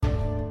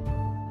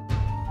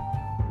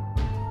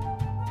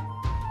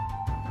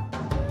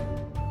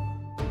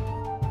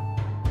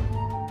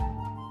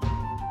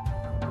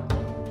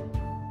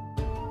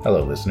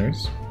Hello,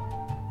 listeners.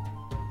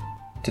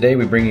 Today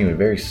we bring you a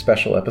very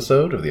special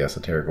episode of the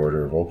Esoteric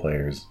Order of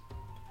Roleplayers.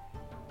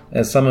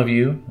 As some of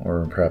you,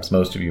 or perhaps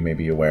most of you may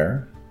be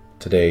aware,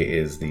 today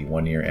is the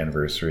 1-year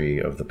anniversary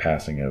of the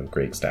passing of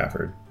Greg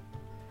Stafford.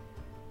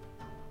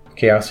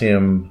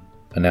 Chaosium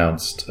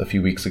announced a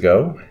few weeks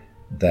ago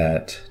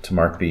that, to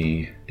mark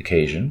the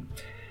occasion,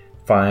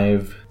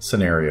 5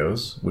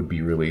 scenarios would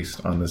be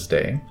released on this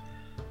day,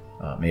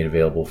 made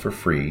available for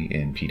free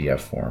in PDF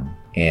form.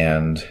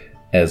 And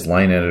as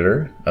line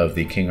editor of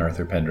the King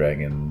Arthur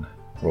Pendragon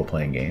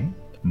role-playing game,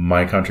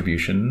 my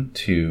contribution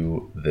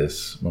to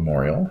this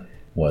memorial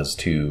was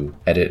to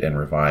edit and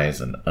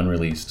revise an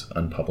unreleased,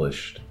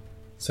 unpublished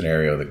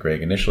scenario that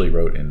Greg initially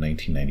wrote in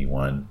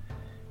 1991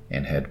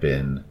 and had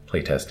been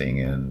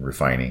playtesting and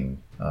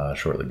refining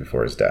shortly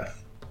before his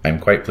death. I'm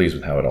quite pleased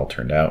with how it all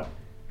turned out,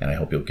 and I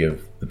hope you'll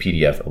give the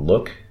PDF a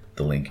look.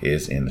 The link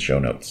is in the show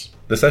notes.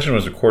 The session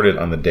was recorded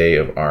on the day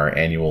of our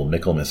annual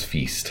Michaelmas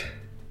feast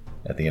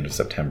at the end of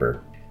September,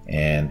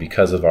 and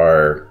because of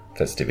our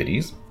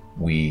festivities,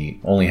 we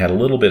only had a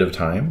little bit of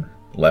time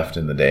left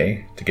in the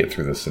day to get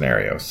through the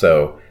scenario.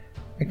 So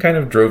I kind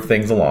of drove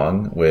things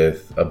along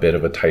with a bit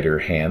of a tighter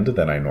hand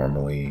than I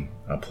normally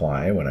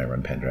apply when I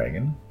run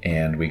Pendragon,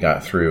 and we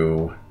got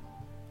through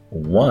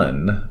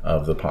one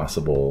of the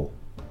possible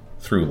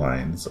through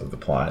lines of the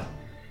plot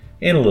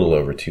in a little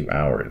over 2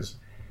 hours.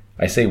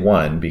 I say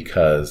one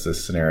because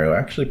this scenario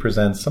actually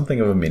presents something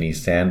of a mini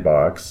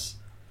sandbox,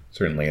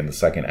 certainly in the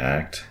second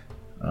act,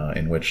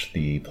 in which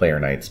the player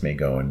knights may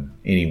go in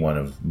any one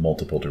of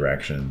multiple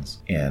directions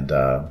and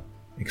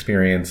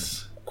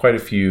experience quite a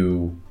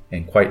few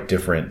and quite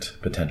different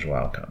potential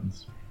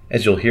outcomes.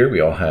 As you'll hear,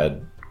 we all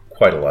had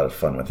quite a lot of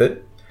fun with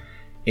it.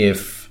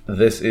 If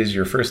this is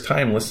your first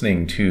time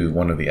listening to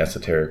one of the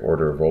Esoteric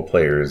Order of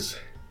Roleplayers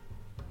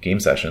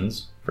game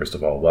sessions, first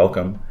of all,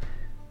 welcome.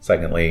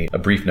 Secondly, a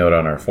brief note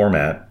on our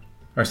format.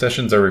 Our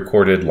sessions are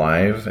recorded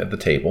live at the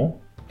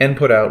table and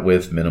put out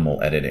with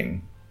minimal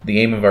editing. The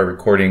aim of our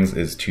recordings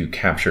is to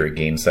capture a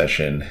game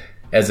session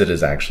as it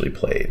is actually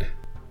played.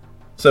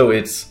 So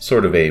it's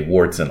sort of a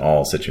warts and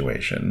all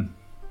situation.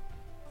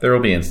 There will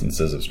be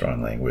instances of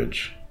strong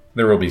language.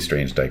 There will be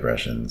strange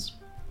digressions.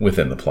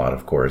 Within the plot,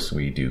 of course,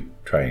 we do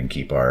try and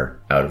keep our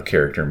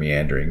out-of-character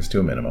meanderings to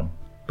a minimum.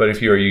 But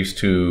if you are used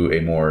to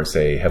a more,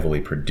 say,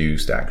 heavily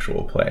produced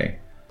actual play,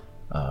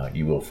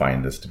 you will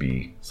find this to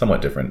be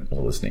somewhat different of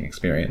a listening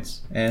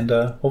experience, and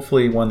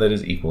hopefully one that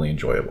is equally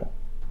enjoyable.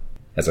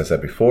 As I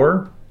said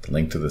before, the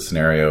link to the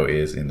scenario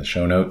is in the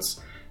show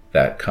notes.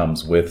 That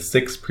comes with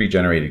 6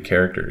 pre-generated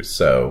characters,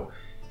 so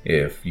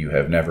if you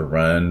have never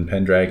run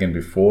Pendragon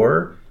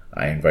before,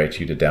 I invite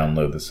you to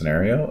download the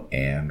scenario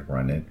and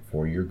run it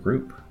for your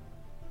group.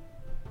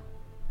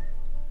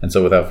 And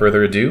so without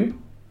further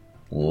ado,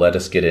 let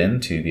us get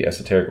into the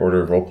Esoteric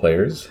Order of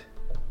Roleplayers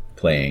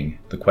playing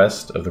The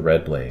Quest of the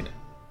Red Blade.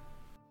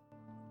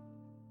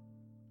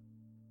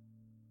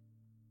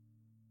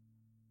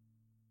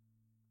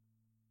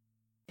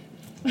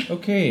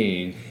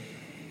 Okay,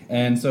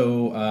 and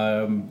so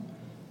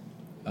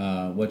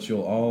what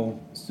you'll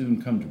all soon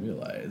come to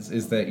realize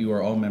is that you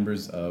are all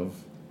members of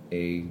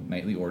a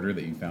knightly order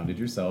that you founded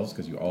yourselves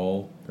because you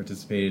all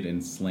participated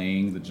in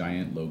slaying the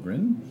giant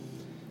Logrin.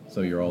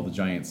 So you're all the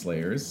giant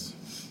slayers.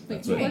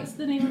 Wait, what's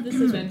the name of this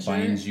adventure?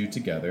 Binds you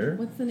together.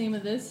 What's the name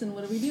of this, and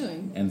what are we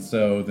doing? And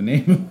so the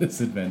name of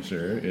this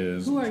adventure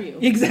is... Who are you?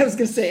 Exactly, I was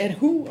going to say, and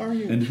who are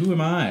you? And who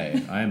am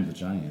I? I am the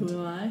giant. Who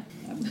am I?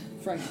 I'm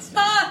Frankenstein.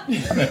 Ah! Did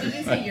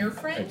you say you're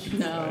French?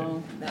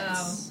 No.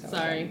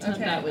 Sorry. Not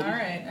Okay, that way.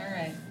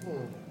 alright.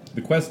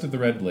 The Quest of the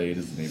Red Blade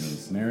is the name of the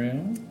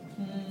scenario.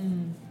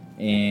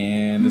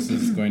 And this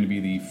is going to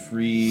be the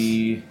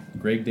free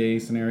Greg Day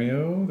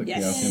scenario that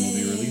Chaosium will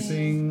be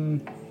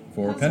releasing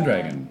for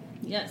Pendragon.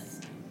 Yes.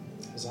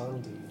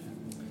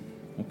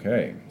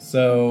 Okay,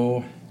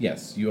 so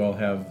yes, you all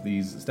have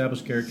these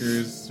established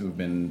characters who have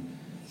been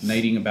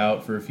knighting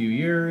about for a few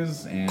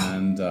years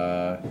and,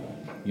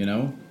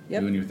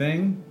 doing your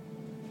thing.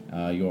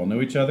 You all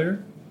know each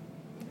other.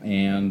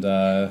 And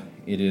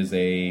it is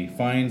a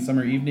fine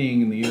summer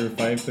evening in the year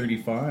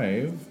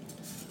 535.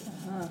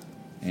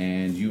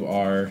 And you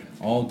are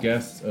all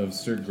guests of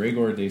Sir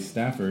Gregor de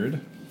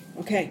Stafford.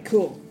 Okay,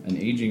 cool. An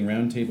aging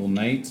roundtable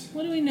knight.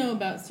 What do we know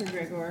about Sir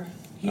Gregor?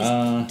 He's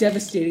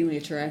devastatingly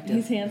attractive.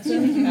 He's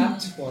handsome.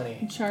 Top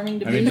 20. Charming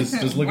to I be. mean,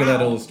 just look at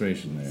that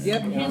illustration there.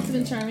 Yep. Handsome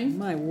and charming.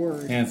 My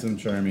word. Handsome,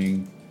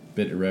 charming,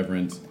 bit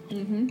irreverent.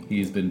 Mm-hmm.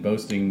 He's been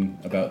boasting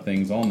about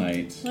things all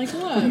night. Like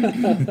what?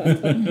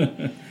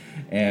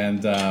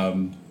 And,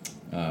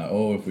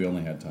 if we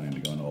only had time to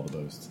go into all the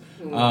boasts.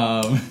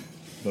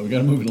 But we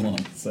gotta move it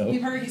along. So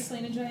You've already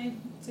slain a giant?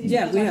 So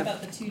Yeah, we talk have.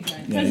 about the 2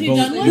 giants. Yeah, Has you've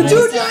he only- done you've one?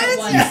 only- Two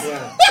giants?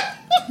 Yeah.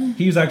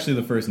 He was actually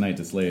the first knight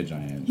to slay a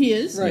giant. He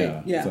is?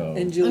 Right, yeah. so-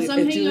 And Oh, Julia. so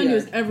I'm hanging on to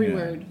his Juilliard. every Yeah.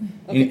 word.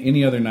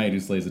 Any other knight who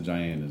slays a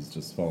giant is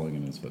just following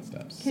in his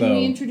footsteps. Can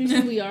we introduce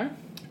who we are?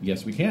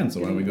 Yes, we can. So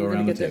why don't we go We're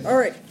around gonna the get table? there. All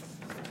right.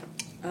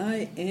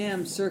 I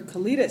am Sir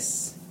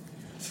Kalidas.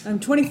 I'm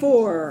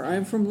 24.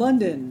 I'm from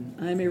London.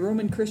 I'm a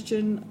Roman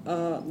Christian,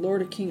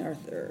 Lord of King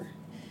Arthur.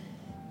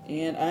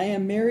 And I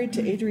am married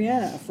to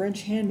Adriana, a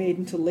French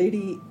handmaiden to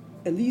Lady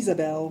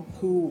Elisabelle,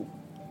 who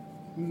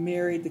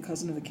married the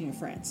cousin of the King of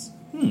France.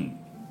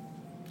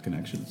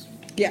 Connections.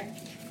 Yeah.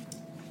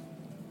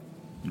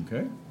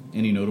 Okay.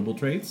 Any notable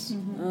traits?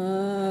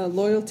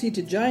 Loyalty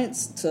to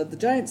the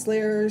Giant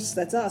Slayers,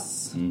 that's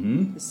us,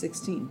 is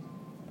 16.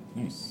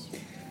 Nice.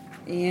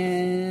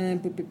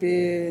 And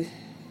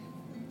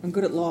I'm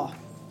good at law,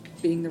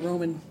 being the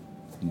Roman.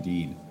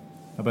 Indeed.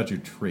 How about your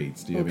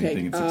traits? Do you have Okay,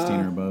 anything at 16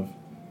 or above?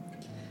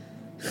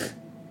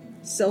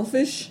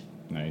 Selfish,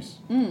 Nice.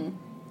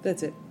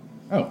 that's it.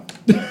 Oh,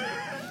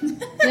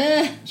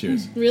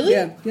 cheers. Really?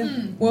 Yeah.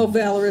 Well,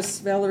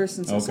 valorous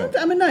and stuff. Okay.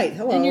 I'm a knight,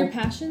 hello. And your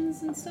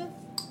passions and stuff?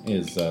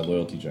 Is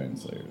loyalty giant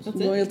slayers. That's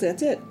it? Loyalty,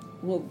 that's it.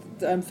 Well,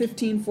 I'm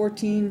 15,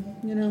 14,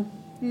 you know.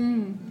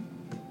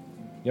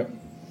 Yep.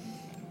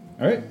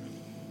 All right.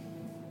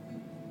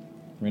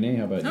 Renee,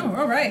 how about you? Oh,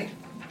 all right.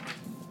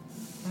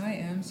 I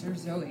am Sir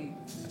Zoe.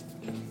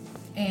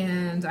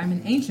 And I'm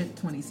an ancient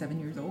 27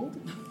 years old.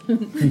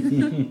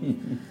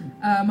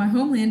 My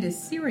homeland is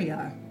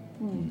Syria.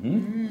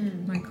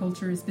 My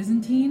culture is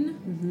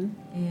Byzantine.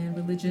 And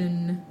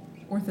religion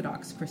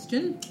Orthodox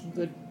Christian.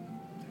 Good.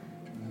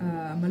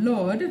 My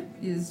lord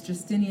is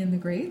Justinian the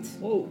Great.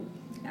 Whoa.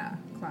 Yeah,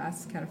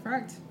 class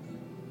cataphract.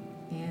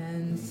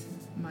 And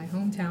my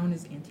hometown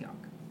is Antioch.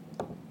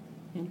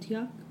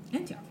 Antioch?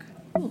 Antioch.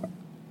 Oh.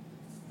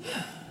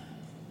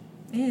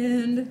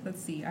 And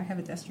let's see, I have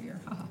a destrier.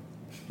 Haha.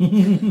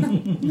 Any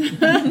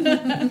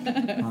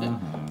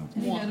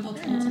notable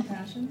traits or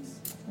passions?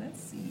 Let's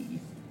see.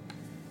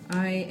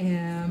 I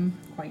am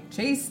quite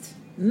chaste.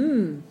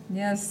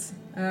 Yes.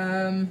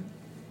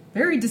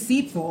 Very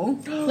deceitful.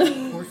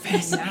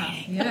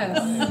 Fascinating.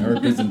 Yes. Or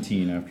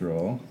Byzantine, after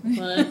all.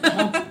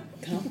 But,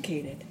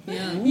 Complicated.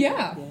 yeah.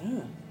 Yeah.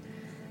 Yeah.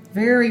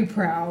 Very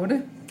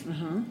proud.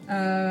 Uh-huh.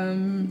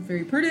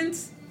 Very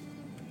prudent.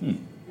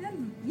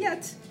 And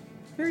yet,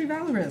 very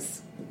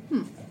valorous.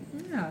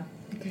 Yeah.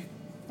 Okay.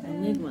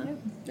 Enigma.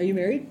 Are you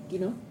married? Do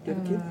you know? Do you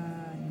have a kid?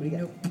 What do you got?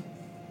 Nope.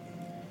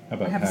 How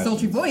about I have a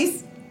sultry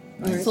passions? voice.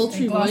 All right.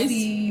 Sultry And voice.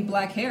 glossy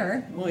black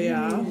hair. Oh,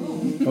 yeah.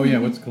 Oh yeah,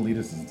 what's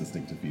Kalidas'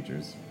 distinctive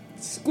features?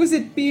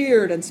 Exquisite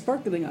beard and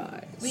sparkling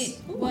eyes. Wait,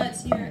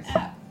 what's your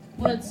app?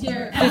 What's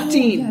your...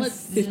 15. yes.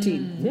 What's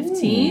 15?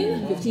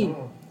 15? 15.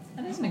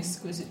 That is an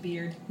exquisite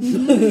beard.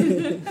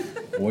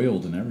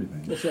 Oiled and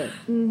everything. That's right.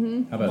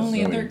 How about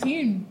Only a Zoe?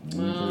 13.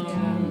 Only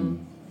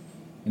 13.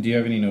 And do you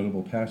have any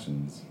notable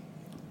passions?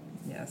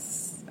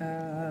 Yes.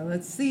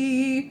 Let's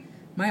see.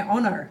 My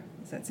honor.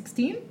 Is that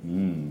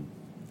 16?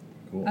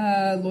 Cool.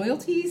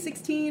 Loyalty,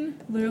 16.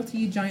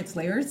 Loyalty, giant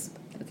slayers.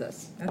 That's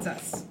us. That's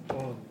us.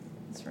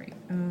 That's right.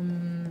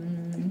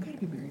 You've got to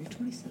be married. You're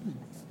 27.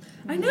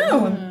 I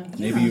know.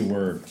 Maybe you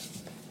were.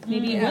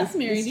 Maybe he Yeah, was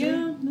married, that's true.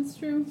 yeah. That's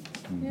true.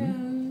 Yeah.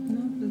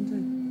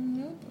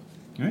 Nope.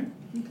 All right.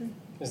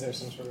 Is there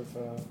some sort of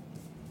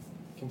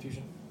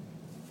confusion?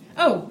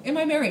 Oh, am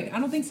I married? I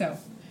don't think so.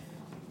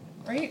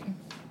 Right?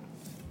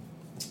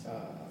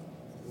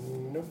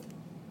 Nope.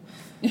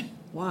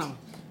 Wow.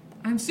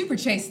 I'm super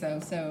chaste though,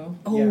 so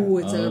Oh, Yeah.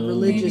 it's a maybe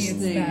religious it's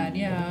thing. that.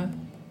 Yeah.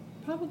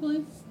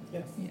 Probably.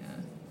 Yeah. Yeah.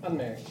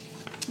 Unmarried.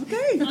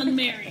 Okay. I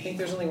Unmarried. think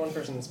there's only one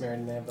person that's married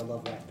and they have the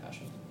love life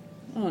passion.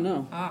 Oh,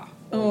 no. Ah.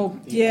 Oh,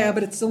 yeah,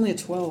 but it's only a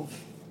 12.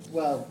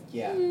 Well,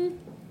 yeah.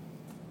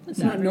 It's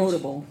not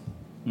notable.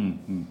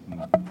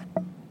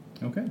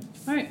 Okay.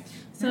 Alright.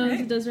 So,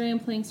 Alright. Desiree, I'm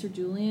playing Sir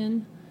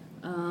Julian.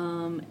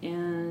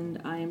 And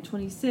I am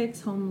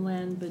 26,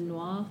 homeland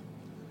Benoit.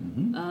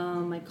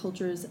 My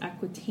culture is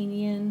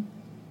Aquitanian.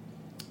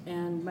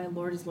 And my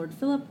lord is Lord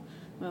Philip.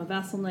 I'm a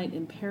vassal knight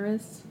in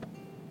Paris.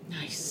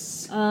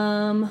 Nice.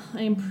 I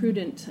am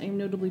prudent. I am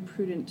notably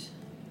prudent.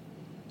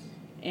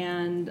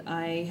 And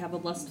I have a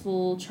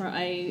lustful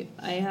I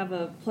have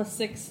a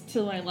 +6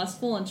 to my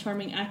lustful and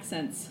charming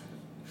accents.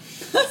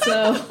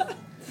 So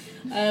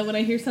when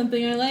I hear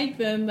something I like,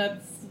 then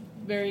that's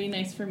very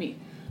nice for me.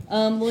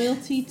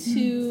 Loyalty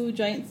to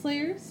giant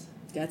slayers.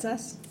 That's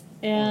us.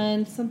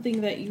 And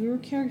something that your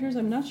characters,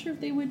 I'm not sure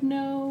if they would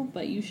know,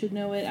 but you should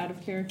know it out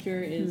of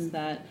character, is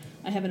that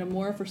I have an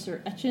amour for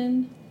Sir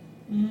Etchin.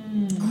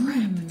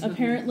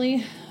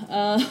 Apparently.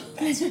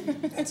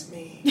 That's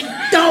me.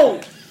 No!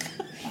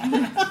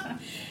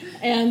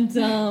 And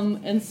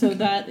so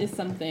that is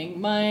something.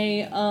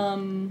 My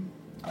I'm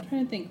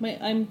trying to think.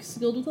 I'm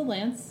skilled with a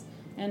lance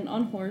and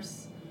on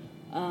horse.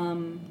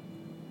 Let's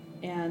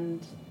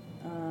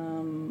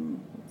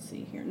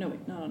see here. No,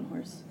 wait, not on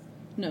horse.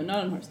 No, not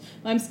on horse.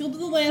 I'm skilled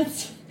with a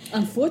lance.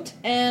 On foot?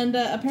 And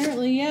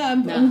apparently, yeah,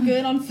 I'm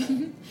good on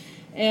foot.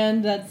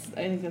 And I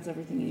think that's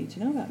everything you need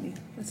to know about me.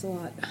 That's a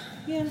lot.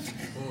 Yeah.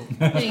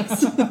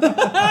 Thanks.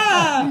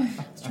 I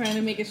was trying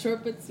to make it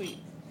short but sweet.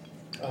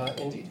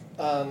 Indeed.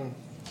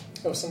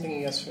 Something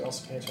you guys should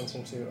also pay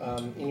attention to.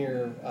 In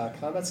your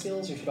combat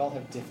skills, you should all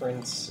have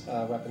different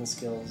weapon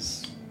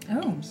skills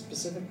Oh.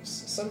 specifics.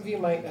 Some of you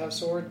might have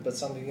sword, but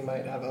some of you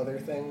might have other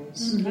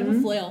things. I have a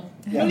flail.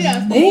 Yeah. Oh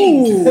yeah,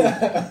 Oh!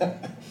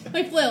 thanks.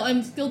 My flail.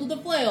 I'm skilled with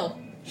a flail.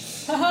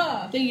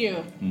 Haha. Thank you.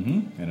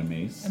 Mm-hmm. And a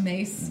mace. A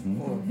mace.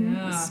 Mm-hmm.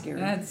 Yeah, That's scary.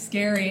 That's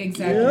scary.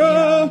 Exactly.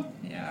 Yeah.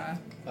 Yeah.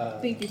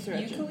 Thank you, Sir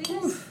You, Etchin.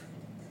 Kalidas?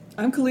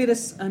 I'm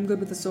Kalidas. I'm good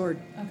with the sword.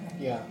 Okay.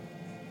 Yeah,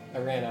 I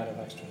ran out of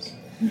extras.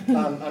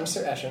 I'm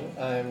Sir Eshin.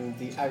 I'm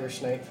the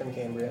Irish knight from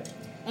Cambria.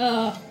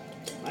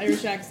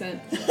 Irish accent.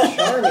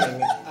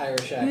 Charming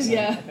Irish accent,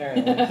 Yeah.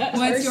 apparently.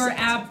 What's your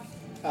app?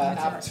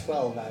 App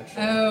 12,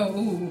 actually. Oh,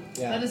 ooh.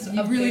 Yeah. That is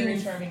You a really- very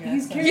charming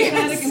He's accent.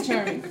 charismatic and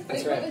charming. That's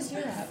Wait, right. what was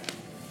your app?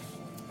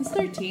 He's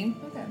 13.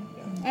 Okay.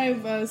 I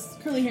have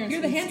curly hair and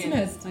You're the smooth skin.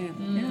 handsomest. I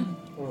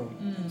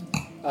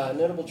am.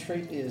 Notable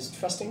trait is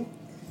trusting.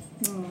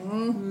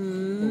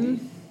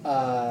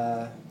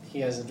 Aww. He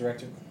has a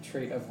directive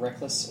trait of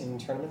reckless in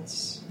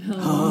tournaments.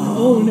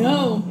 Oh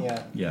no.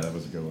 Yeah. Yeah, that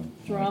was a good one.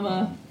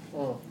 Drama.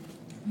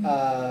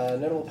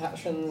 Notable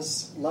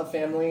passions, love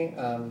family.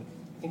 I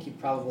think you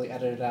probably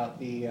edited out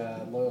the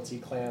loyalty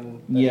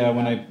clan. Yeah,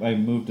 when I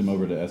moved him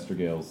over to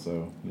Estergale,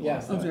 so he Yeah.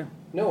 lost that. Okay.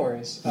 No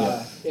worries.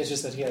 Yeah. It's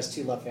just that he has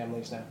 2 love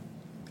families now.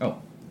 Oh,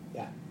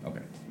 Yeah.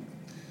 okay.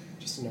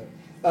 Just a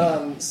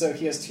note. So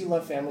he has 2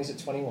 love families at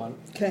 21.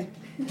 Okay.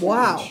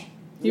 Wow.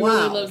 He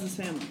really loves his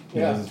family. He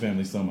Yeah. loves his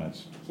family so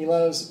much. He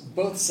loves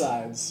both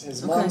sides,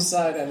 his Okay. mom's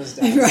side and his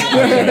dad's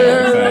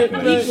side.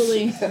 Exactly.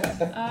 Equally.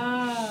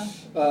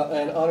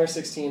 And honor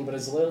 16, but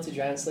his loyalty to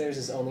Giant Slayers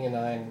is only a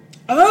 9.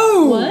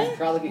 Oh! What?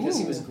 Probably because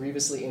he was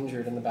grievously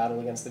injured in the battle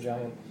against the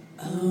giant.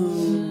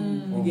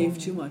 You gave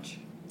too much.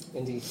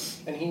 Indeed.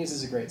 And he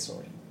uses a great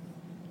sword.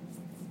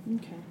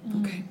 Okay.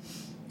 Okay.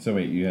 So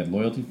wait, you had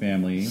loyalty,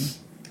 family,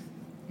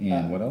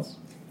 and what else?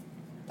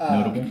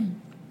 Uh, Notable?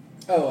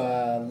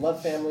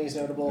 Love family is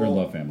notable. Or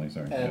love family,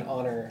 sorry. And Yeah.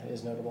 honor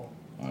is notable.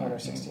 Honor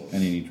 16.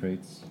 And any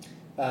traits?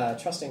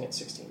 Trusting at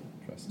 16.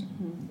 Trusting.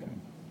 Okay.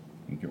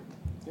 Thank you.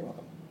 You're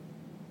welcome.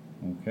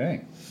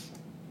 Okay.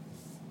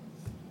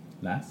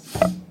 Last.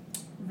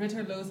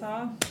 Ritter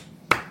Lothar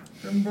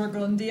from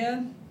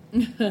Burgundia.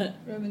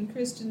 Roman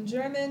Christian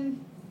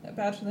German. A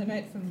bachelor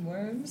knight from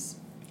Worms.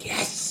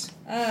 Yes!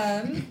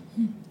 I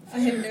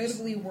am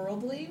notably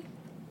worldly.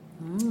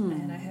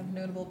 And I have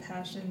notable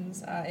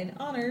passions in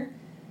honor,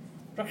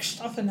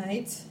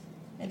 Rockstoffenite,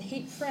 and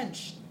hate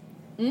French.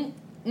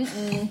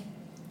 Oopsie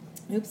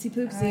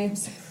poopsie. I'm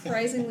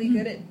surprisingly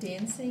good at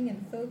dancing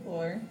and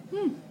folklore.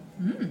 And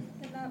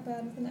not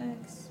bad with an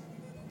axe.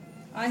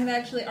 I have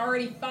actually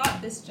already fought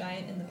this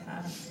giant in the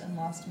past and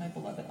lost my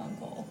beloved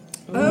uncle.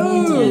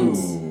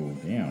 Oh,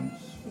 damn.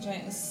 The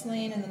giant was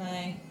slain, and then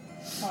I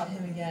fought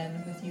him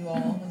again with you all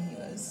when he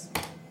was.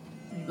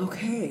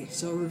 Okay,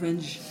 so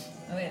revenge.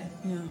 Oh, yeah.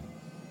 Yeah.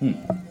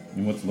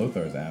 And what's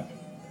Lothar's app?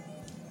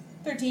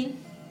 13.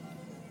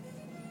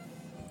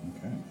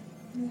 Okay.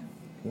 Yeah.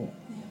 Cool.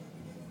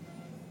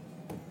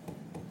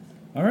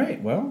 All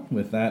right. Well,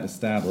 with that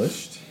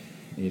established,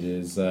 it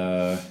is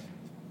a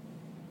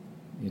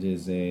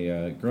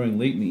growing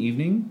late in the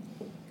evening,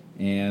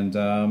 and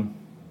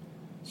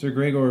Sir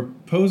Gregor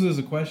poses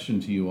a question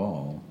to you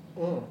all.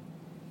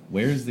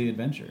 Where's the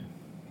adventure?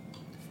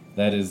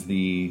 That is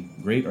the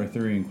great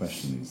Arthurian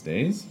question these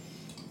days.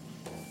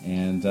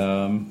 And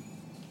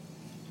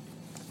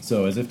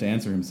so, as if to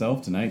answer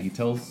himself tonight, he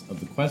tells of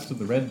the quest of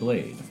the Red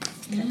Blade.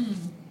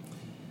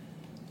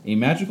 A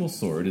magical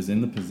sword is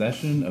in the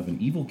possession of an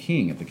evil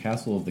king at the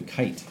castle of the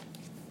Kite,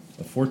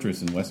 a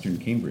fortress in western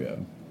Cambria.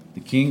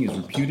 The king is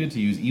reputed to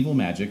use evil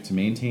magic to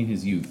maintain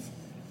his youth,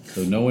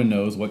 though no one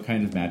knows what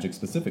kind of magic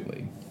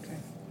specifically. Okay.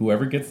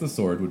 Whoever gets the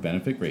sword would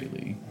benefit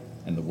greatly,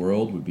 and the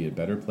world would be a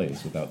better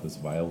place without this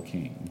vile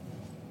king.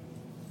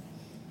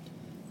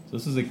 So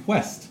this is a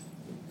quest,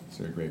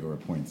 Sir Gregor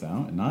points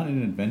out, and not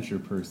an adventure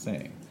per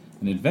se.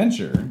 An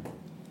adventure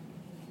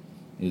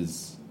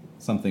is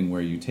something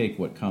where you take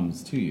what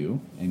comes to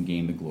you and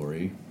gain the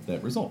glory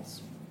that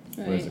results.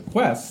 Whereas a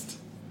quest,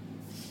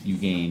 you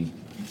gain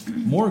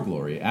more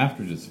glory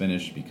after it is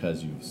finished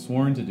because you've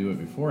sworn to do it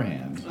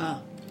beforehand,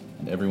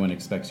 and everyone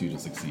expects you to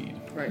succeed.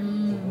 Right.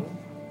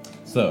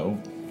 So,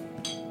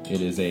 it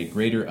is a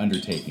greater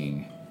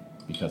undertaking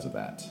because of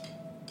that.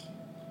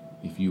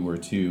 If you were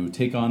to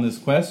take on this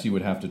quest, you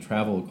would have to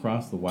travel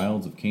across the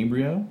wilds of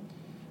Cambria,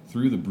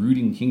 through the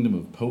brooding kingdom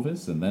of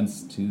Povis, and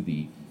thence to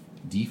the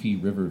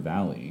Deefy River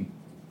Valley,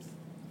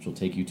 which will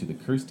take you to the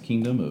cursed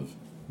kingdom of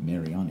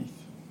Marianith,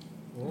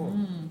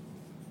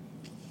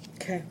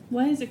 Okay.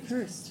 Why is it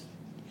cursed?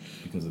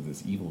 because of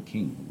this evil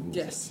king who rules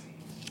Yes.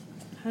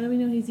 How do we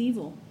know he's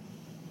evil?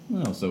 it.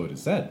 Well, so it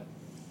is said.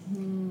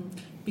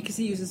 Because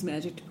he uses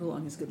magic to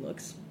prolong his good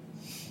looks.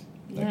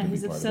 That Yeah, could be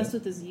he's part of obsessed it.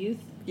 with his youth.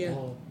 Yeah.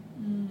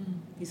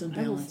 He's I will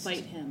unbalanced.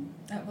 fight him.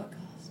 At what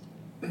cost?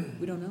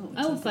 We don't know.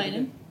 I will fight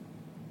him.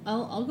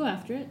 I'll go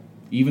after it.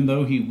 Even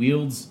though he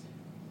wields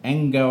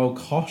Angao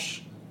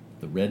Kosh,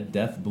 the Red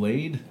Death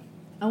Blade,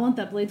 I want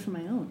that blade for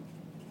my own.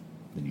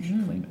 then you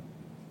should claim it.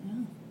 Yeah.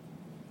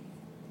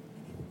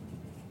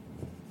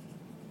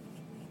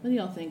 What do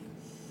y'all think?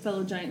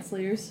 fellow giant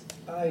slayers?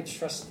 I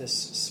trust this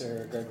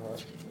Sir Gregor,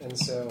 and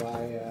so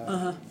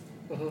Uh-huh.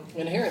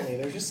 Inherently,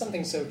 there's just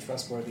something so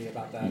trustworthy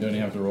about that. You don't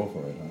even have to roll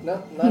for it, huh?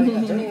 No, not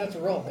even, I don't even have to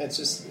roll. It's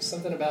just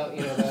something about,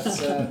 that's,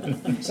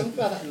 something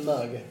about that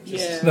mug.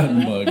 Just, That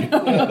mug.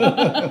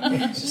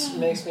 it just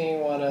makes me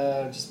want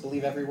to just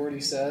believe every word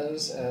he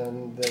says,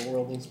 and the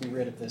world needs to be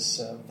rid of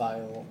this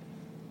vile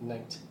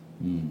knight.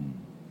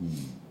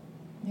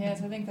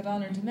 Yes, I think that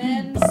honor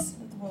demands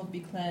that the world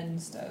be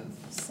cleansed of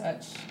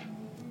such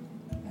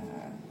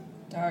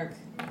dark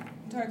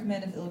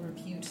men of ill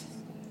repute.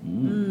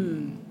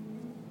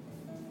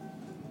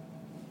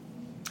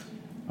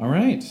 All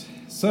right.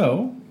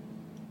 So,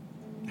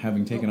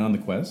 having taken on the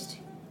quest,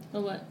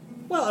 Or what?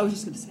 Well, I was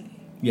just going to say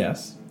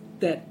yes.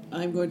 that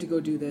I'm going to go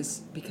do this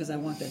because I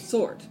want that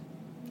sword.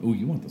 Oh,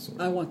 you want the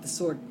sword? I want the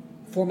sword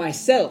for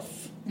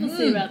myself. We'll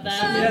see about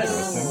that.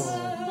 Yes.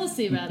 We'll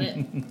see about it.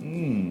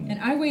 And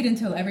I wait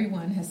until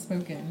everyone has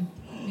spoken,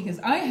 because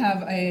I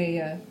have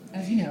a,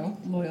 as you know,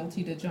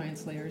 loyalty to Giant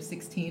Slayer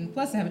 16,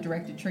 plus I have a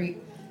directed trait,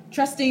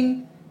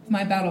 trusting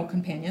my battle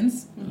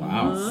companions.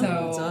 Wow. That's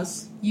So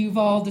us. you've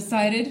all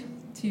decided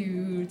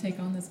to take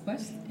on this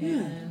quest,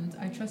 and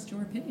I trust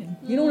your opinion.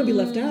 You don't want to be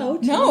left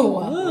out.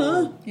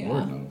 No! Yeah.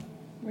 Lord, no.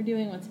 We're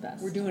doing what's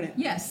best. We're doing it.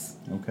 Yes,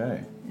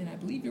 Okay. and I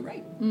believe you're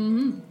right,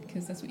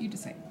 because that's what you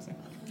decide. So.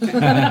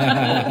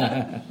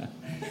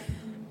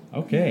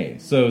 Okay,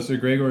 so Sir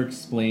Gregor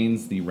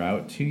explains the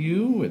route to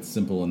you. It's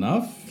simple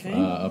enough, Okay.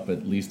 up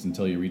at least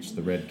until you reach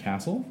the Red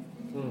Castle.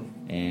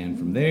 And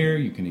from there,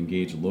 you can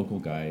engage a local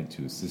guide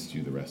to assist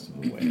you the rest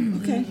of the way.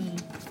 Okay.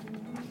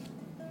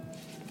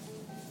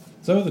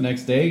 So the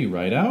next day, you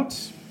ride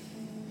out.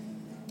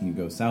 You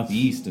go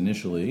southeast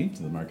initially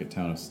to the market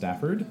town of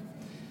Stafford,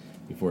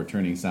 before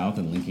turning south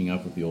and linking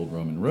up with the old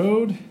Roman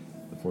road,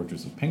 the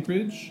fortress of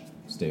Penkridge.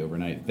 Stay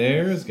overnight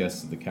there as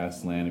guests of the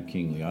castellan of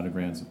King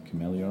Leodegrance of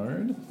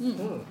Cameliard.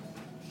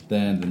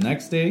 Then the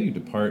next day, you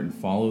depart and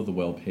follow the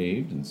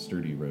well-paved and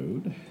sturdy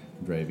road,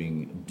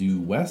 driving due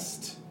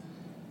west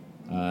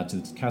to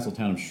the castle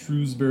town of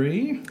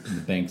Shrewsbury, on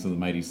the banks of the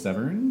mighty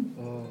Severn,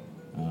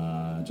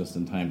 just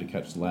in time to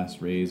catch the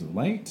last rays of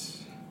light.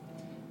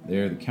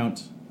 There, the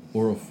Count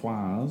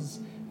Orofoise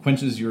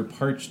quenches your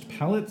parched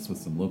palates with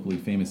some locally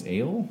famous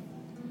ale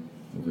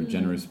over a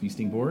generous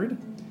feasting board.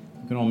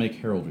 You can all make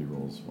heraldry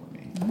rolls for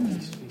me.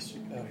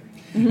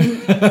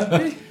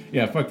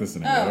 Yeah, fuck this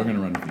scenario. We're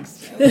gonna run a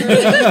feast. I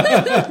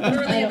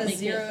literally I have don't a make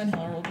 0 in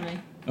heraldry.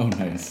 Oh,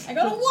 nice. I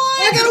got a 1!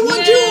 I got a 1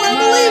 too. I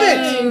believe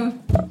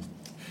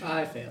it.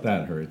 I failed.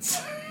 That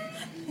hurts.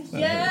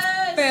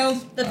 Yes!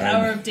 Failed. The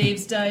power of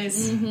Dave's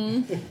dice.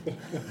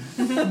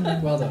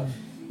 Well done.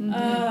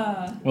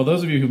 Well,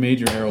 those of you who made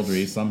your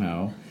heraldry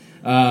somehow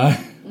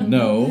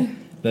know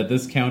that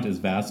this count is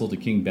vassal to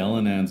King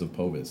Belenans of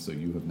Povis, so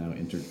you have now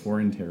entered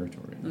foreign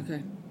territory.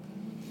 Okay.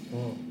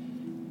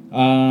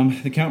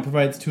 The Count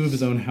provides 2 of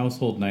his own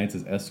household knights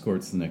as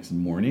escorts the next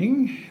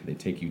morning. They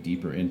take you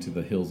deeper into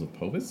the hills of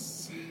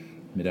Povis.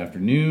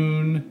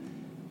 Mid-afternoon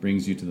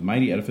brings you to the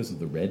mighty edifice of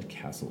the Red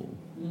Castle,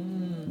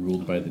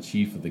 ruled by the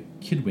chief of the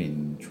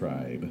Kidwin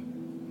tribe.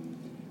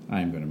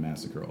 I'm going to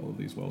massacre all of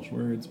these Welsh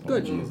words.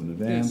 Apologies in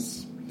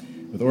advance.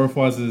 With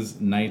Orofoise's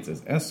knights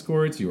as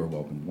escorts, you are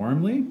welcomed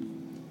warmly.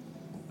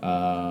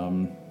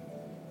 And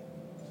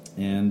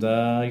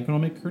you can all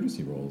make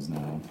courtesy rolls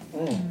now.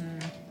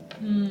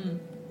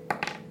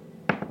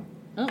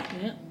 Oh,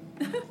 yeah.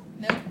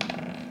 Nope.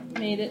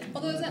 Made it.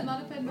 Although, is that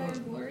modified by your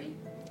glory?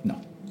 No.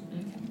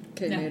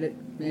 Okay, No. made it.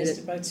 Made Missed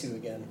it. it by 2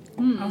 again.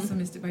 Also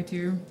missed it by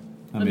 2.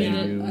 How I many made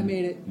of it. you? I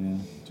made it. Yeah,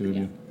 2 of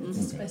you.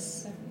 Missed Okay. by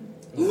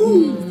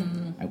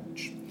 7.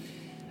 Ouch.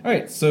 All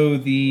right, so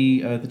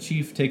the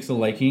chief takes a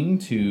liking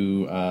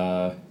to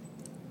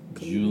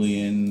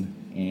Julian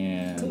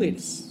and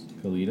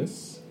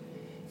Kalidas.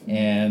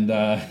 And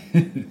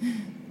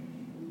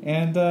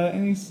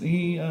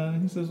he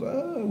says,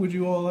 "Would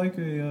you all like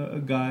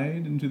a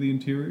guide into the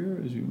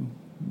interior as you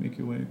make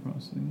your way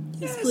across the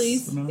Yes,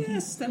 please. the mountains?"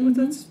 Yes,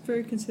 that's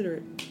very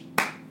considerate.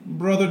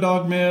 Brother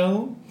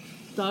Dogmail.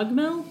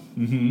 Dogmel?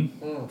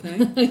 Mm-hmm. Okay. I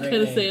kind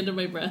of name. say under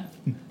my breath.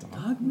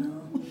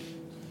 Dogmel.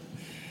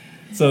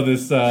 So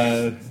this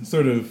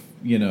sort of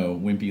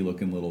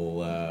wimpy-looking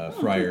little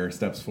friar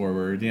steps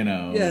forward.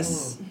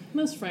 Yes.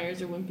 Most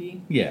friars are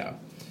wimpy. Yeah.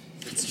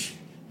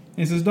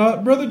 He says,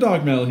 Brother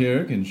Dogmel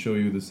here can show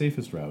you the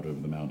safest route over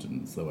the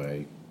mountains, though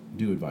I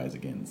do advise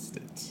against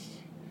it.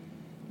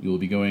 You will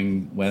be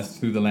going west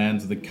through the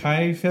lands of the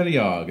Kai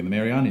Feriag and the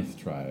Marianith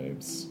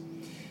tribes.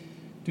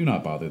 Do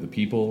not bother the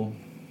people.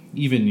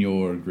 Even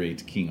your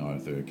great King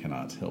Arthur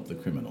cannot help the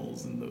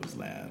criminals in those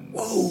lands.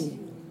 Whoa.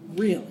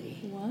 Really?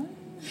 What?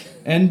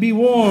 And be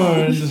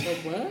warned,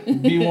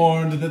 What? be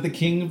warned that the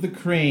King of the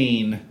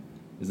Crane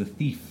is a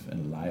thief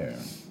and a liar,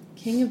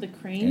 King of the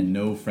Crane? and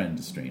no friend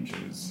to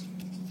strangers.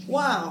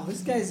 Wow,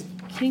 this guy's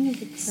King of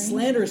the Crane.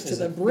 slanderous to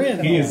the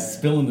brim. He is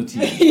spilling the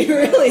tea. He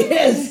really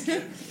is.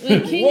 The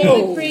King of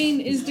Whoa. the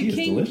Crane is the Tea is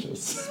king.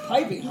 delicious.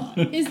 Piping hot.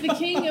 Is the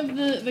king of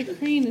the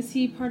crane? Is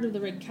he part of the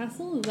Red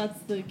Castle? That's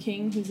the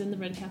king who's in the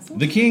Red Castle.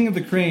 The king of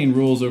the crane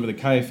rules over the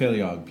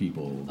Kaifeliog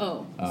people.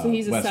 Oh, so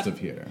he's a west of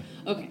here.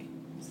 Okay,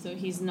 so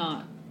he's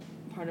not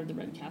part of the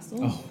Red Castle.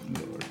 Oh,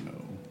 Lord, no.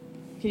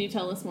 Can you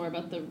tell us more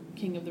about the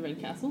king of the Red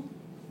Castle?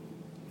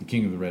 The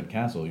king of the Red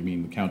Castle? You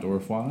mean the Count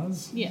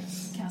Orfoise?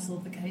 Yes. Castle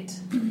of the Kite.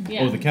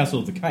 Yeah. Oh, the Castle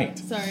of the Kite.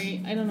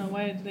 Sorry, I don't know.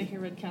 Why did I hear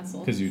Red Castle?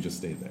 Because you just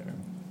stayed there.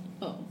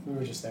 Oh. We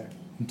were just there.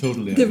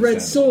 Totally The red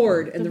understandable.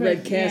 sword and The the red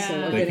red- castle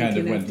yeah. are They getting kind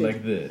of connected. went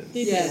like this.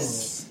 They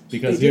Yes.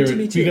 Because They did here,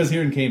 to me too. because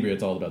here in Cambria,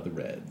 it's all about the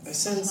I reds.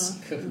 sense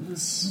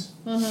cahoots.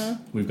 Uh-huh.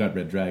 We've got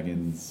red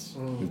dragons.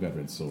 We've got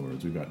red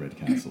swords. We've got red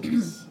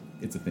castles.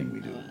 It's a thing we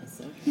do.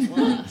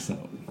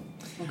 So,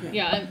 Okay.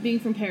 Yeah, being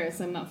from Paris,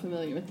 I'm not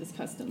familiar with this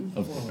custom.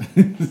 of course,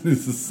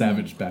 this is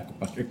savage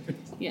backwater.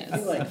 Yes. I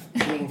feel like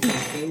being from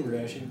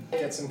Cambria, I should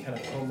get some kind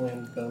of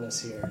homeland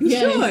bonus here. You yeah,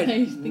 should. I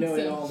think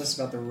Knowing so. all this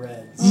about the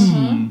Reds.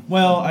 Uh-huh.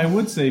 Well, I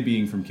would say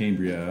being from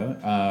Cambria,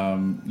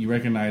 you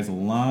recognize a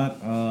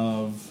lot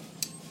of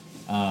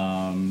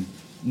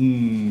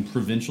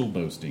provincial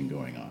boasting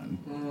going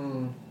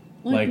on.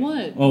 Like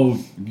what? Oh,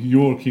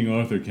 your King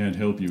Arthur can't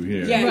help you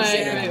here. Yeah, Right,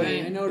 exactly. right,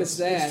 right. I noticed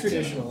It's that.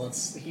 traditional.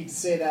 He'd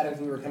say that if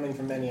we were coming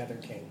from any other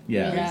king.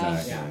 Yeah, Yeah.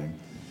 exactly.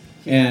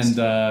 Yeah. And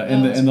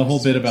Oh. and the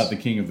whole bit about the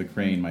King of the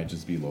Crane might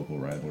just be local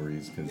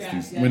rivalries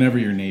because Yeah. whenever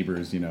you're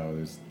neighbors, there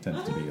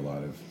tends to be a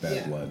lot of bad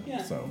Yeah. blood.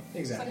 Yeah. So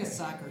Exactly.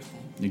 soccer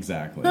thing.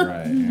 exactly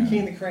right. Yeah. King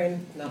of the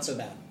Crane, not so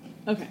bad.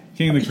 Okay.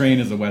 King of the Crane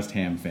is a West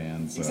Ham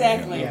fan. So,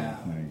 Exactly. Yeah.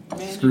 like,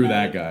 Man screw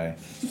United. that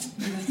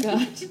guy.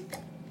 God.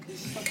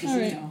 Fuck All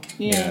right. Casino.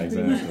 Yeah. pretty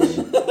much.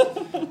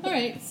 exactly. All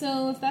right.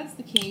 So if that's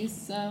the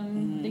case,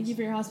 thank you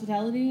for your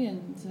hospitality,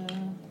 and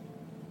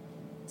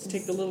Let's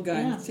take the little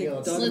guy. Yeah. Let's take Yeah,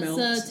 let's- Dogmel.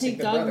 let's take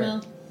the brother.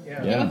 Dogmel.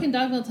 Yeah. Yeah. What can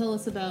Dogmel tell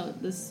us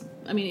about this?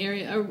 I mean,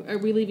 area. Are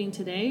we leaving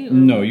today? Or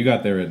No, you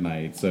got there at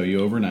night, so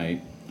you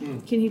overnight.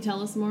 Can he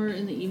tell us more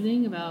in the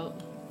evening about?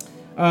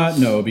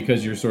 No,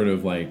 because you're sort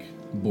of like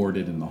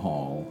boarded in the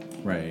hall,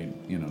 right?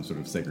 Sort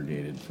of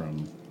segregated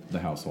from the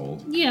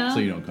household. Yeah. So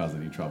you don't cause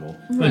any trouble.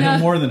 But Right. he'll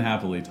more than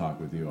happily talk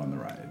with you on the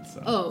ride.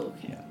 So. Oh,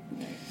 okay.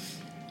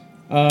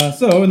 Yeah.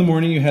 So in the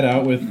morning you head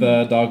out with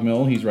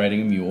Dogmill. He's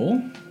riding a mule.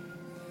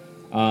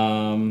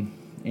 And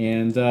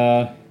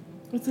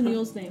What's the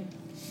mule's name?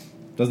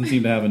 doesn't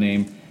seem to have a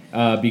name.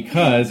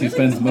 Because he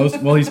spends most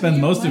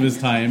of his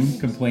time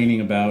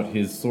complaining about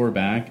his sore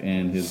back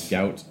and his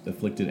gout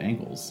afflicted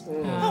ankles.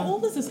 How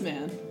old is this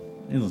man?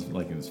 He was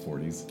like in his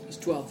 40s. He's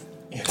 12.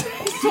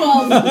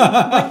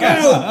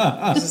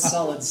 12. He's a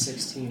solid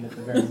 16 at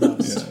the very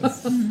most.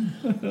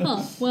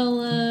 Huh.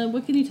 Well,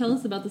 what can you tell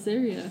us about this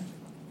area?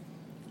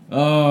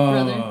 Oh,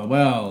 Brother.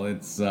 well,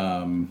 it's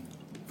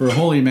for a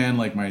holy man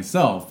like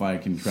myself, I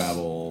can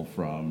travel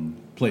from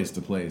place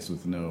to place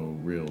with no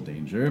real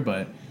danger,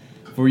 but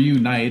for you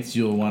knights,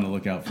 you'll want to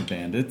look out for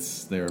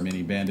bandits. There are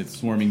many bandits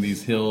swarming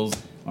these hills,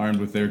 armed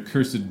with their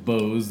cursed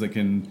bows that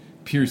can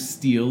pierce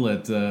steel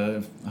at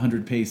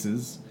 100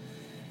 paces.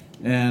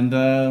 And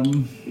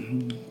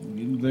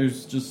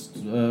there's just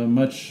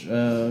much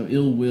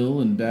ill will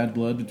and bad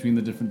blood between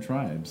the different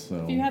tribes.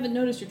 So If you haven't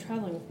noticed, you're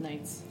traveling with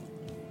knights.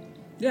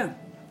 Yeah.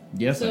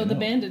 yes, So I the know.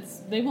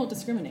 bandits, they won't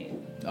discriminate.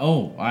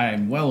 Oh,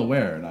 I'm well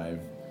aware, and I've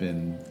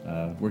been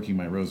working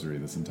my rosary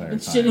this entire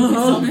Shitting time.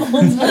 yourself the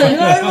whole time.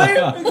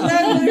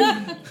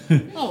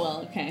 Exactly. Oh,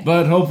 well, okay.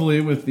 But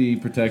hopefully, with the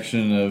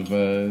protection of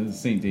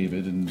Saint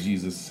David and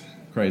Jesus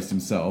Christ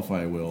himself,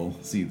 I will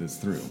see this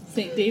through.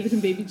 St. David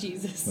and baby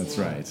Jesus. That's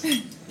right.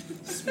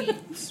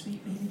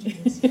 Sweet baby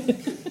Jesus.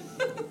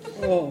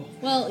 Oh.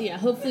 Well, yeah,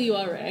 hopefully you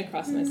are right. I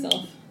crossed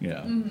myself.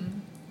 Yeah.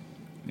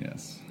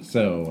 Yes.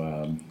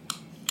 So,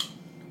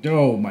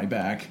 oh, my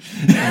back.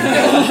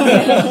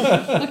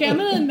 Okay, I'm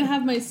going to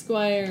have my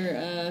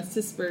squire,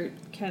 Sispert,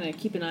 kind of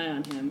keep an eye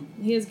on him.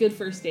 He has good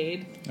first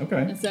aid. Okay.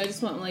 And so I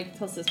just want to,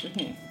 tell Sispert,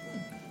 hey,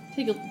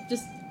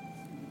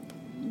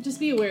 just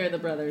be aware of the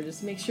brother.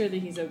 Just make sure that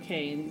he's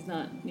okay and he's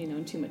not,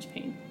 in too much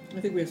pain. I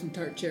think we have some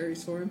tart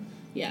cherries for him.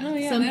 Yeah, Oh,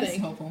 yeah, something. that's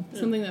helpful.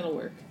 Something that'll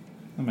work.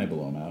 I might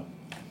blow him out.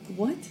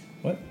 What?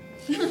 What?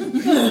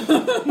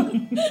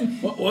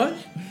 What?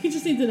 He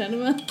just needs an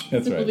enema.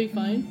 That's It'll right. be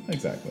fine.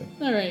 Exactly.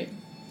 All right.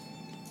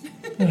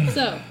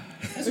 So,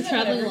 we're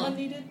traveling along.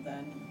 needed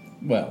then.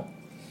 Well.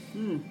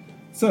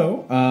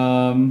 So,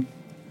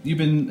 you've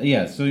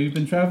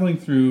been traveling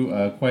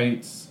through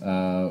quite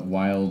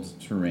wild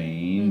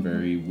terrain,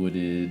 very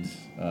wooded,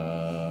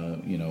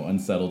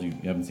 unsettled. You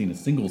haven't seen a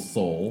single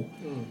soul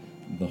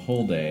the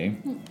whole day.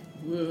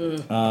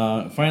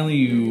 Finally,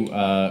 you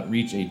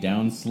reach a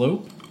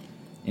downslope,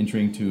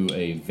 entering to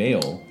a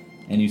vale,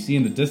 and you see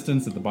in the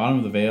distance at the bottom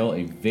of the vale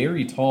a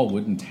very tall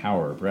wooden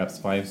tower, perhaps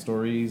 5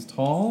 stories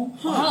tall.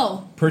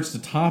 Wow. Perched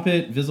atop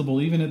it, visible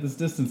even at this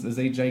distance, is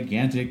a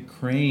gigantic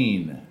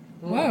crane.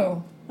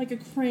 Whoa. Like a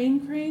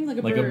crane? Like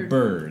a Like bird? a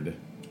bird.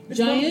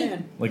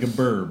 Giant? Like a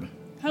burb.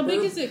 How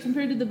big is it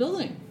compared to the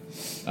building?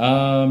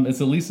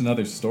 It's at least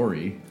another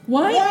story.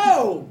 What?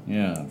 Whoa!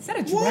 Yeah. Is that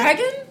a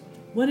dragon?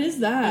 What is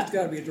that? It's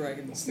got to be a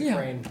dragon. It's the Yeah.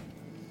 crane.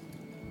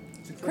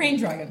 Crane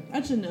dragon.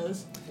 Action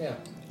knows. Yeah.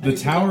 The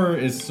tower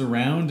is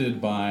surrounded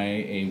by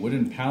a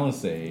wooden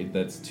palisade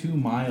that's 2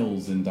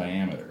 miles in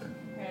diameter.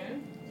 Okay.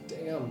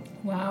 Damn.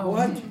 Wow.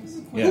 What?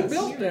 Yes. Who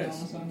built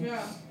this?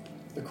 Yeah.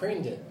 The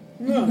crane did.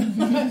 No.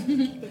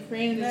 The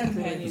crane and his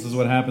companion. This is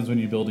what happens when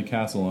you build a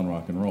castle on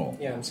rock and roll.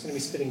 Yeah, I'm just going to be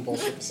spitting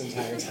bullshit this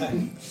entire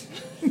time.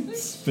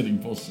 Spitting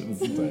bullshit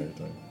this entire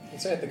time.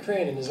 That's right, the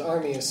crane and his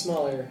army of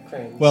smaller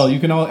cranes. Well, you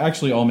can all make I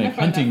find that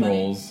hunting funny.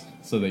 rolls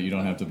so that you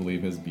don't have to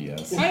believe his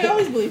BS. I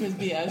always believe his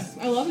BS.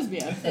 I love his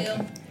BS.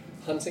 Fail.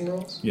 Hunting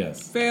rolls?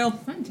 Yes. Fail.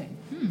 Hunting.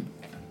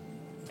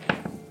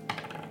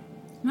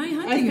 My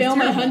hunting I is fail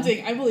my terrible.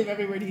 hunting. I believe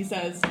every word he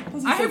says. Plus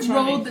he's I so have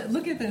charming. rolled.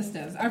 Look at this,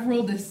 Des. I've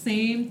rolled the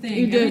same thing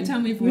You every did.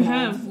 time we've You rolled.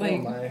 have. Oh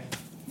Like my.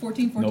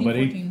 14,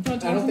 Nobody? 14. Want to I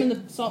toss don't him in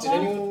think. the salt Did bath?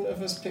 anyone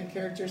of us pick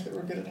characters that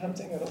were good at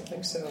hunting? I don't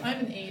think so. I'm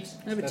an 8.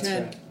 I have a That's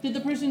 10. right. Did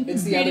the person who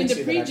It's the created other the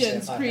two that actually have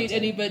pregens high create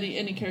hunting.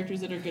 any characters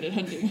that are good at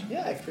hunting?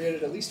 Yeah, I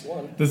created at least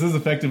one. This is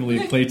effectively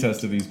a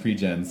playtest of these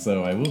pre-gens,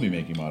 so I will be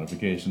making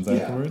modifications Yeah.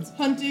 afterwards.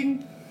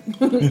 Hunting.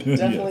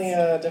 Definitely,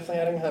 Yes. definitely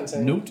adding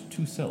hunting. Note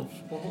to self.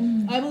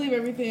 I believe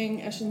everything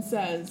Eshin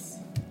says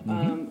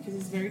because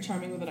he's very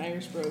charming with an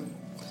Irish brogue.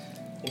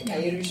 An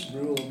Irish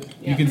brogue.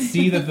 Yeah. You can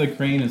see that the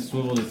crane has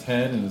swiveled its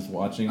head and is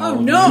watching all Oh,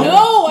 of no! you.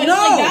 No, I don't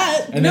No! like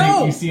that. And then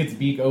No! you see its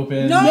beak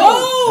open.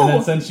 No! And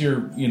then since you're,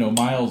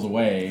 miles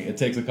away, it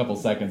takes a couple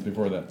seconds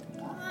before that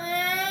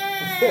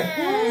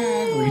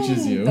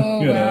reaches you. Oh,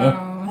 you know?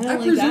 wow. I I don't like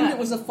presumed that. it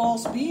was a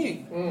false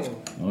being.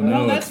 Oh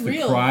no, that's it's the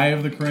real. cry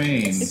of the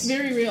crane. It's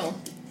very real.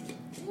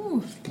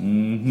 Ooh.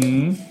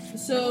 Mm-hmm.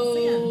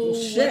 So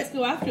Shit. let's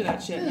go after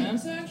that shit, man.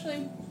 So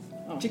actually,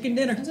 Chicken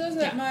dinner. it says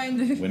that mine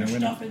Winner, winner.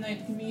 stuff and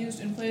can be used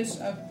in place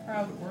of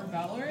proud or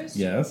valorous.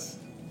 Yes.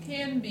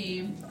 Can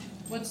be.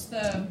 What's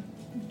the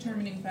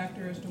determining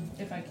factor as to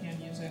if I can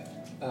use it?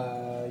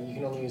 You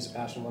can only use a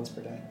passion once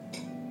per day.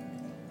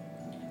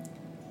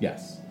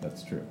 Yes,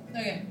 that's true.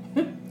 Okay.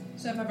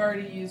 So if I've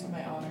already used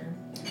my honor.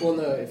 Well,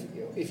 no.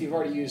 If you've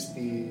already used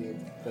the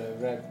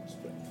red.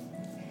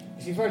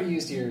 If you've already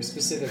used your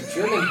specific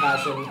German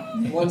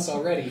passion once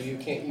already, you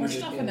can't Or use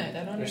it in Staffanite. I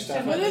don't your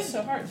understand Staffanite. why that's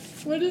so hard.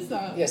 What is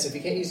that? Yes, if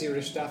you can't use your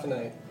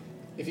Staffanite,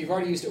 if you've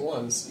already used it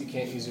once, you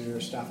can't use your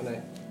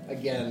Staffanite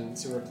again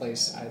to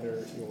replace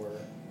either your.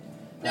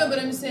 No, but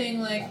I'm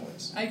saying, like,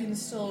 valorous. I can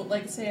still,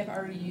 like, say I've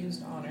already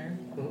used honor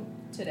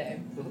today.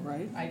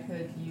 Right? I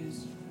could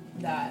use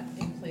that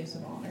in place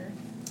of honor.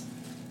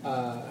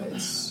 It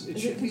Is it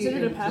should be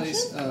considered in a passion?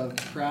 place of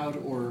proud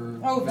or.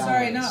 Oh,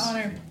 sorry, valorous. not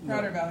honor.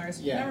 Proud or valorous.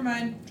 Yeah. Never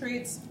mind.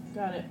 Traits.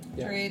 Got it.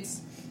 Yeah.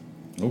 Traits.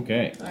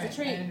 Okay. Alright,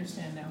 trait. I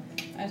understand now.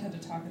 I just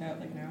had to talk it out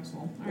like an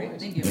asshole. Alright,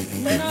 Nice. thank you.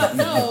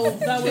 No,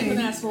 that wasn't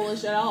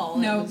assholeish at all.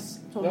 No. It was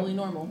totally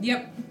normal.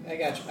 Yep. I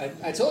got you.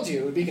 I told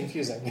you it would be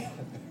confusing.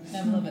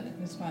 I love it.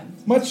 It's fun.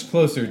 Much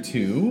closer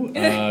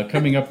to,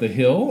 coming up the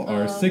hill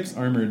are 6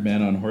 armored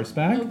men on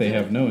horseback. Oh, They good.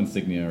 have no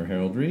insignia or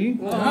heraldry.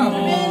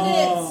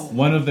 Oh.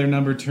 One of their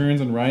number turns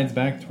and rides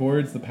back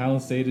towards the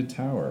palisaded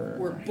tower.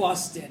 We're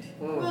busted.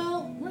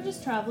 Well, we're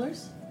just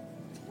travelers.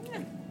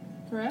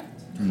 Correct?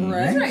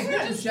 Correct? Right,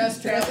 we're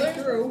just travelers.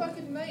 True. We're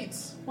fucking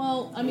knights.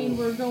 Well, I mean,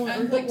 we're going. I'd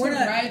We're like to we're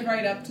not- ride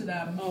right up to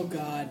them. Oh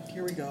God,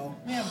 here we go.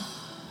 Yeah.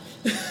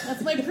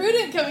 that's my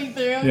prudent coming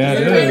through. Yeah,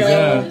 it We're is,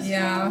 yeah. just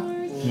Yeah.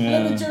 travelers. And Yeah.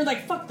 then the German's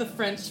like, fuck the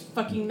French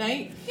fucking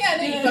knight. Yeah,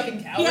 no, you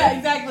fucking coward. Yeah,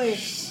 exactly.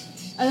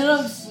 And then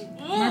I'm just,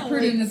 My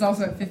prudent is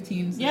also at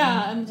 15. So.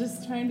 yeah, I'm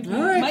just trying to be.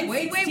 All right. Mine's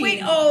Wait. 16.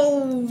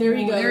 Oh. There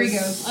he goes. There he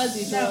goes. As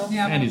usual.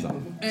 Yeah. And he's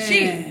on.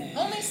 She.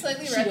 Only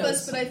slightly She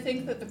reckless, goes. but I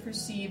think that the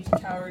perceived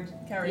cowardice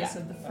Yeah.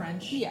 of the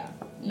French Yeah.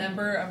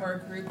 member of our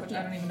group, which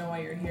I don't even know why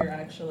you're here,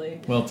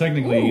 actually. Well,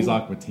 technically, he's Ooh.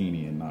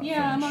 Aquatini and not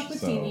Yeah, I'm French,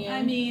 so- Aquatini.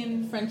 I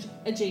mean, French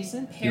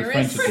adjacent. You're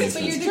Paris. French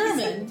adjacent. But you're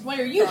German. Why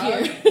are you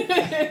Prague.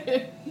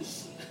 here?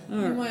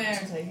 Why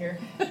aren't I here?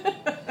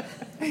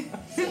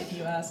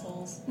 You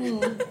assholes. Okay,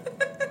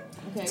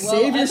 well,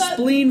 Save I your thought-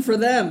 spleen for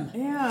them.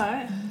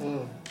 Yeah.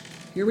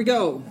 Here we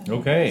go.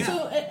 Okay.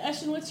 So,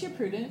 Eshin, what's your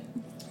prudent?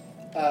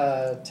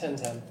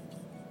 10-10.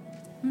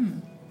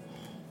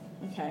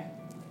 Okay.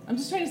 I'm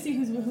just trying to see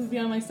who's be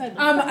on my side. Like,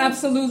 I'm what the hell?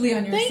 absolutely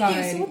on your Thank side.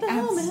 you. So what the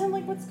hell, Abs- man?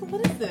 Like,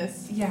 what is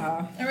this?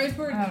 Yeah. I ride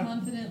forward Oh.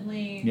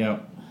 confidently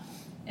Yep.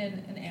 in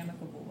an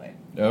amicable way.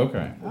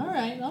 Okay. All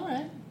right, all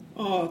right.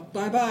 Oh,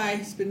 bye bye.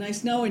 It's been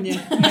nice knowing you.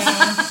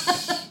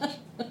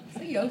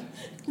 See ya.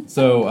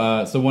 So,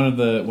 one of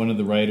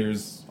the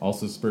riders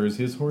also spurs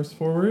his horse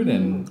forward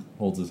and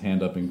holds his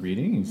hand up in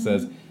greeting. He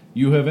says,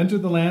 "You have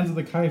entered the lands of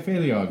the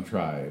Kaifeliog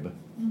tribe.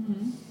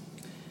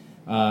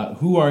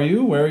 Who are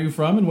you? Where are you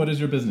from? And what is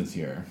your business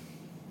here?"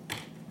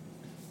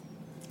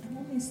 I'm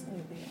only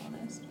slightly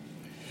honest.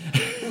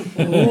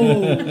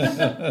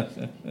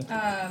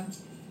 Oh.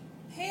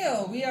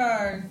 Hail, we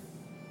are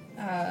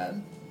a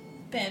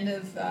band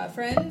of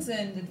friends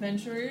and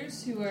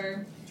adventurers who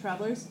are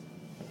Travelers.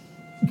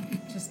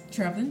 Just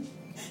traveling.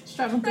 Just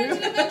traveling friends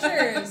through. and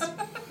adventurers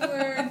who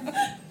are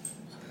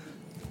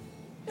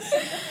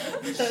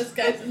Those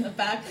guys in the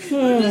back.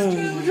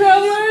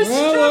 Travelers!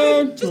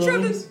 Just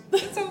travelers.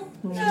 That's all.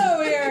 No,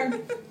 we are.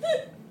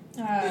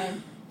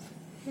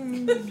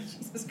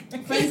 Jesus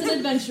Christ. Friends and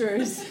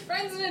adventurers.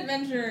 Friends and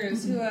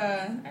adventurers who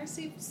are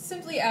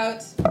simply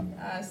out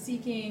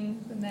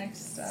seeking the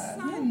next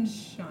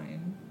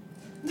Sunshine.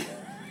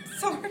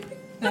 Sorry.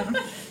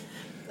 the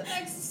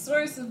next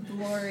source of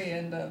glory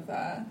and of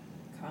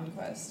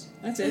conquest.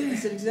 That's it.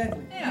 That's it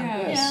exactly. Yeah.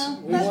 Yes, Yeah,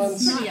 we that's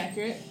want pretty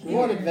accurate. we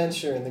want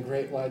adventure in the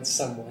great wide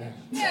somewhere.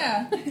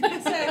 Yeah,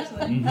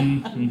 exactly.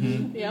 Mm-hmm,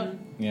 mm-hmm. Yep.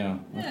 Yeah,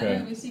 Yeah,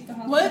 okay. we seek the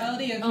What?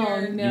 hospitality of Oh,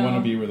 your... no. You want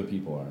to be where the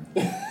people are.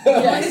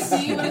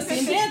 Yes, you want to see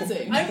him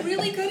dancing. I'm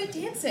really good at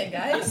dancing,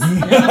 guys. Good.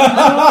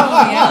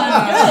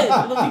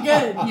 It'll be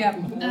good. Yep.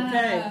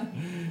 Okay.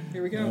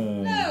 Here we go.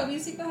 No, we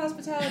seek the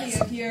hospitality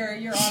of your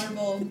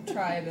honorable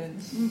tribe, and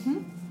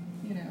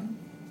you know,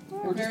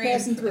 We're just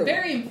passing through.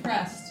 Very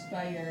impressed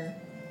by your.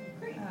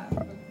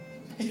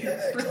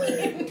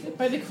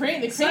 By the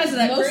crane. The crane Size is of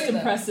that most crane, though.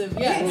 impressive.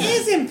 It Yeah.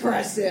 is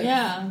impressive.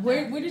 Yeah.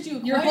 Where did you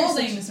acquire Your such-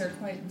 holdings are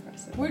quite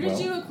impressive. Where did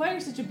Well. you acquire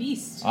such a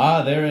beast?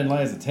 Therein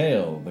lies a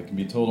tale that can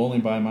be told only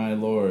by my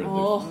lord,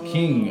 Oh. the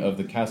king of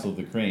the castle of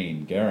the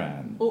crane,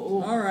 Garan.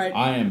 Oh, All right.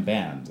 I am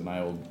banned, and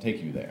I will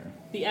take you there.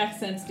 the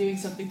accent's doing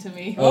something to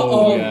me.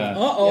 Oh, yeah.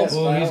 Uh-oh. Yes.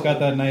 Oh, he's got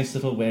that nice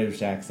little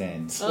Welsh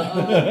accent.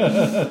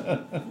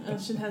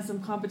 Ocean has some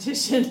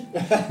competition.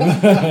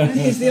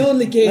 He's the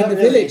only gay in Not the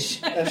really. village.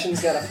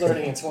 Efshin's got a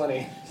flirting at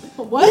 20.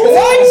 What?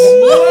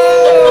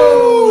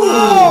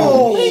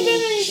 Oh! What even are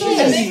you I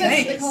saying? think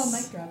that's they call a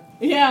mic drop.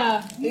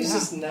 Yeah. He's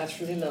just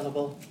naturally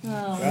lovable. Oh,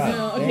 God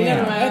no. Okay, damn.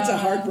 never mind. That's a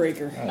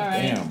heartbreaker. God All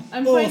right. damn.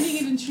 I'm Oof. finding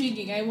it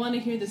intriguing. I want to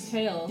hear this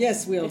tale.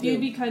 Yes, we'll If do. you'd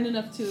be kind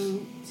enough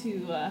to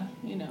take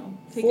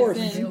Forth.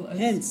 us in.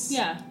 Hence.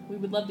 Yeah, we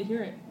would love to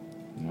hear it.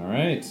 All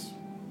right.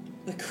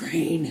 The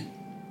crane.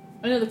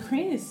 I know the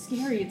crane is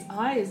scary. Its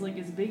eye is like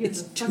as big as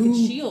It's a fucking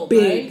too shield,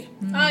 big.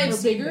 right? I've Or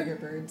seen bigger? bigger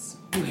birds.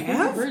 You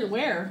have?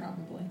 Where?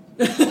 Probably.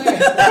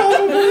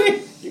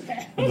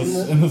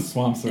 In the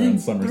swamps around In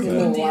Somerset.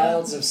 the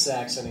wilds of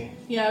Saxony.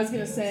 Yeah, I was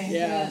gonna say.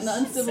 Yeah. The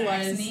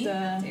uncivilized,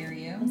 Saxony,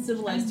 area.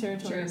 uncivilized I'm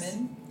territories.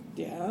 German.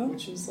 Yeah.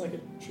 Which is like a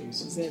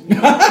Does Jason. that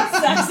mean?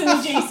 Saxon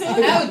adjacent.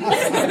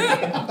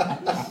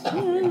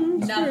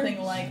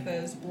 Nothing like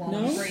those blonde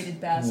No? braided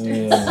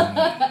bastards.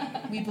 Uh,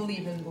 We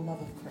believe in the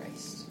love of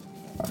Christ.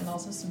 And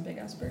also some big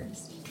ass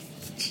birds.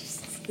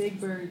 Big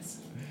birds.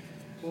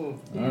 Hmm.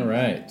 all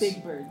right.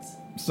 Big birds.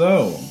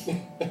 So,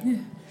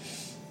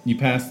 you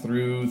pass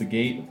through the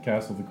gate of the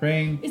Castle of the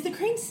Crane. Is the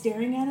crane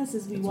staring at us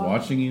as we It's walk?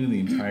 watching you the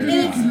entire And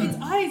its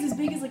time. eyes as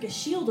big as like a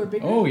shield or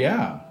bigger. Oh,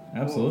 yeah.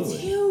 Absolutely.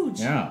 It's huge.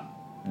 Yeah.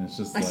 And it's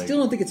just I like... still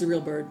don't think it's a real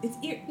bird. It's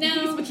ear. No. You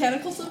think it's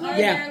mechanical somehow? Are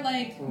Yeah. there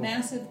like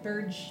massive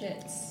bird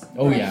shits?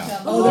 Oh, Like,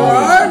 yeah. Oh, there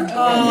are? Okay.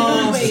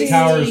 Oh, the wait.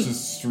 tower is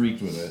just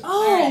streaked with it.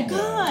 Oh Alright.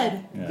 God!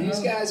 Yeah. These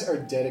guys are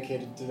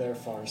dedicated to their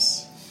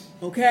farce.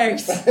 Okay.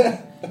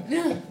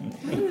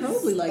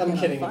 Probably like I'm it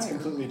kidding, on it's fire.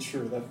 completely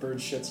true. That bird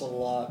shits a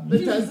lot.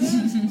 But does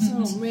it?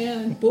 Oh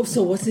man! Oh,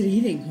 so what's it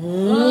eating?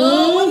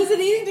 Oh, what is it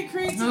eating to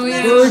create such Oh,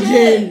 yeah. massive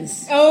shit?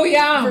 Virgins. Oh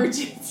yeah.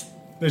 Virgins.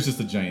 There's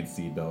just a giant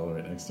seed bell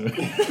right next to it.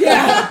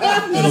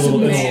 Yeah. And a little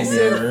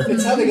mirror.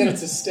 It's how they get it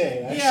to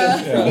stay,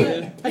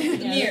 actually. Yeah.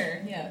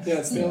 Near, yes. Yeah,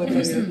 it's the only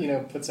place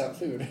that, puts out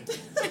food.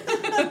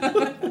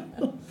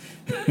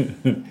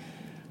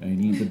 I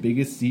need the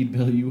biggest seed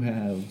bell you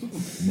have.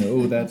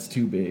 No, that's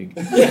too big.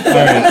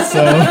 Alright,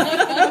 so...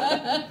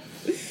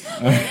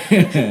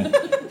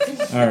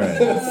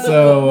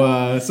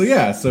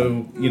 Alright,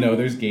 so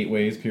there's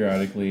gateways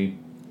periodically.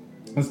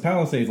 This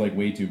palisade's like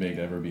way too big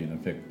to ever be an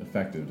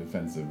effective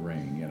defensive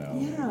ring,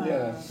 Yeah.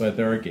 Yeah. But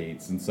there are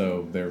gates, and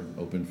so they're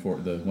open for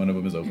one of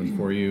them is open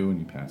for you, and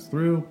you pass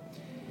through,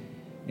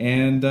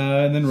 and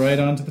then right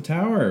onto the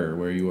tower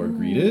where you are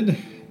greeted.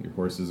 Your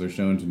horses are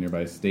shown to a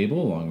nearby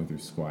stable along with your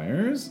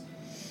squires,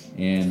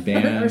 and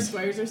Our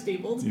squires are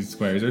stabled your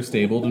squires are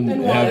stabled and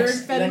and have, watered,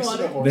 fed and Next to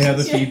the watered. horses. they have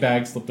the feed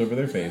bags slipped over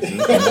their faces. They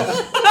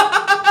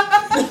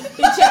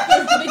check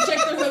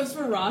their hooves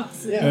for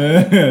rocks.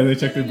 Yeah. They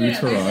check their boots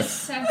for There's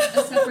rocks.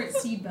 a separate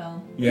seed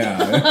bell. Yeah,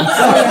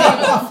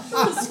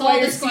 All the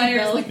squires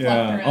like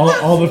yeah. flop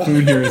around. All the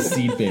food here is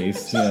seed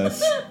based.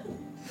 Yes.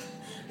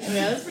 Yeah,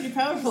 that's pretty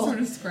powerful. Sort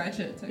of scratch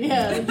it. Too.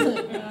 Yeah. It's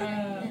like,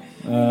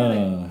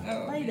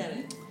 Uh, light at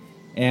it.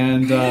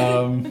 And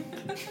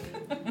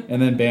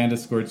then Band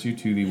escorts you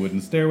to the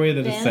wooden stairway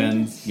that Band?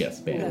 ascends. Yes,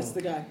 Band. That's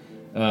the guy.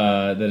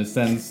 That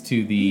ascends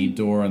to the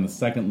door on the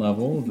second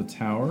level of the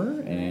tower,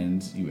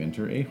 and you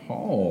enter a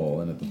hall.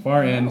 And at the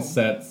far end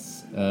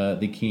sits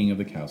the king of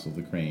the Castle of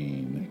the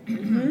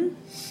Crane.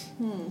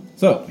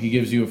 So he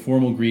gives you a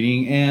formal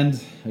greeting,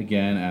 and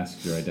again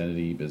asks your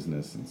identity,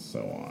 business, and so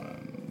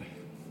on.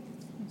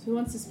 So who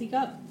wants to speak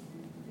up?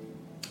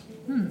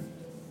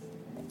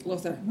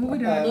 Lothar. What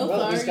would Well,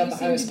 Lothar, who's got you the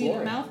seem highest to be the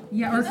glory? mouth.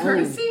 yeah, or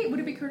courtesy? Would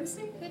it be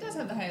courtesy? Who does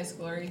have the highest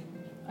glory?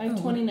 I have Oh,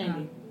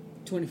 2090.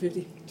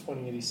 2050.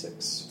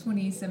 2086.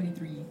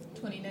 2073.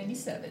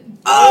 2097.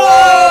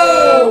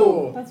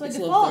 Oh! That's by It's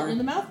default Lothar. in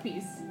the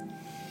mouthpiece.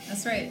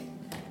 That's right.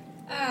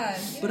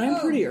 But I'm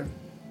prettier.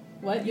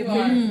 What? You You're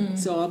are. pretty-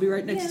 So I'll be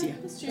right next to Yeah,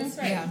 you. that's true. That's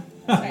right. Yeah.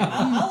 That's right.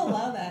 I'll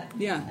allow that.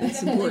 Yeah, I that's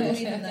definitely important.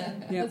 believe in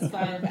the Yeah. That's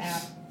power fine. of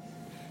app.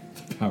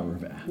 Power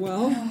of app.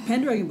 Well,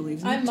 Pendragon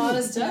believes in it I'm too.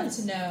 modest enough does.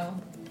 to know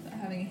that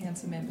having a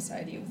handsome man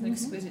beside you with an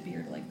exquisite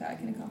beard like that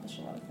can accomplish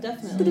a lot of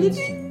things. Definitely.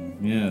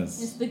 It's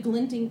Yes. the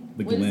glinting.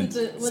 The what is glint.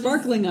 it? What is-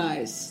 Sparkling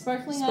eyes.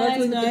 Sparkling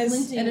Sparkling eyes, eyes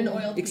with the glinting And an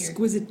oiled beard.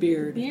 Exquisite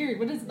beard. beard.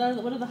 What is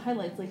that? What are the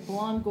highlights? Like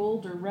blonde,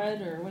 gold, or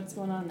red, or what's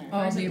going on there? Oh,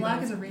 Or is the it black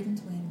above. as a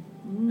raven's wing?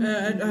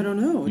 I don't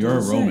know. It You're a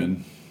doesn't say.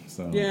 Roman,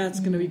 so Yeah, it's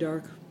going to be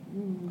dark.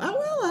 Oh,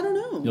 well, I don't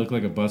know. you look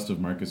like a bust of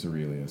Marcus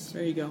Aurelius.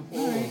 There you go.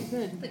 All right,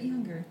 good. But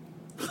younger.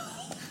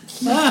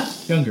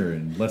 Younger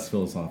and less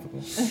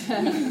philosophical.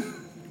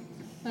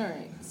 All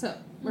right, so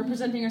we're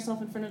presenting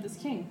ourselves in front of this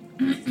king.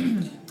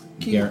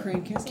 King Gar- of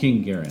Crane Castle?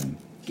 King Garen.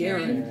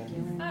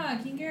 Garen. Ah,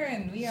 King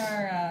Garen. We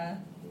are a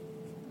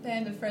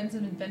band of friends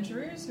and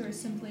adventurers who are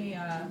simply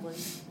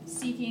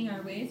seeking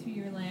our way through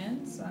your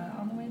lands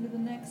on the way to the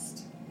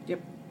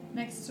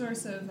next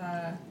source of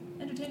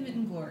entertainment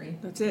and glory.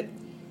 That's it.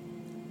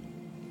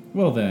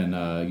 Well then,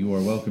 you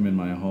are welcome in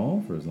my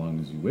hall for as long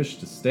as you wish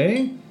to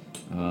stay.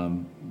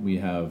 We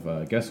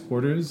have guest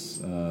quarters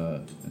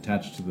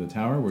attached to the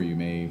tower where you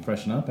may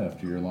freshen up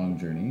after your long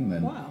journey, and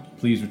then Wow.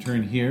 please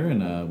return here,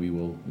 and we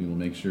will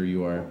make sure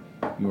you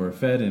are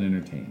fed and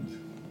entertained.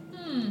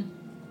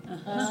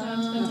 Sounds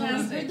I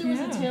heard fantastic. there was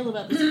a tale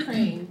about this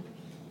crane.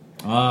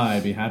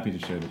 I'd be happy to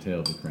share the tale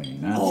of the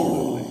crane.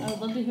 Absolutely. I would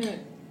love to hear it.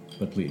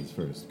 But please,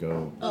 first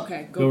go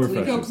Okay, go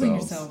refresh Go clean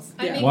yourselves. yourselves.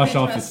 I Yeah. make Wash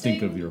my off the trusting.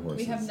 stink of your horses.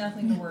 We have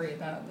nothing to worry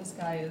about. This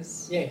guy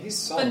is Yeah, he's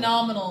solid.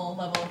 phenomenal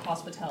level of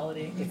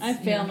hospitality. I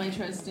fail my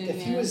trusting.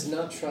 If he was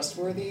not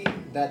trustworthy,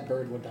 that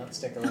bird would not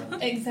stick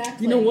around.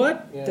 Exactly. You know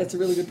what? Yeah. That's a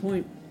really good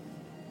point.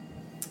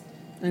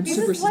 I'm Why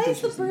super is the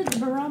suspicious. bird the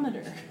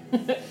barometer? We're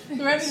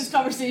having this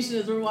conversation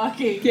as we're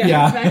walking.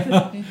 Yeah. Back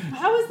to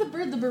how is the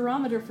bird the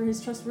barometer for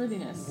his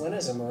trustworthiness? When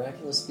has a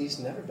miraculous beast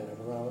never been a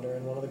barometer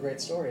in one of the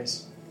great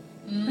stories?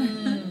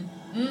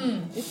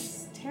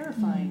 It's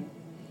terrifying.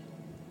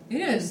 It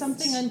There's is.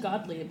 something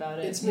ungodly about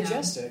it. It's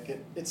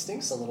majestic. It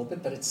stinks a little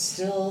bit, but it's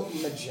still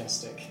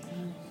majestic.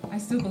 I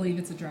still believe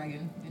it's a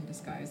dragon in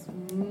disguise.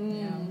 Yeah,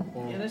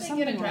 They there's get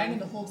something a dragon wrong.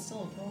 to hold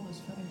still with all those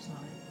feathers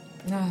on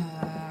it.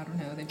 I don't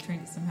know. They've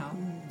trained it somehow.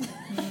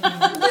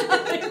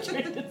 I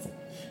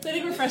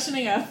think we're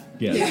freshening up.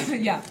 Yes.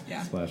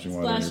 yeah. Splashing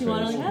water. in Splashing your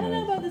water. face. Like, I don't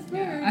know about this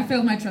bird. I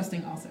failed my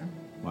trusting also.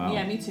 Wow.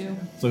 Yeah, me too.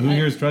 So who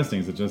here is trusting?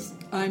 Is it just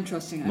I'm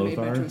trusting. I made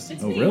my Lothar? trusting.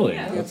 It's Oh, me, really?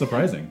 yeah. That's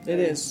surprising. It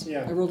is.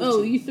 Yeah. I rolled a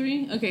Oh, two. you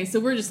three? Okay, so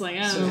we're just like,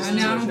 I don't So know. this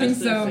No, I don't think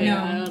so. I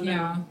No. don't know.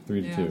 Yeah.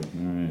 3 to Yeah. 2. All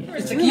right.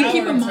 Where's the You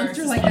keep a cowards monster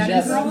versus like that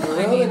Yes, in the your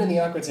own? Roman and the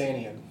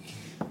Aquitanian.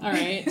 All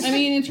right. I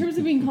mean, in terms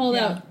of being called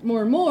Yeah. out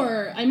more and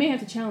more, I may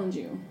have to challenge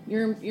you.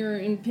 You're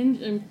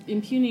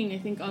impugning, I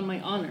think, on my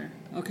honor.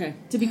 Okay.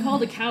 To be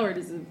called a coward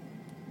is a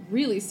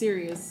really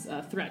serious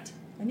threat.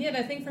 And yet,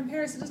 I think from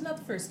Paris, it is not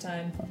the first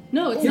time.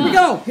 No, it's Here not. we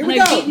go. Here and we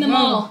I've go. beaten them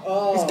all.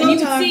 Oh, It's And go you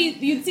would time.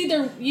 you'd see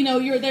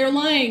they're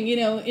lying,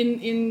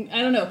 in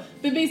I don't know,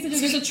 but basically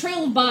there's a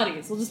trail of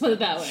bodies. We'll just put it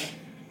that way.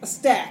 A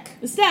stack.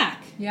 A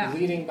stack. Yeah.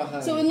 leading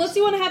behind. So unless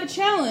you want to have a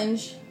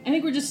challenge, I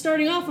think we're just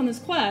starting off on this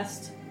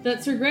quest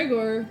that Sir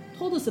Gregor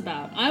told us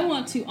about. I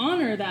want to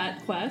honor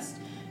that quest,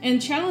 and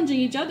challenging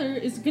each other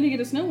is going to get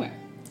us nowhere.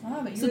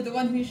 Ah, but you So- were the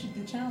one who issued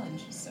the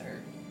challenge,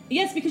 sir.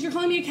 Yes, because you're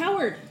calling me a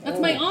coward.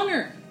 That's my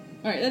honor.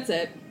 All right, that's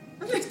it.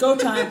 It's go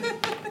time.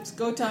 It's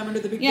go time under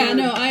the big Yeah, bird.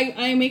 no,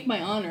 I make my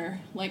honor.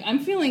 Like I'm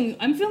feeling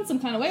some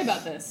kind of way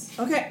about this.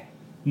 Okay.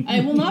 I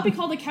will not be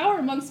called a coward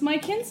amongst my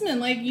kinsmen.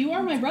 Like you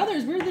are my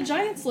brothers. We're the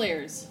giant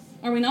slayers.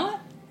 Are we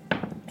not?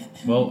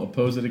 Well,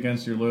 oppose it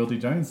against your loyalty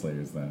giant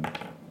slayers then.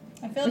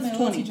 I failed That's my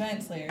loyalty 20.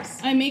 giant slayers.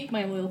 I make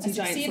my I loyalty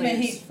giant succeed my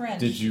hate slayers. friend.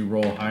 Did you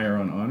roll higher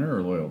on honor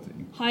or loyalty?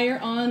 Higher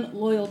on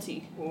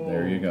loyalty.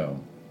 There you go.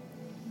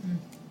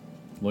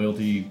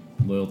 Loyalty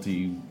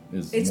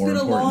is It's more been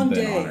a important long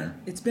than day. honor.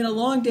 It's been a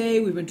long day.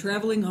 We've been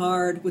traveling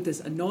hard with this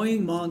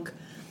annoying monk.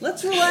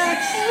 Let's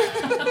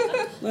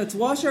relax. Let's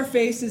wash our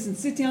faces and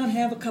sit down,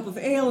 have a cup of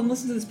ale, and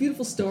listen to this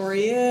beautiful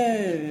story.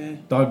 Yeah.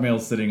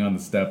 Dogmail's sitting on the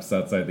steps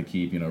outside the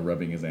keep,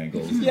 rubbing his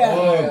ankles. Yeah.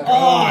 Oh,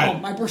 Oh,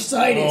 my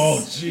bursitis. Oh,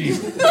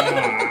 jeez.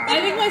 I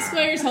think my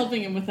squire's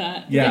helping him with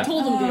that. Yeah. I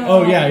told him to.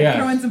 Oh, yeah.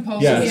 Throw in some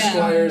potions. Yeah. The Yeah.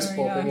 squire's Yeah.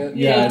 pulping it.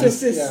 Yeah.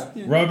 This is.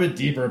 Yeah. Rub it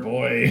deeper,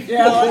 boy.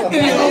 Yeah, like,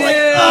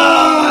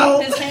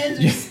 oh, His hands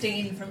are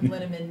stained from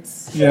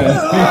liniments. Yeah.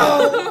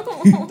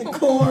 the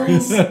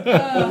corns.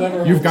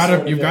 You've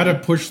got to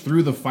push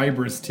through the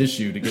fibrous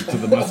tissue to get to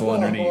the muscle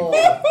underneath.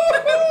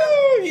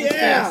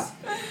 Yeah.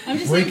 I'm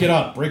just Break saying, it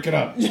up. Break it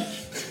up. Get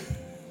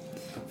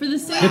for the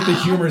sake. the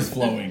humors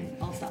flowing.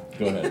 I'll stop.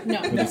 Go ahead.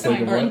 No, For the that's sake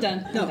fine. of All right, I'm what?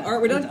 done. No, all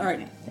right, we're done? All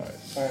right.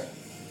 All right.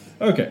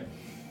 Okay.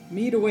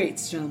 Meat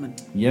awaits, gentlemen.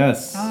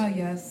 Yes. Ah,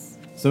 yes.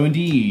 So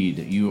indeed,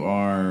 you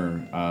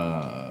are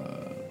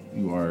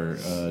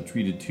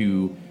treated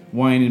to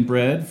wine and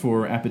bread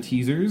for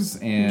appetizers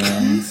and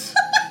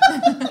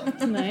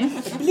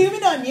Nice.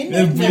 Blooming onion.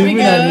 And There we bloomin'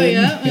 go. onion.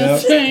 Yeah,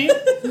 that's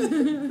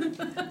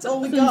right. That's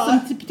all we Some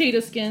got. potato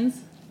skins.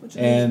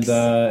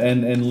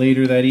 And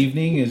later that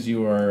evening, as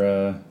you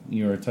are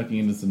tucking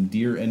into some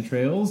deer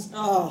entrails.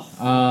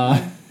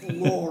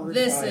 Lord.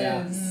 This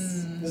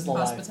This is the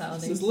life.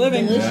 hospitality. This is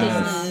living.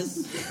 Deliciousness.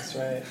 That's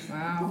right.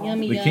 Wow.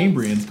 Yummy. The yum.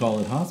 Cambrians call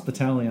it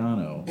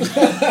Hospitaliano.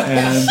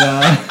 And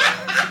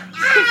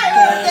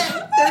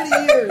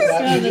 30 years.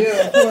 That God, we do.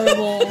 that's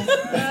horrible.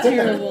 That's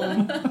terrible. I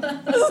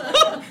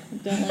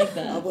don't like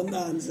that.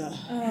 Abundanza.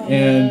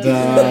 and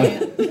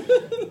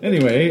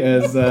anyway,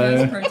 as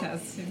There's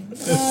protests.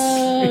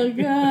 Oh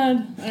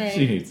God! All right,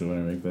 she hates it when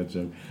I make that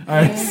joke. All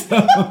right, so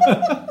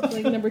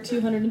like number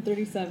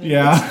 237.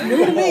 yeah,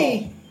 New to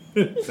me.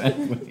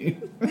 exactly.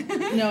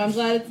 No, I'm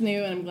glad it's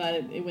new, and I'm glad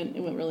it went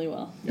really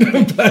well.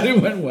 I'm glad it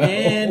went well.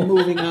 And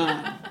moving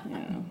on.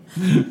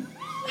 Yeah.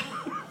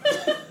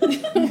 Glad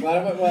it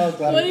went well.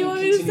 Glad What we do you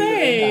want me to continue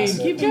say? pass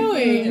it. Keep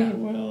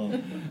going.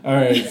 Well, all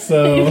right, It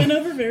so went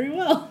over very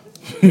well.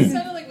 It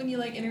sounded like when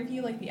you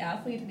interview the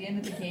athlete at the end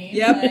of the game.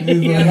 Yep. Like,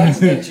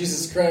 That's it.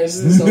 Jesus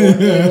Christ. This all went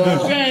really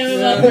well. Okay, it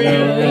went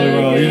really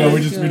well. You know,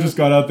 we good. just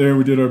got out there,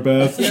 we did our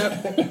best.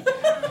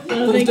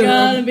 Oh, thank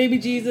God, and baby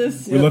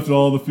Jesus, We left it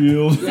all on the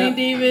field. Saint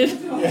David.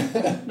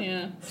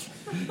 Yeah.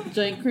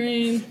 Giant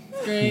crane.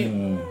 Great.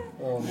 Oh,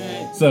 All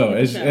man. right. So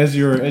as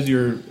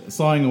you're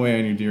sawing away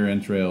on your deer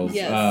entrails,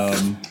 Yes.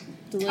 On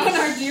Delicious.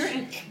 our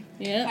deer.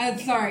 Yeah.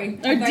 Sorry.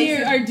 Our deer.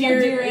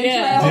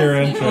 Yeah. deer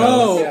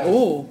entrails.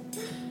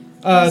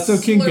 Yeah. So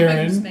King slurp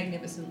it just Garen.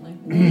 magnificently.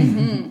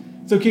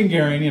 So King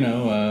Garen,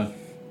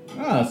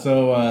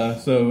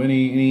 so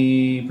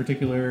any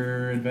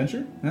particular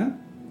adventure? Huh?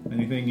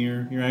 Anything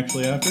you're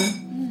actually after?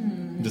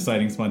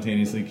 Deciding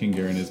spontaneously, King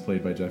Garen is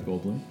played by Jeff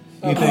Goldblum.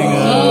 Anything?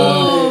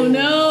 Oh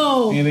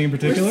no. Anything in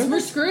particular? We're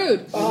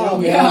screwed.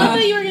 Oh, I yeah.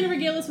 thought you were going to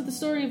regale us with the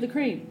story of the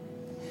crane.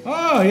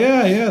 Oh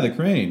yeah, the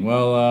crane.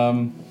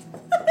 Well,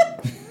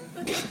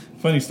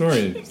 funny story.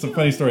 It's a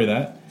funny story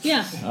that.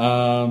 Yeah.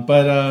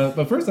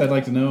 But first, I'd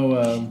like to know.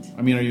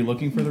 Are you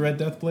looking for the Red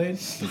Death Blade?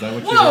 Is that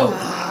what Whoa!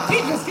 He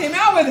just came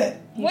out with it.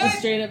 He What? just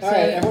straight up All right,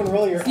 said. everyone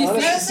roll your You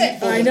honest said it.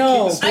 deceitful. I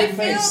know. Keep a straight I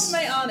failed face.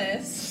 my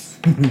honest.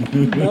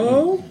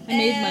 No? I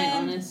made my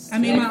And- honest. I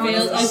made my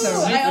failed. honest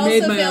also. I I also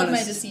made my failed my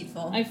honest.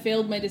 deceitful. I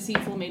failed my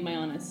deceitful, made my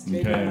honest.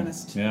 Made Okay. me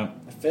honest. Yeah.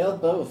 I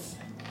failed both.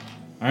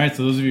 All right.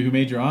 So those of you who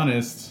made your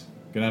honest,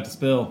 gonna have to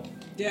spill.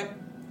 Yep.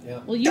 Yeah.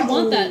 Well, you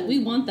want that. We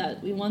want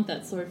that. We want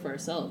that sword for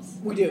ourselves.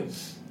 We do.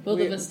 Both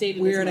of us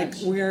stated we're as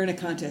much. we're in a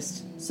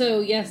contest. So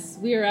yes,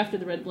 we are after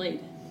the red blade.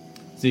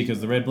 See,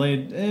 because the Red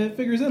Blade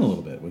figures in a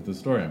little bit with the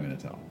story I'm going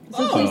to tell.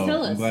 So please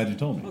tell I'm us. glad you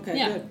told me. Okay,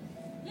 Yeah.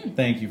 good.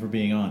 Thank you for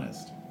being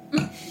honest.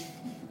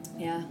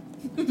 Yeah.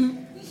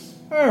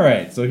 All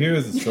right. So here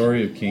is the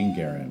story of King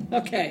Garen.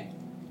 Okay.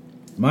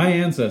 My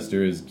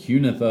ancestor is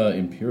Cunetha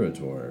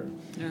Imperator,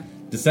 Yeah.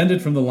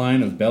 descended from the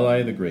line of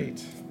Belai the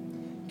Great.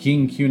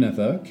 King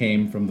Cunetha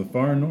came from the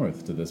far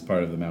north to this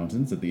part of the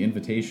mountains at the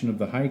invitation of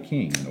the High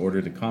King in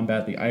order to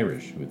combat the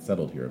Irish who had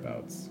settled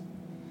hereabouts.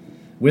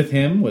 With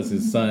him was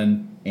his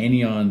son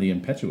Anion the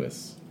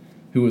Impetuous,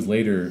 who was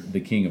later the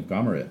king of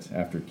Gomereth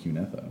after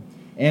Cunetha,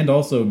 and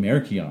also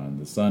Mercion,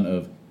 the son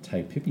of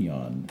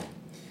Typipion.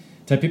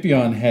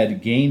 Typipion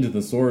had gained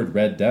the sword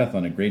Red Death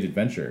on a great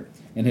adventure,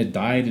 and had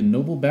died in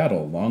noble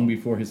battle long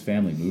before his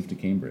family moved to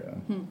Cambria.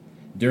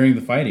 During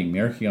the fighting,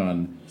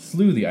 Mercion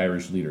slew the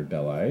Irish leader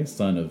Belai,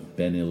 son of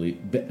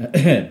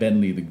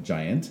Benli the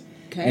Giant,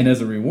 Okay. and as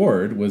a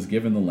reward was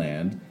given the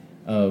land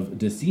of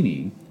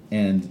Decini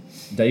and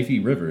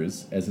Dyfi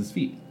rivers as his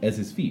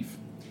fief.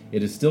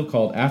 It is still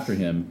called after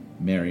him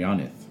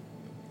Merioneth.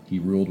 He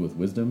ruled with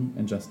wisdom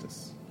and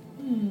justice.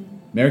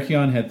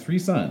 Mercion had 3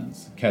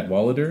 sons,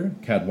 Cadwallader,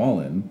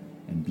 Cadwallin,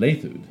 and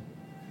Blaethud.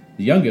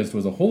 The youngest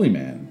was a holy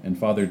man and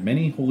fathered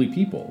many holy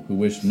people who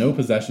wished no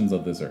possessions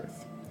of this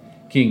earth.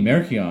 King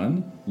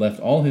Mercion left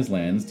all his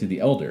lands to the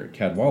elder,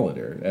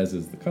 Cadwallader, as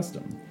is the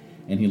custom,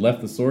 and he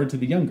left the sword to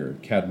the younger,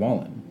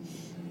 Cadwallin.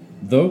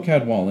 Though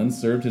Cadwallin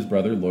served his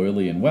brother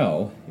loyally and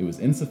well, it was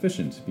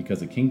insufficient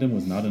because a kingdom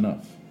was not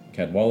enough.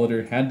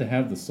 Cadwallader had to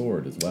have the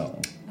sword as well.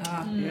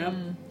 Yep.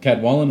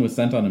 Cadwallin was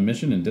sent on a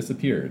mission and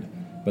disappeared,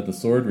 but the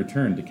sword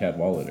returned to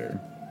Cadwallader.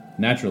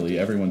 Naturally,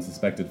 everyone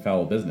suspected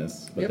foul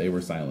business, but Yep. they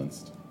were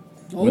silenced.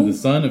 Oh. When the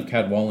son of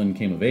Cadwallin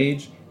came of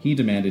age, he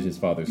demanded his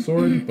father's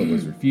sword, but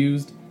was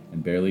refused,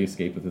 and barely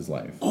escaped with his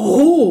life.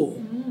 Oh.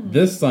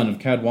 This son of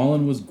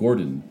Cadwallin was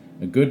Gordon,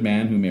 a good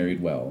man who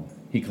married well.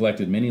 He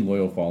collected many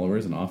loyal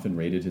followers and often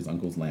raided his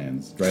uncle's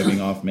lands, driving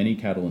off many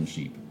cattle and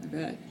sheep. I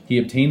bet. He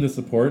obtained the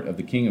support of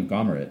the king of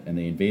Gomereth, and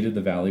they invaded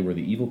the valley where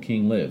the evil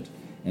king lived.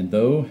 And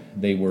though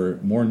they were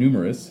more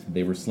numerous,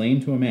 they were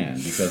slain to a man,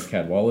 because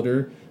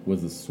Cadwallader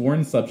was the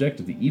sworn subject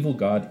of the evil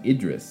god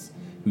Idris,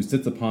 who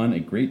sits upon a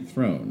great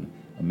throne,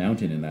 a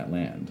mountain in that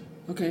land.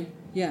 Okay.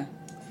 Yeah.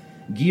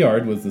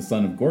 Giard was the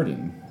son of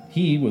Gordon.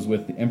 He was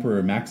with the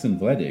Emperor Maxen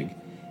Vledig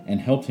and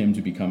helped him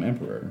to become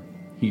emperor.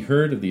 He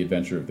heard of the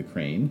adventure of the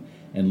crane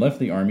and left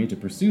the army to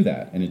pursue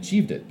that and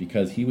achieved it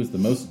because he was the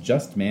most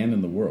just man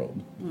in the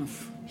world.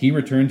 He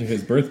returned to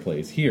his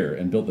birthplace here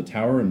and built the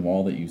tower and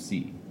wall that you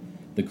see.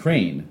 The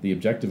crane, the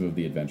objective of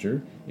the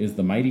adventure, is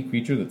the mighty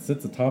creature that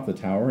sits atop the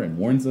tower and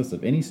warns us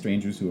of any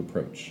strangers who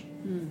approach.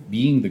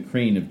 Being the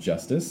crane of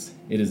justice,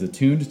 it is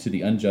attuned to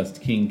the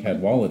unjust King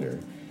Cadwallader,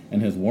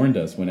 and has warned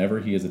us whenever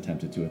he has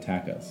attempted to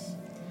attack us.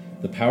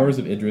 The powers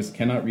of Idris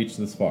cannot reach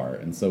this far,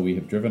 and so we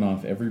have driven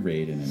off every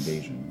raid and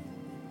invasion.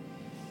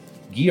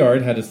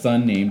 Giard had a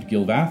son named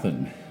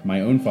Gilvathan,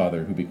 my own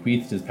father, who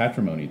bequeathed his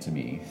patrimony to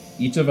me.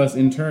 Each of us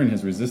in turn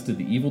has resisted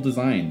the evil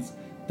designs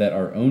that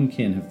our own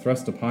kin have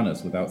thrust upon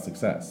us without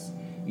success.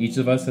 Each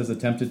of us has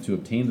attempted to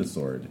obtain the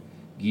sword.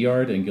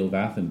 Giard and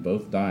Gilvathan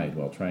both died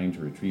while trying to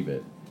retrieve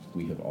it.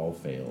 We have all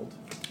failed.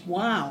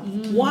 Wow.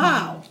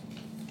 Wow.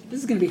 This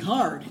is going to be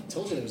hard. I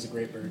told you there was a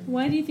great bird.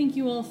 Why do you think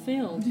you all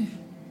failed?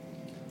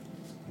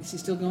 Is he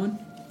still going?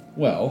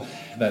 Well,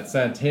 that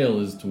sad tale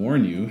is to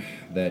warn you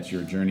that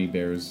your journey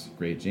bears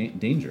great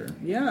danger.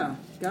 Yeah,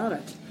 got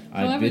it.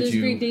 I However, bid there's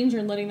you... great danger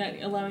in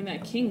allowing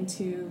that king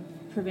to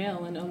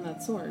prevail and own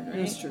that sword, right?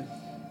 That's true.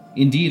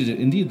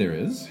 Indeed there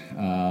is.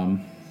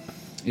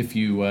 If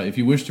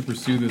you wish to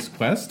pursue this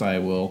quest, I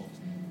will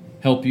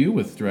help you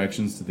with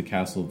directions to the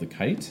Castle of the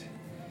Kite.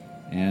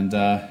 And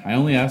I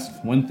only ask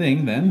one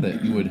thing, then,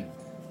 that you would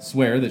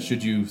swear that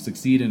should you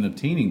succeed in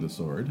obtaining the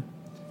sword,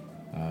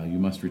 you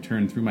must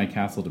return through my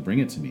castle to bring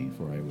it to me,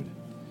 for I would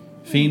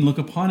fain look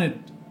upon it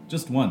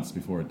just once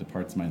before it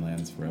departs my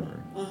lands forever.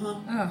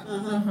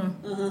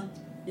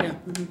 Yeah,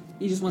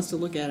 he just wants to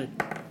look at it.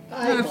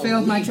 I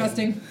failed my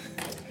trusting.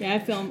 Yeah, I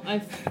feel.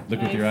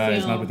 Look with your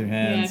eyes, not with your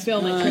hands. Yeah, I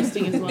fail my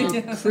trusting as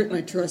well. Crit my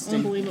I trusting.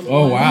 don't believe him.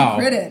 Oh, wow.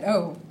 Crit it.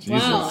 Oh,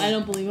 Jesus. Wow, I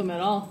don't believe him at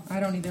all. I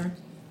don't either.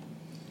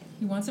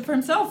 He wants it for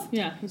himself.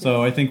 Yeah.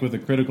 So I think with a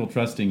critical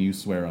trusting, you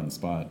swear on the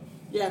spot.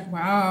 Yeah.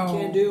 Wow.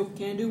 Can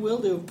do, will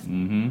do.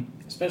 Mm-hmm.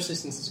 Especially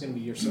since it's going to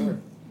be your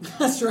sword.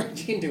 That's right.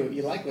 You can do what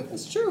you like with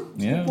That's it. true.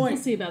 Yeah. Good We'll point.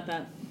 see about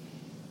that.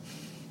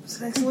 It's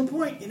an excellent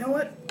point. You know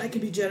what? I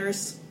can be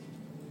generous.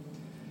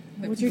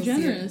 What's your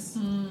generous?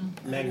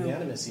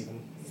 Magnanimous,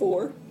 even.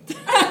 4.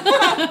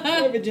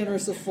 I have a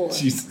generous of 4.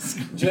 Jesus.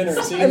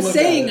 Generous. You can I'm look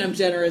saying at it. I'm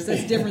generous.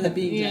 That's different than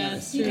being Yeah,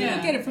 generous. it's You true.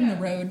 can't get it from the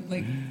road,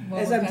 like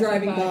while As we're I'm passing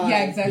driving by.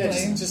 Yeah, exactly.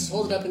 Yeah, just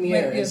hold it up in the Wait,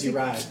 air as yeah, you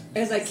ride.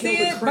 As I kill See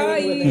the it,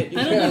 crane bye. with it.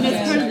 I don't think that's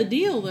Yeah. part of the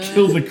deal, though.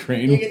 Kill the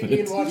crane You with can, you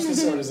it. can watch the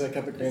sword as I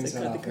cut the crane's As I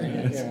head cut off. the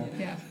crane, Yeah.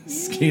 Yeah.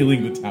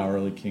 Scaling the tower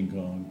like King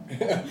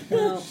Kong.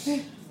 Well,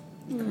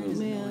 Oh,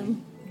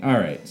 man. All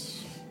right.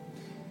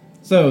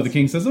 So the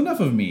king says, "Enough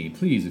of me.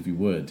 Please, if you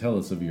would, tell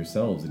us of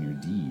yourselves and your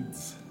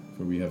deeds.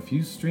 For we have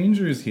few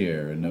strangers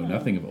here and know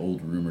nothing of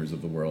old rumors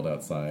of the world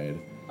outside.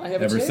 I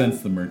have a Ever tale.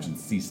 since the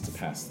merchants ceased to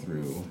pass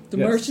through." The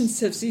Yes. merchants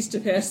have ceased to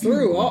pass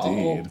through.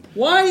 Uh-oh. Indeed.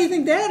 Why do you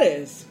think that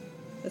is?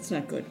 That's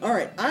not good. All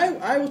right,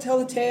 I will tell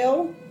the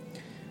tale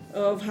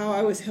of how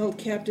I was held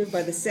captive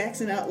by the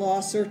Saxon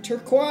outlaw Sir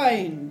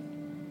Turquine.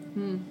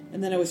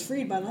 And then I was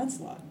freed by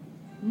Lancelot.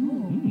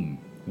 I'm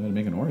going to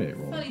make an orate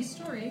roll. Funny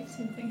story.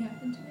 Same thing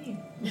happened to me.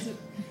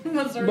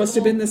 Was our Must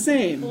have been the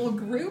same. whole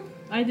group?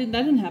 That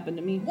didn't happen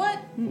to me. What?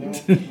 No.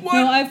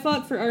 No, I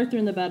fought for Arthur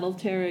in the Battle of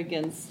Terra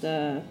against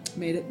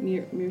Made it.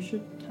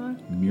 Mirshatak.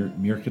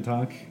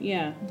 Mirkatak,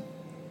 Yeah.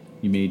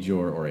 you made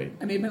your orate.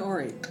 I made my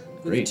orate.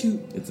 With Great. a 2.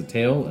 It's a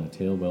tale, and a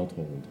tale well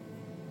told.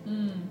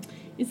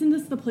 Isn't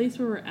this the place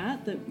where we're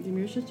at, the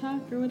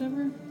Mirshatak or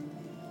whatever?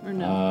 Or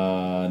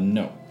no?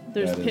 No.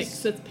 There's that Pix.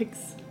 is- That's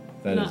Pix.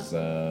 That Not-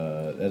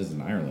 is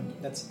in Ireland.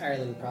 That's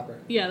Ireland proper.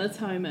 Yeah, that's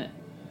how I met.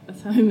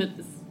 That's how I met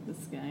this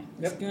guy.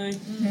 This guy.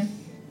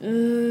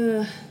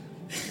 Been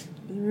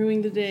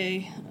ruining the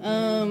day.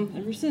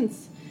 Ever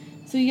since.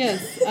 So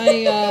yes, I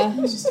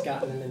It's just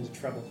gotten him into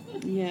trouble.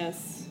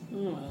 yes. Oh,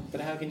 well. But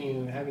how can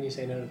you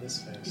say no to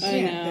this face? I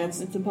Yeah, know.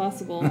 that's- It's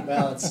impossible.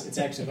 Well, it's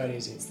actually quite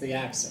easy. It's the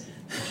accent.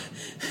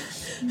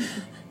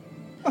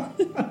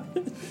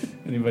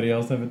 Anybody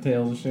else have a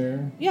tale to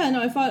share? Yeah,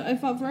 no, I fought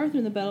for Arthur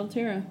in the Battle of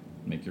Terra.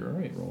 Make your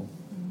orate roll.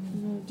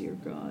 Oh dear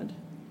God.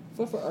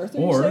 What for Arthur?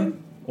 you say?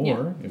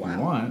 Or if Wow.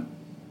 you want,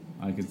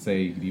 I could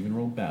say you could even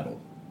roll battle.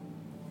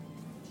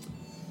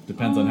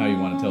 Depends on how you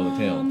want to tell the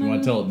tale. Do you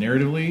want to tell it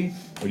narratively,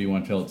 or do you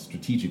want to tell it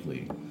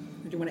strategically? Or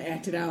do you want to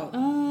act it out?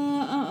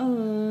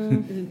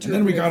 And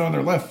then we got on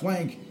their left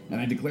flank,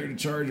 and I declared a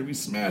charge, and we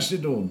smashed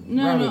into them.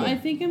 No, I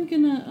think I'm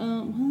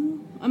gonna.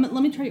 Let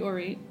me try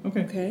orate.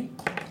 Okay. Okay.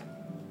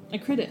 I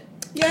crit it.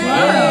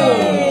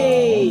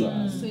 Yay! Well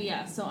done. So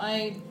yeah, so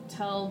I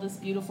tell this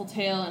beautiful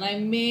tale, and I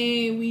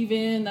may weave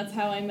in. That's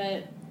how I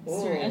met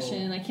Sir Oh.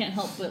 Eshin. I can't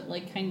help but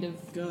kind of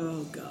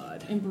Oh,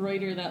 God.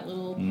 embroider that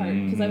little part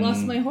because I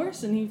lost my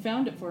horse, and he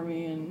found it for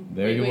me. And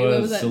There wait, he what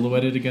was, that?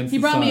 silhouetted against He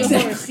the brought me a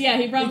sun. horse. Yeah,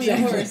 he brought me a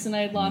Exactly. horse, and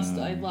I'd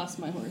lost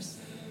my horse.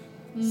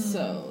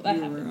 So that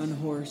You were happened.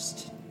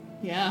 unhorsed.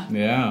 Yeah,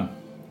 Yeah,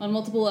 on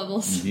multiple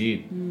levels.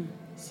 indeed.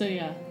 So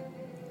yeah,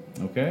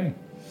 Okay.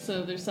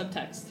 so there's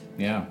subtext.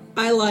 Yeah.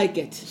 I like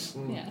it.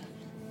 Yeah.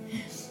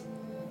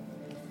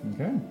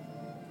 Okay.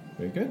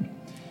 Very good.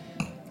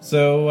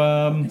 So,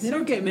 They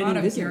don't get A many lot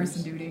of visitors.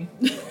 garrison duty.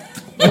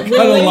 I've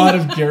got a lot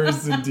of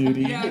garrison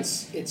duty. Yeah.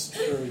 It's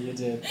true, you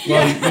did.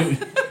 Well,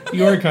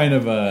 you are kind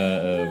of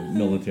a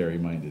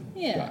military-minded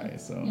Yeah. guy,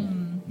 so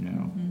you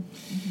know.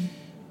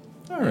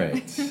 All right.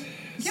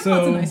 Gimlet's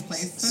So a nice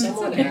place. So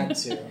Someone it's okay. had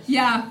to.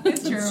 Yeah,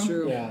 it's true. It's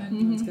true. Yeah.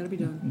 It's got to be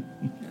done.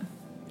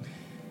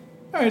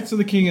 all right. So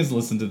the king has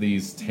listened to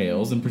these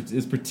tales and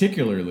is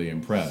particularly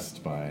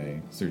impressed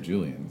by Sir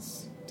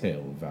Julian's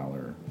tale of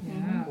valor.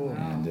 Yeah. Wow.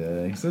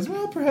 And he says,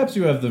 well, perhaps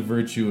you have the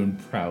virtue and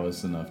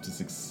prowess enough to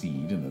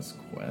succeed in this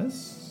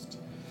quest.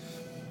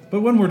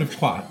 But one word of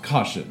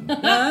caution.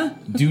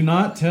 Do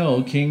not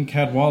tell King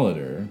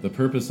Cadwallader the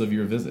purpose of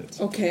your visit.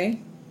 Okay.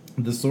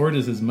 The sword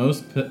is his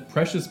most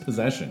precious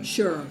possession.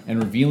 Sure. And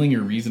revealing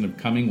your reason of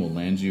coming will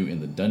land you in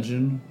the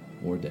dungeon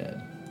or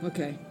dead.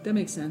 Okay. That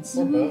makes sense.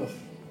 Or both.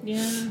 Yeah.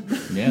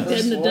 Yes. Dead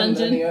in the One, then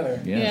dungeon. the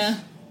other. Yes. Yeah.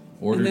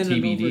 Order and then an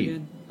over TBD.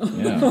 again.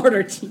 Yeah.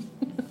 Order T.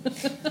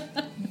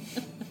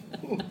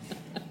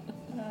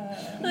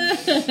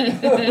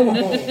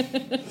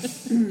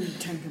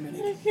 Time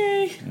permitting.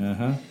 Okay.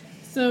 Uh-huh.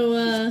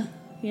 So,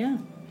 yeah.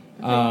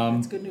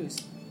 That's good news.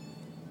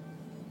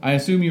 I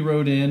assume you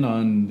rode in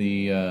on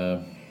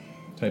the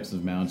types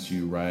of mounts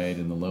you ride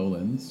in the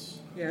lowlands.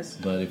 Yes.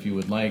 But if you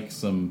would like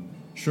some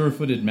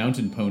sure-footed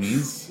mountain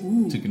ponies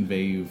to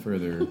convey you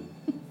further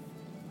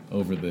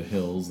over the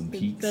hills and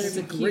peaks. better That's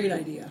a be great cute.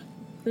 idea.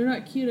 They're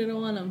not cute. I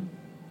don't want them.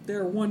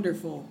 They're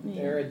wonderful.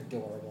 They're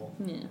adorable.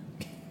 Yeah.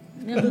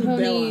 Mountain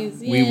Bella.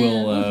 ponies. Yeah.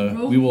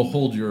 We will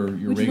hold your Would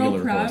you roll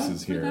regular proud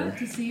horses for here. that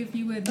to see if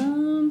you would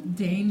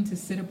deign to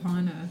sit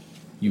upon a...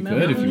 You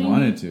Mountain could if you pony?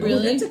 wanted to.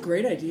 Really? That's a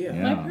great idea.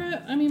 Yeah.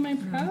 My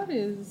proud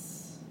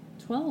is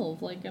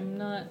 12. Like, I'm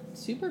not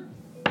super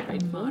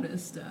prideful.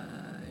 Modest.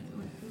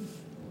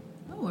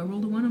 Oh, I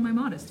rolled a 1 on my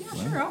modest. Yeah,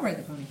 sure, I'll ride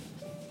the pony.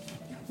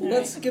 Well,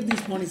 let's give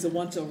these ponies a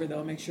once over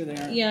though. Make sure they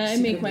aren't. Yeah, I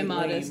make my secretly lame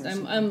modest. or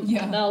I'm. something.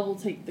 Yeah. I will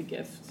take the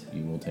gift.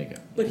 You will take it.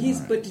 But All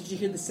right. But did you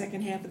hear the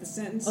second half of the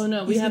sentence? Oh,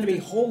 no, we he's have going to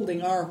to- be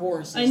holding our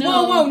horse. I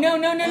know. Whoa, no,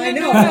 no, no, I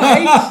no, know, no,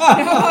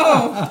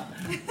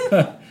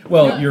 right?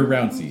 Well, Yeah. you're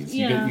roundseas.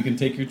 Yeah. You can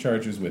take your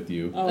chargers with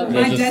you. Oh, They'll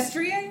My just-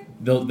 destrier?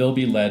 They'll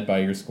be led by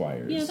your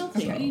squires. Yeah, they'll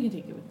take Okay. it. You can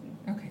take it with me.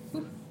 Okay.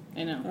 Whew.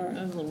 I know. All right.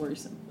 That was a little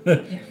worrisome.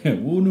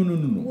 Whoa, no, no, no,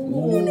 no.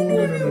 Whoa, no,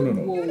 no, no, no,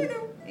 no. No, no,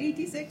 no.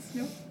 86,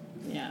 nope.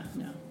 Yeah,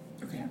 no.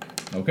 Okay.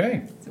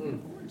 Okay. It's a good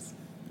horse.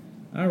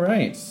 All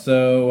right.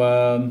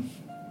 So,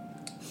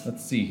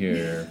 let's see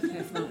here.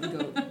 Half mountain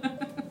goat.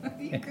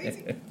 Are you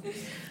crazy?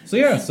 So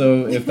yeah.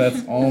 So if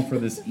that's all for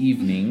this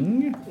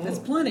evening, That's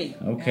plenty.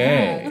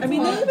 okay. I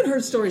mean, I haven't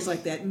heard stories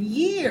like that in It's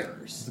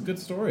years. a good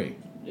story.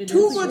 It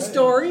Two is good a-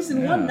 stories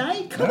in Yeah. one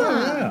night. Come Oh,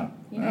 on.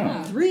 Yeah.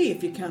 Yeah. 3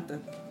 if you count the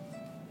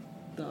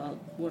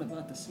what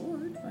about the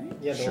sword, right?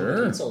 Yeah, the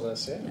Sure. one that told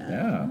us, yeah.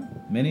 Yeah.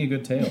 Many a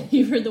good tale.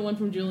 You've heard the one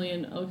from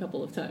Julian a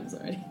couple of times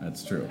already.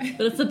 That's true.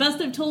 But it's the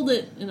best I've told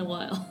it in a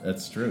while.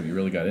 That's true. You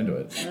really got into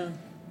it.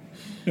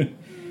 Yeah.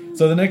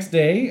 So the next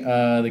day,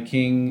 the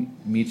king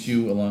meets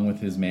you along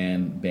with his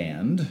man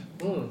Band,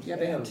 Yeah,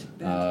 band.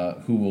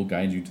 who will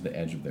guide you to the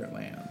edge of their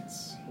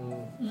lands.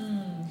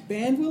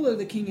 Band will or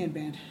the king and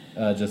band?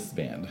 Just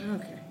Band.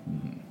 Okay.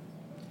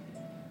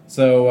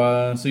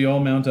 So you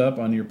all mount up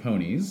on your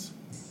ponies,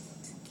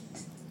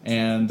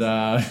 and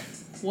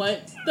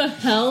What the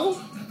hell?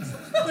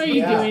 Why are you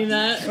Yeah. doing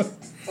that?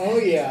 Oh,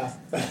 yeah.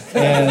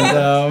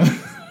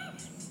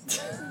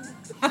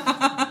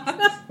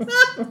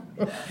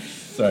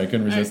 sorry, I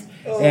couldn't resist.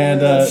 Oh,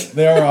 And yes.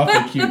 they are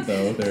awfully cute,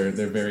 though. They're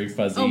very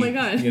fuzzy. Oh my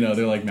God. You know,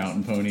 they're like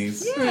mountain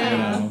ponies.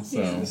 Yeah. You know,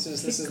 so Yeah. This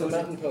is the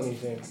mountain pony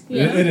thing.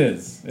 Yeah. It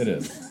is. It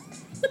is.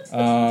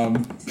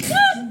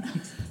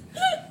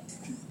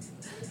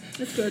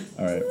 That's good.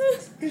 All right.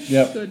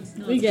 Yep. Good.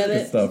 No, We it's get good.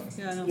 Good it. stuff.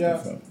 Yeah, I know. Yeah.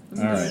 Good stuff.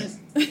 All right.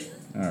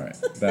 All right.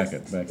 Back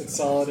it. It's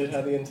solid. It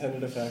had the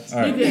intended effect.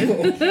 All right.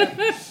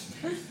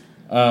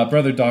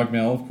 Brother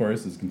Dogmail, of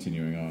course, is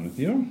continuing on with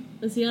you.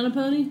 Is he on a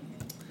pony?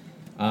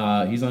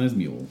 He's on his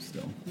mule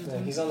still. Yeah,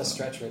 he's on a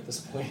stretcher at this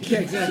point. Yeah,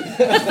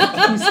 exactly.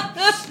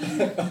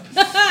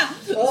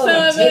 Oh, So,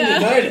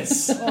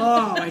 tendinitis.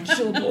 Oh, my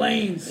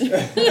chilblains.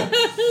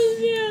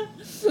 Yeah.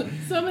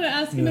 So I'm gonna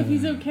ask him if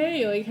he's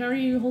okay. Like, how are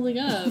you holding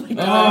up?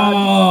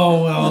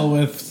 Oh, well,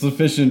 with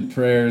sufficient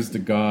prayers to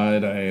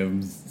God, I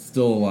am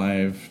still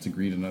alive to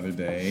greet another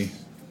day.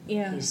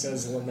 Yeah. He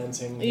says,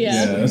 lamenting.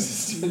 Yeah.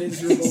 Yes.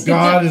 Miserable.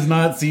 God has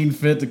not seen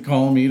fit to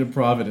call me to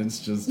Providence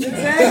just yet.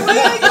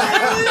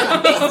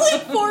 He's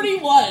like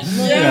 41. Like,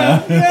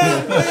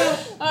 Yeah.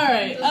 all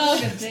right.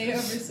 Like a day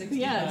over 60.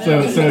 Yeah. So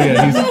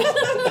yeah, he's.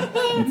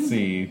 Let's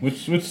see.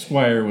 Which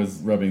squire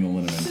was rubbing the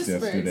liniments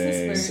Sispert,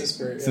 yesterday?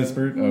 Sispert. Sispert, yeah.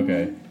 Sispert?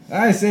 Okay.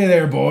 I say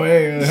there,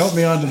 boy. Help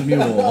me onto the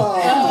mule.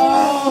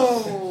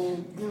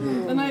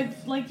 And I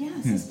like,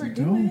 yeah, sister,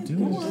 do Don't it. do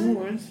Come it.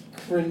 on.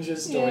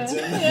 Cringes towards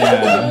him.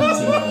 Yeah.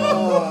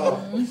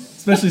 Oh.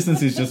 Especially since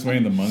he's just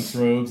wearing the monk's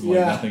robes, like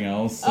Yeah. nothing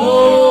else. So,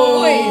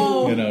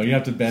 Oh. you know, you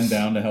have to bend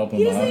down to help him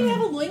He doesn't even up.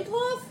 have a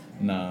loincloth?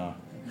 Nah.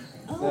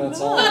 Oh, No, it's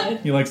all- God.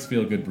 He likes to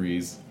feel a good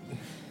breeze.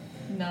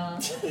 Nah.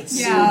 It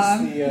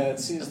Yeah.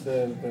 soothes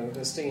the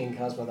stinging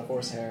caused by the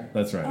horsehair.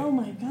 That's right. Oh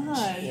my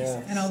god.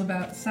 Yeah. And all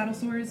about saddle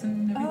sores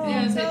and everything.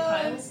 Yeah, is it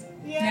God. piles?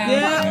 Yeah.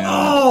 Yeah. Yeah,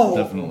 Oh.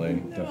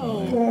 definitely.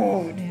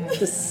 Oh, Yeah.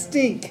 the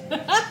stink.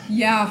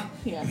 Yeah.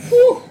 Yeah.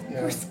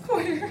 Yeah.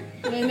 Square.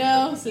 I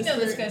know, You sister. know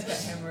this guy's got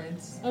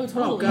hemorrhoids. Oh,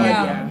 totally. Oh, God,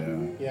 Yeah. yeah.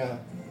 Yeah.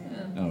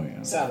 Oh,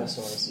 yeah. Saddle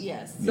sores.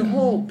 Yes. The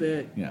whole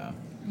bit. Yeah.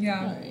 Yeah.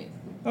 Alright.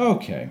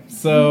 Okay,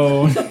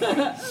 so...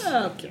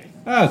 Okay.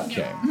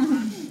 Okay.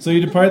 So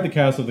you depart the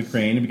Castle of the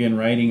Crane and begin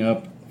riding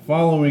up,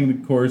 following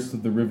the course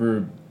of the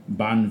river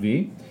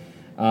Banvi,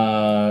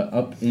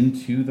 up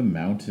into the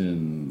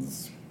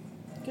mountains.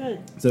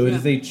 Good. So it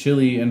is a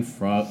chilly and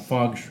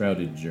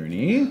fog-shrouded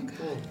journey.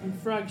 And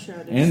frog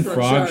shrouded. And Frog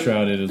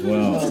frog-shrouded as Oh,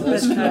 well.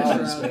 that's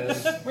Frogs,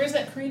 frogs, man. Where's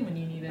that crane when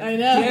you need it? I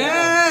know.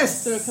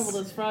 Yes! Throw a couple of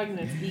those frogs in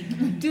its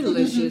beak.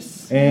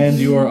 Delicious. And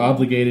you are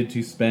obligated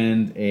to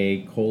spend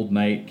a cold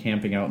night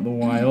camping out in the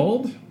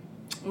wild.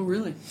 Oh,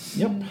 really?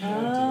 Yep.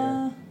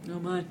 Oh,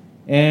 my.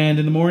 And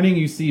in the morning,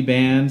 you see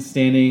Band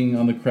standing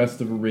on the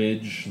crest of a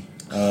ridge,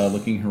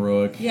 looking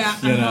heroic. Yeah.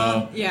 You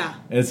know, Yeah.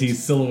 as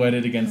he's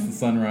silhouetted against the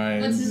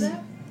sunrise. What's his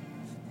app?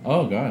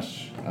 Oh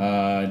gosh,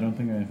 I don't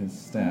think I have his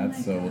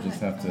stats, so we'll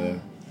just have to.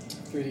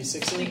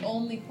 3D60. The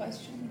only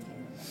question.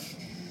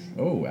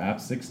 Oh, app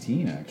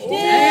 16 actually.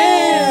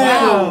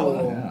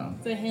 Wow. Yeah,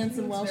 It's a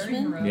handsome It's very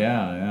Welshman. heroic.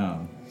 yeah.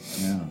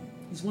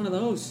 He's one of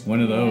those.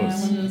 One of Yeah,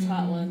 those. one of those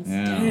hot ones.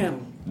 Yeah,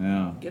 Damn.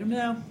 yeah. Get him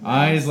now.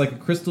 Eyes like a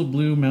crystal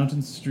blue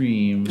mountain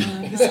stream.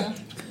 Uh-huh.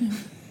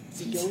 Is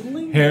he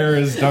yodeling? Hair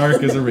as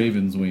dark as a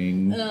raven's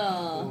wing.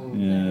 Oh.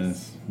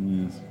 Yes,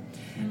 yes.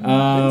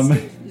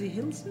 Is he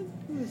Hiddleston?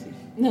 Who is he?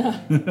 No.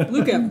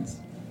 Luke Evans.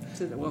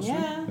 Said that Welshman.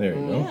 Yeah. There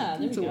you go. Yeah,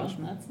 there It's we a go.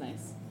 Welshman. That's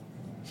nice.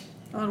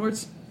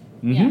 Onwards.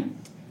 Mhm. Yeah.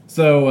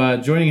 So,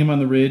 joining him on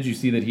the ridge, you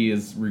see that he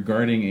is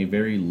regarding a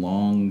very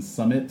long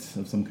summit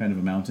of some kind of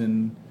a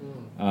mountain.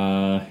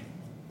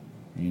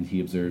 And he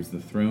observes the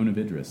throne of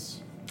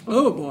Idris.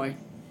 Oh, boy.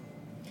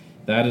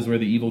 That is where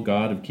the evil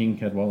god of King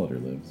Cadwallader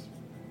lives.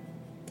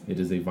 It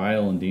is a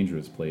vile and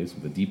dangerous place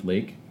with a deep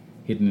lake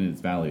hidden in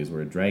its valleys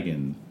where a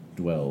dragon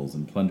dwells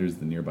and plunders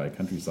the nearby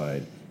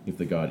countryside if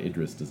the god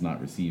Idris does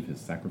not receive his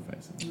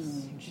sacrifices.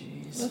 Oh,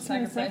 jeez. What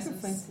kind of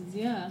Sacrifices. sacrifices?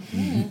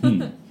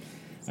 Yeah.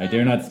 I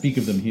dare not speak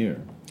of them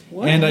here.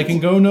 What? And I can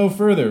go no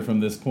further from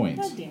this point.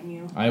 God damn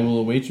you. I will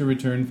await your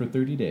return for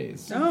 30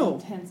 days. Oh.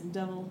 Handsome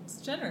devil. It's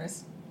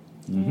generous.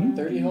 Mhm.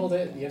 30 whole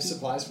day. You have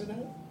supplies for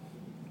that?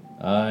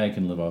 I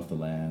can live off the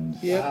land.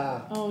 Yep.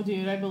 Ah, Oh,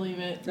 dude, I believe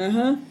it.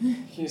 Uh-huh.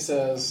 he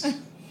says,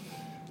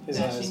 his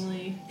eyes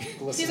Dashingly.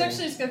 glistening. He's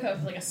actually just got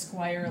that like a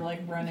squire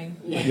like running.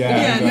 Yeah,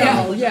 Yeah,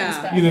 exactly. no,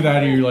 yeah. Either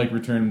that or you like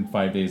return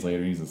 5 days later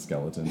and he's a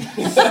skeleton. Very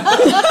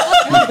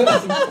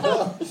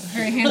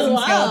handsome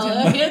Wow,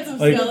 skeleton. handsome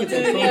Like-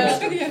 skeleton.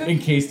 Yeah.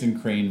 Encased in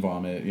crane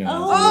vomit, you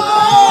know.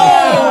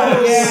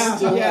 Oh, yeah.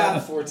 Still Yeah.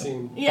 at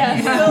 14.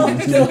 yeah.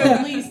 Still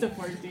at least a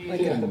 14. Like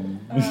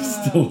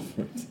Still.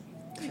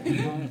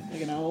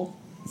 Like an owl.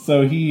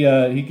 So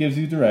he gives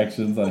you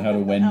directions on how to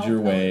wend your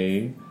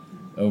way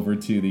over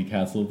to the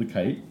Castle of the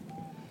Kite.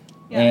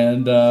 Yeah.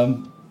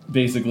 And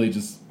basically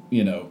just,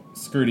 you know,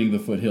 skirting the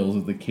foothills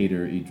of the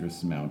Cater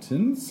Idris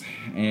Mountains.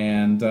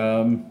 And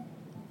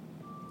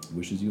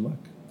wishes you luck.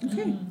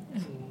 Okay.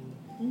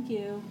 Thank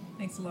you.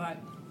 Thanks a lot.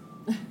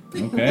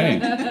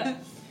 Okay.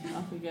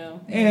 Off we go.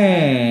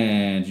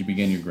 And you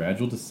begin your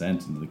gradual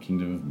descent into the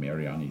kingdom of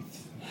Marianith.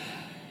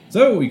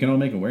 So you can all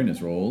make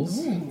awareness rolls.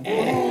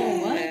 Oh,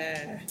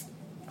 what?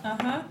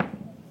 Uh-huh.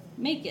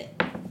 Make it.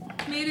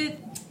 Made it.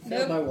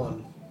 Failed by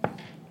 1.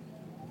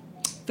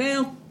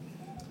 Fail.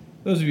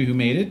 Those of you who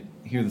made it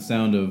hear the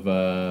sound of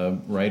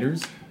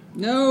riders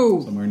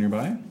No. somewhere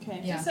nearby.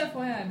 Okay. Yeah. Just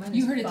FYI, mine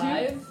You is heard it too?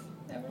 5.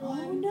 Oh,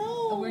 Everyone.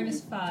 no.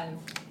 Awareness 5.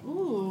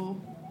 Ooh.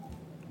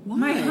 Why?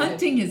 My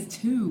hunting is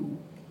 2.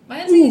 My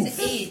hunting is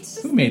 8.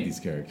 Who made these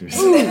characters?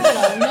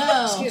 Oh,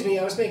 no. Excuse me,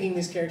 I was making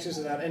these characters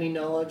without any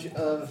knowledge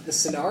of the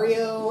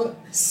scenario,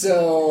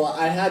 so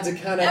I had to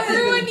kind of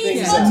Everyone figure needs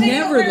things out. hunting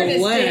Nevertheless.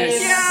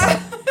 awareness.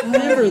 Yeah.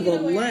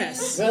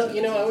 Nevertheless. Well,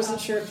 you know, I wasn't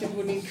sure if people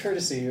would need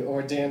courtesy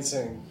or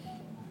dancing.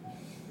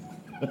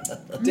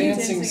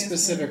 Dancing is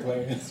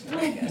specifically.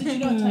 Did you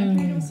know what time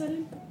period it was set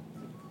in?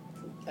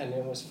 I knew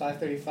it was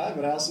 5:35,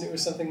 but I also knew it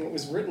was something that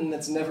was written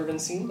that's never been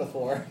seen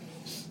before.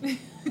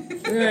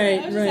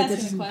 Right, I was just right. asking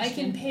That's a I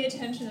question. can pay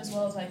attention as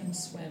well as I can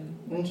swim.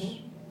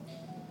 Mhm.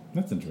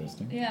 That's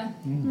interesting. Yeah.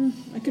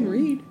 I can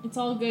read. It's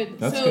all good.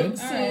 That's so, good.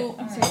 So, Alright,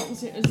 I'm alright.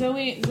 sorry,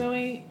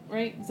 Zoe,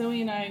 right?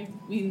 Zoe and I,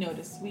 we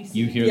notice. We see.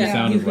 You hear Yeah, the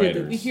sound you of hear the-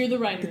 riders. We hear the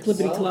The riders.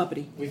 clippity Well-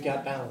 cloppity. We've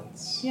got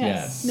balance.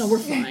 Yes. No, we're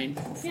fine.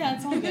 Yeah,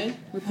 it's all good.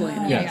 We're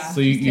playing it. Yes. Yeah,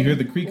 So you just hear kidding.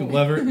 the creak of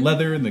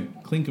leather and the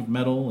clink of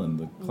metal and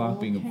the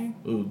clopping Okay. of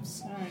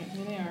hooves. All right,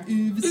 here they are.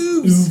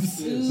 Hooves.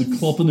 The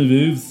clopping of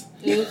hooves.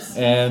 Oops.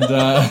 And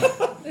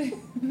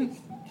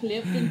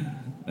Clifton.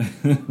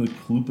 the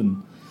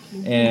klooping.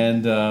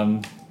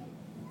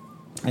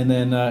 And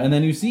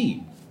then you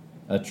see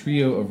a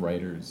trio of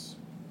riders,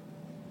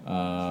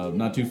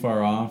 not too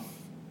far off,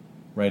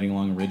 riding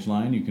along a ridge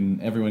line.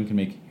 Everyone can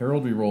make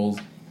heraldry rolls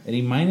and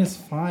a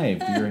 -5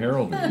 to your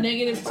heraldry. -2.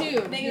 Yeah, -5.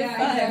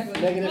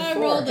 exactly. Negative I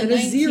 4. rolled a And a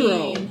 19.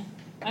 0.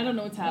 I don't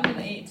know what's I'm an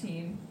happening.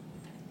 18.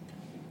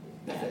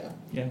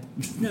 Yeah.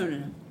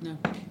 No.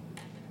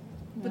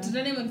 But did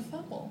anyone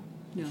fumble?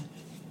 No.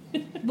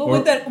 But Or-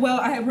 with that, well,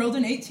 I have rolled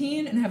an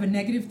 18 and have a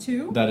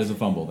 -2. That is a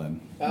fumble then.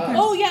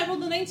 Oh yeah, I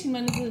rolled a 19.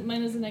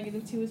 Mine is a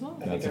 -2 as well.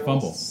 I think That's a I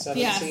rolled fumble.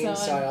 17, Yeah,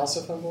 so so I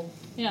also fumble.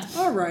 Yeah.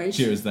 All right.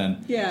 Cheers then.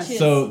 Yeah. Cheers.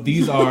 So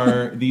these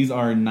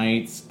are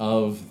knights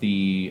of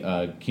the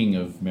King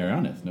of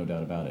Marianith, no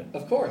doubt about it.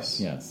 Of course.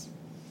 Yes,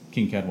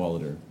 King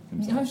Cadwallader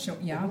himself. Oh, sure.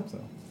 Yeah. So.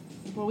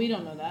 Well, we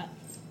don't know that.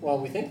 Well,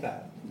 we think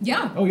that.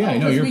 Yeah. Oh, yeah, I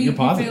know, because you're we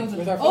positive. failed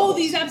With it. our Oh, fumbles.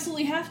 these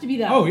absolutely have to be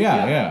that. Oh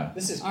yeah.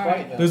 This is All quite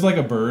right. the... There's like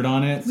a bird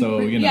on it, so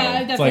you know Yeah,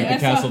 it's like the definitely. I saw-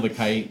 Castle of the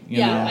Kite. You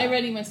Yeah, know? I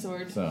ready my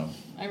sword. So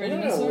I I ready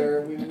don't my know sword.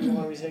 where we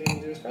want to be taken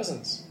into his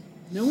presence.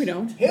 No, we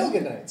don't. Hail,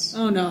 good nights.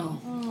 Oh no.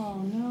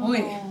 Oh no. Oi.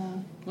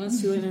 Well,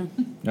 that's too late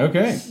now.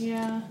 okay,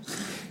 Yeah.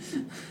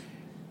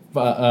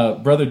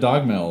 Brother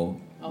Dogmel,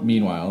 Oh.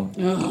 meanwhile,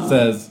 Ugh.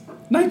 says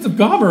Knights of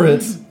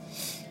Gomerit,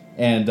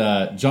 and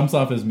jumps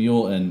off his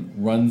mule and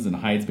runs and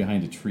hides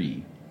behind a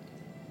tree.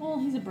 Well,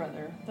 he's a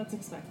brother. That's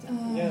expected.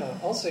 Yeah,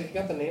 also, you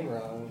got the name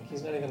wrong.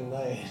 He's not even a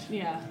knight.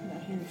 Yeah. No,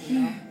 he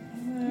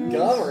doesn't know.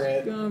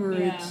 Gomerit. Gomerit.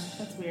 Yeah,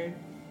 that's weird.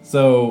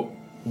 So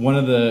one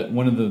of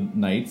the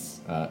knights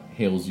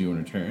hails you in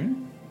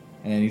return,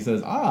 and he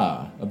says,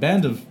 "Ah, a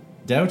band of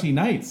doughty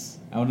knights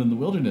out in the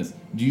wilderness.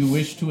 Do you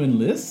wish to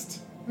enlist?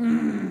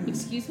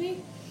 Excuse me?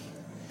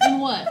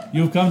 And what?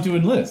 You've come to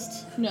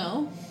enlist.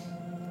 No.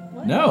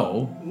 What?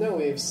 No. No,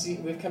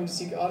 we've come to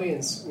seek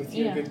audience with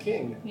your Yeah. good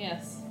king.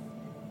 Yes.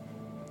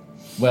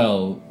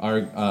 Well,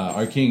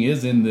 our king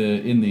is in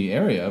the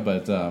area,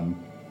 but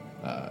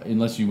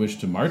unless you wish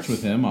to march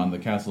with him on the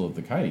Castle of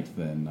the Kite,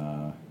 then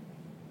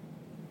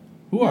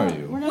who are We're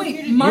you? not here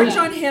Wait, to do march that.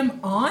 on him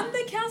on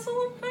the Castle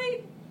of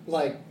Kite?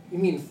 Like, you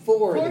mean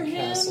for For the him?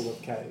 Castle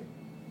of Kite.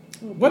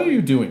 What are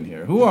you doing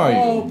here? Who are you?"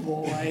 Oh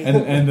boy.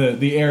 And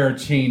the air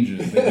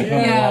changes. They become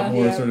a Yeah. lot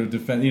more Yeah. sort of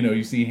defense. You know,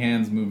 you see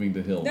hands moving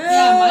to hills. No!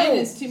 Yeah, mine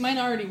is too. Mine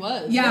already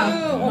was. Yeah.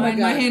 No. Oh my my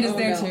god. hand is Oh,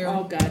 there no. too.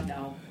 Oh god,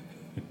 no.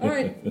 All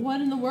right. What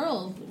in the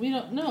world? We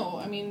don't know.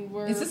 I mean,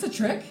 we're. Is this a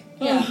trick?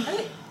 Yeah.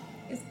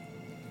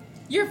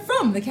 You're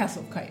from the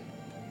Castle of Kite.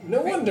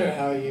 No wonder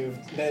how you've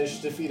managed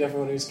to defeat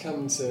everyone who's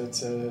come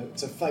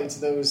to fight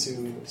those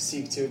who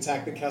seek to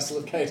attack the Castle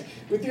of Kite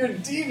with your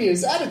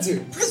devious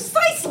attitude.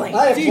 Precisely!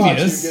 I applaud you,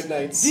 Devious? good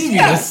knights.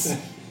 Devious.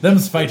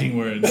 Them's fighting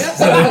words.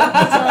 All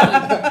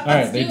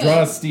right, they do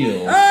draw steel.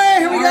 All right,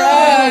 here we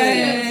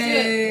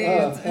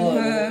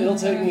go. It'll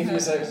take me a few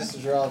seconds to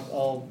draw.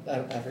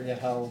 I forget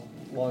how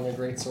long a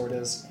great sword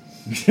is.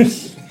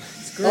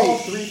 It's great. All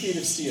 3 feet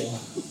of steel.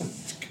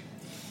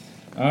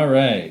 All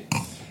right.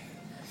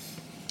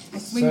 I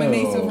swing my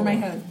mace over my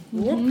head.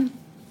 All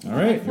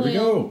right, here we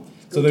go.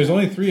 So there's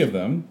only 3 of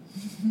them.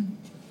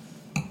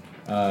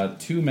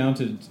 2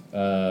 mounted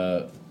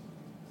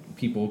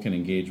people can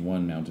engage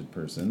 1 mounted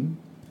person.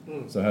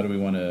 So how do we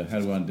want to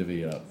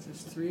divvy it up?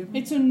 There's 3 of them.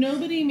 Wait, so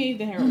nobody made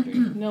the heraldry.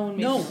 No one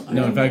made. No. The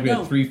No, in fact, we No.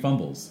 had 3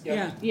 fumbles. Yep.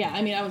 Yeah. Yeah,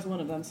 I mean, I was one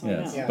of them, so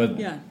Yes, I know. but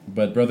Yeah.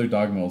 but Brother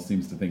Dogmel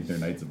seems to think they're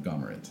Knights of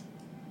Gomerit.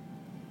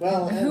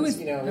 Well, and, Who is-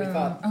 we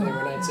thought they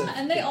were knights of...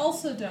 And they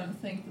also don't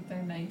think that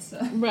they're knights.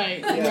 Right,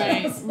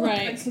 Yeah.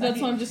 right. So that's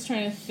why I'm just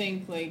trying to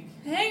think, like,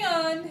 Hang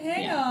on.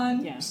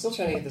 yeah. I'm still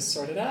trying to get this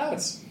sorted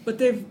out. But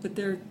they're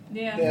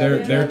Yeah.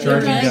 They're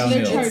charging They're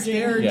downhill. charging.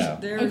 Yeah.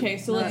 They're Okay,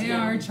 so let's They go.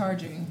 are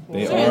charging.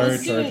 They Sorry, are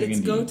let's do it. charging It's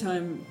indeed. go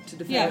time to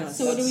defend Yeah, us.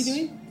 so what are we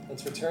doing?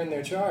 Let's return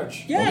their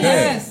charge. Yes. Okay.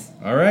 Yes.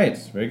 All right.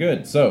 Very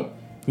good. So,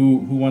 who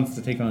wants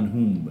to take on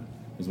whom?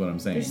 Is what I'm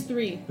saying. There's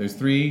 3. There's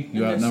 3. You And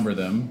there's- outnumber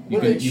them. You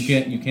What are can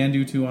they you can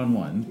do 2 on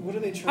 1 What are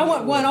they trying I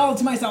want to one do? all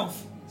to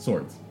myself.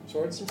 swords.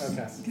 Swords?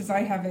 Okay. Because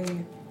I have a...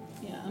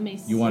 Yeah,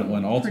 amazing. You want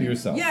one all to Pretty-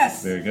 yourself.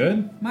 Yes. Very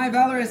good. My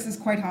valorous is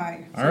quite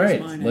high. All So is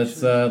right. mine,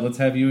 Let's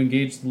have you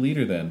engage the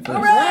leader then. First.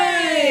 All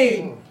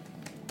right!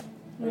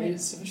 Are you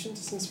sufficient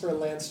distance for a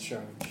lance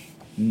charge?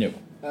 No.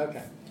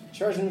 Okay.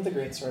 Charge in with the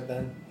greatsword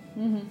then.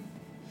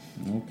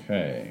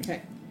 Okay.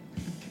 Okay.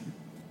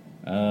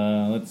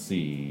 Let's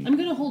see. I'm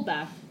gonna hold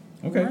back.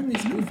 Okay. We're on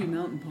these goofy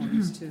mountain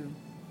ponies too.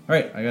 All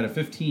right. I got a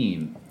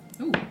 15.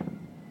 Ooh.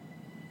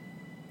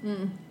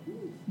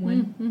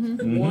 One.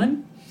 Mhm.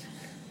 1.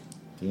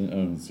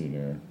 Oh, let's see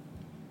here.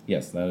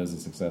 Yes, that is a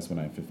success when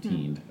I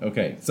 15'd.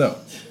 Okay, so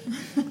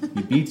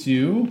he beats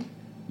you.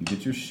 You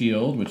get your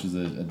shield, which is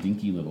a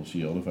dinky little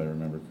shield, if I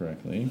remember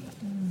correctly.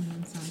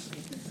 Sounds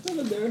pretty good. It's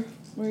over there.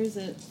 Where is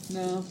it?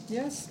 No.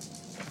 Yes.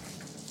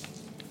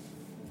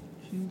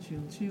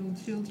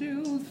 Shield.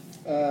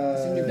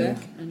 in your back?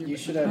 On your You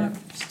back. should have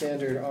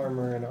standard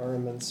armor and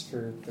armaments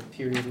for the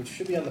period, which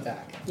should be on the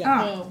back.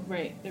 Ah. Oh,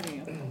 right. There we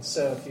go.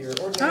 So if your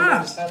ordinary Ah.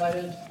 mode is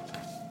highlighted,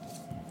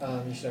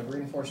 you should have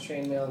reinforced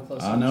chainmail and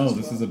close. Ah, no,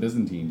 this is a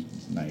Byzantine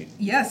knight.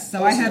 Yes,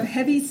 so I have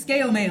heavy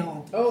scale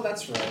mail. Oh,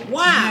 that's right.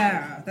 Wow.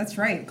 Yeah, that's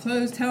right.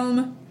 Closed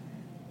helm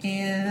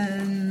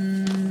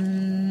and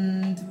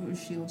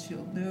shield.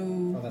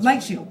 No, Oh, that's light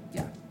right. shield.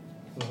 Yeah,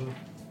 Mhm.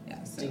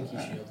 yeah. So, Dinky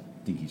shield.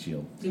 Dinky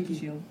shield. Dinky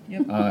shield.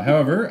 Yep.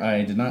 However,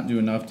 I did not do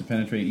enough to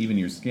penetrate even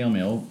your scale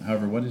mail.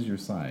 However, what is your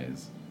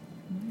size?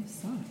 My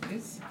size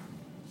is...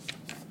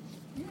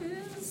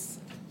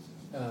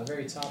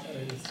 Very top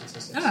underneath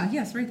statistics.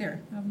 yes, right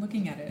there. I'm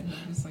looking at it, and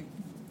I'm just like...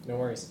 No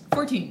worries.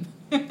 14.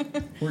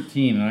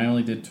 14, and I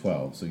only did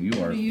 12, so you are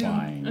What are you?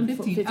 fine. I'm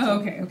 15. Oh,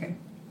 okay.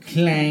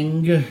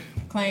 Clang.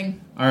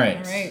 Clang. All right.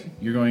 All right.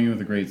 You're going in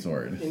with a great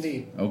sword.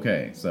 Indeed.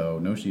 Okay, so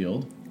no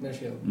shield. No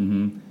shield.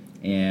 Mm-hmm.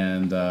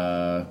 And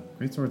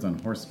great sword's on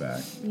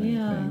horseback.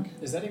 Yeah. I think.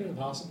 Is that even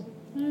possible?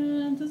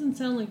 It doesn't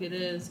sound like it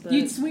is, but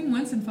You'd swing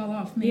once and fall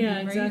off, maybe, Yeah,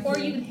 right? exactly. Or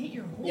you would hit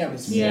your horse. Yeah,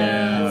 but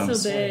yeah, it's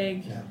so Swing.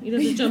 big. Yeah. You'd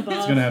have to jump off.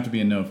 It's gonna have to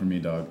be a no for me,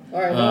 dog. All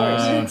right, no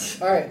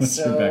worries. All right, what's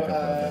your so backup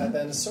weapon?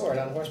 then sword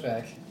on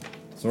horseback.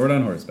 Sword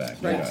on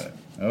horseback. You Right. got it.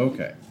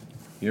 Okay.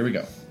 Here we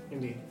go.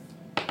 Indeed.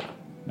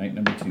 Night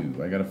number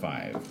 2. I got a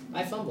 5.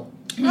 I fumble.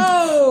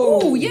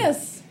 Oh,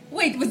 yes.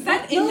 Wait, was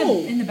that in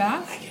No. the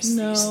bath? I guess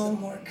No. these are the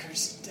more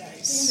cursed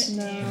dice.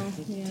 No,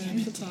 yeah,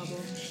 that's a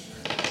problem.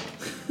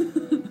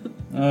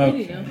 Okay.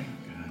 you go. God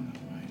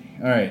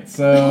almighty. All right,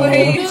 so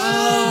Wait.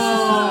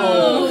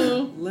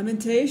 Oh.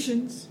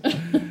 Lamentations.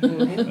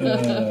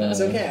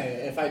 It's okay.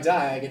 If I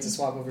die, I get to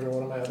swap over to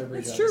one of my other breed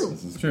That's jobs. true.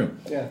 this is true.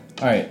 Yeah.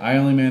 All right, I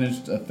only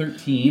managed a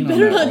 13 You on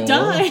better that not roll.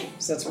 die.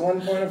 So that's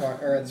 1 point of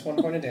that's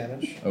 1 point of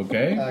damage.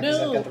 Okay. Because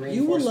I've got the No.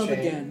 You will reinforced love chain.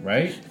 again.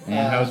 Right?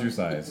 And how's your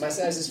size? My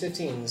size is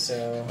 15,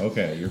 so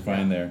Okay, you're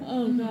fine there.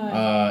 Oh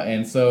god.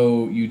 And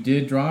so you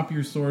did drop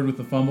your sword with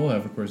the fumble.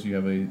 However, of course, you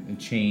have a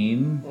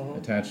chain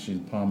attached to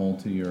the pommel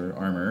to your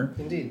armor.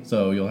 indeed.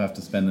 So you'll have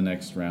to spend the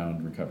next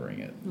round recovering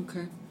it.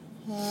 Okay.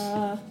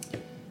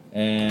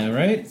 And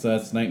right, so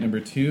that's night number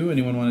 2.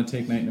 Anyone want to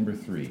take night number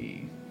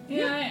 3?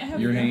 Yeah, I have.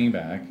 You're hanging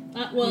back.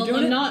 Well, You doing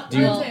I'm it? not. Do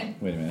you- Well, Okay.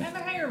 Wait a I minute. have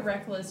a higher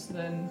reckless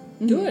than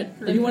Do it.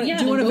 Do you want? Yeah,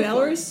 do you want a then go for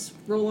Valorous?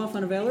 Roll off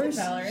on a Valorous.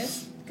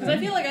 Valorous. Because I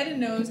feel like I didn't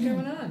know what was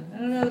going on. I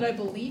don't know that I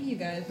believe you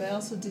guys, but I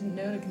also didn't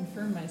know to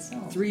confirm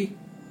myself. 3.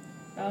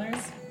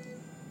 Valorous.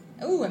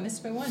 Oh, I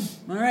missed by 1.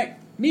 All right.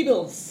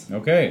 Meebles.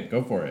 Okay,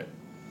 go for it.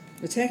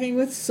 Attacking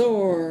with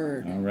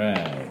sword. All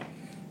right.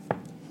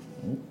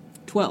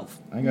 12.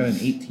 I got an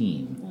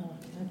 18. oh,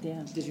 god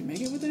damn. Did you make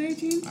it with an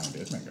 18? I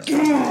did make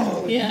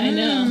it. Yeah, I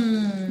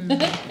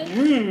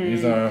know.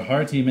 These are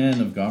hearty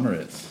men of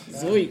Gomerit.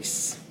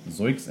 Zoiks.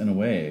 Zoiks and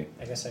away.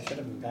 I guess I should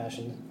have been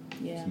passionate.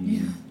 Yeah.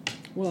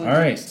 Well, All it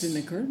right. just didn't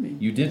occur to me.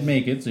 You did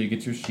make it, so you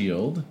get your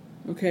shield.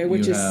 Okay,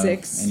 which You is have-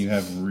 6. And you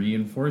have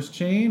reinforced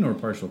chain or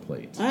partial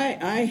plate?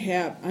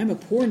 I'm a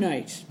poor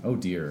knight. Oh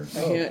dear.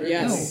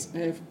 Yes. I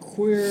have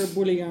queer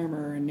woolly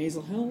armor and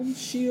nasal helm,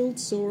 shield,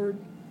 sword.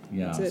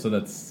 Yeah, That's it. so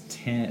that's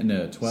 10,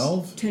 no,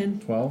 12? 10.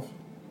 12?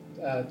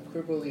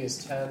 Quibbley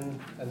is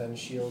 10, and then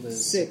shield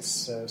is 6.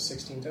 so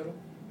 16 total.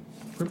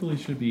 Tripoli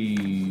should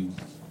be,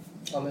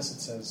 On this it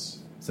says.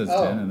 says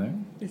Oh. 10 in there.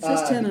 It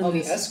says 10 on the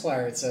this.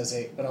 Esquire it says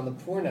 8, but on the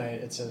Poor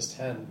Knight it says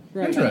 10.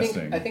 Right.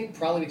 Interesting. I think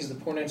probably because the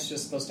Poor Knight's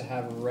just supposed to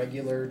have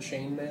regular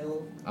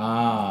chainmail.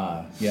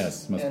 Ah,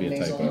 yes, must And be a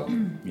nasal typo.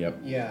 helm? Yep,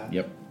 Yeah.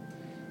 yep.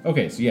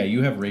 Okay, so yeah,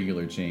 you have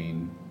regular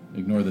chain.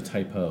 Ignore the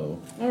typo.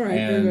 All right,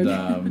 very And,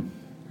 good.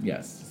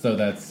 yes, so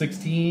that's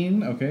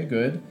 16. Okay,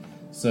 good.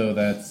 So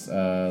that's,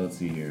 let's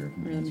see here.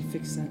 Let me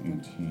fix that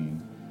then.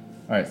 18.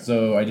 All right,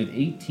 so I did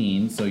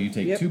 18, so you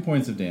take Yep. 2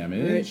 points of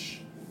damage.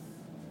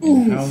 Right.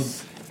 And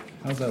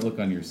how's that look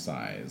on your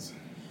size?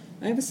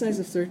 I have a size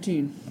of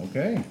 13.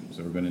 Okay,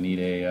 so we're going to need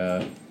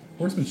a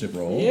horsemanship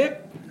roll.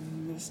 Yep.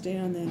 I'm going to stay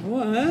on that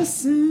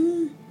horse.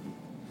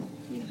 What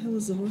the hell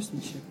is the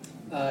horsemanship?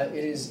 It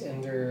is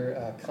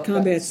under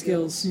Combat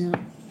skills. Yeah.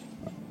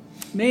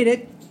 Made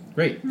it.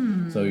 Great.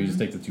 So you just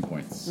take the 2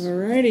 points.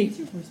 Alrighty. What's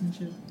your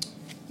horsemanship?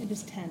 It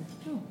is 10.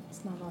 Oh,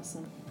 It's not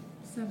awesome.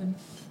 7.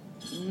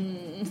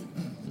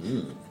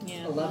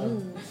 Yeah.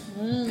 11.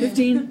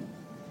 15.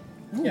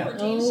 Yeah.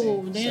 Oh,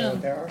 So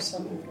damn. there are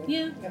some.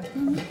 Yeah.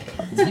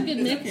 It's a good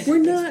mix. We're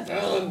not.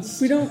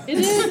 We don't. It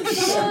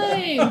is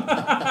fine.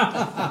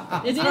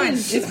 It Fine.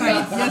 is. It's fine.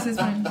 Yes, it's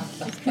fine.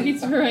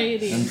 It's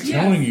variety. I'm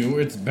telling you,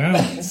 it's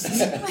balanced.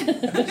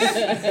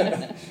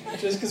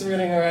 Just because we're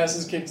getting our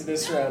asses kicked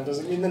this round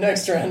doesn't mean the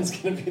next round's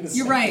going to be the same.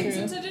 You're right.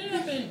 Since I didn't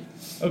have it.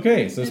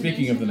 Okay, so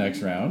speaking of the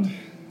next round,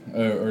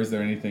 or is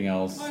there anything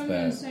else Oh, I'm that...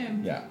 gonna say.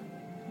 Yeah.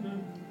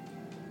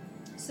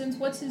 Since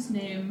what's his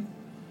name?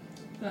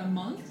 The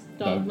monk?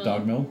 Dogma.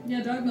 Dogmill?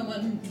 Yeah,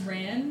 Dogma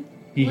ran.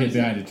 He What hid is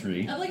behind it? a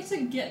tree. I'd like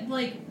to get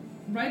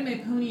ride my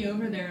pony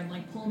over there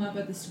and pull him up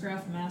at the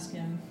scruff and ask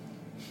him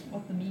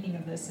what the meaning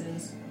of this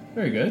is.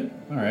 Very good.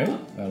 All right.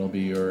 That'll be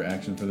your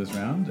action for this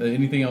round.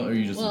 Anything else, or are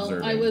you just Well,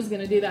 observing? I was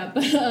going to do that,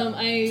 but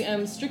I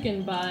am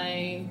stricken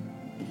by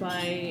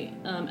by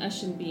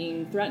Eshin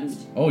being threatened.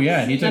 Oh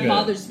yeah, he took That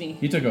bothers me.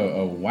 He took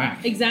a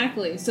whack.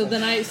 Exactly. So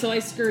then I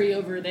scurry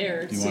over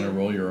there. Do you want to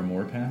roll your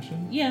Amor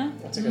passion? Yeah.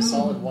 I took a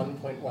solid 1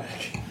 point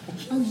whack.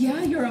 Oh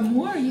yeah, you're a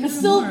more. It's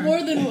still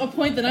more than a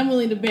point that I'm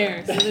willing to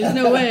bear, so there's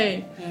no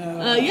way.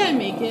 Yeah, I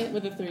make it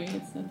with a 3.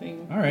 It's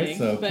nothing. All right, big,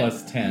 so but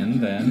plus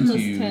 10 then plus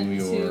to 10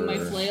 your to my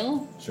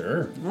flail.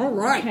 Sure. All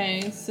right.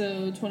 Okay,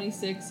 so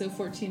 26, so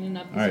 14 and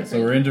up. All right, so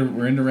we're into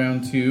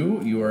round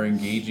 2. You are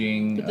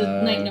engaging With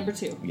the knight number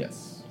 2.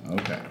 Yes.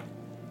 Okay.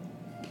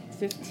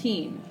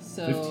 15.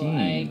 So 15.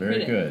 I Very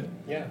crit it. good.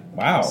 Yeah.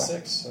 Wow.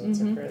 6, so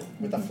it's a crit.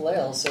 With a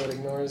flail, so it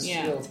ignores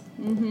Yeah. shield.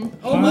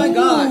 Oh my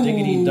God.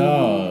 Diggity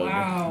dog.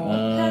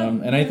 Wow.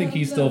 And I think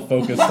he's still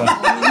focused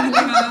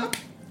on.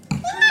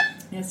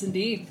 Yes,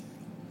 indeed.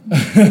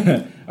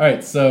 All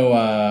right, so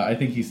I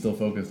think he's still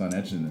focused on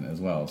Etchin as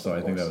well. So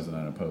I think that was an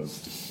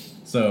unopposed.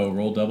 So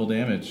roll double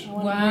damage. I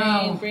want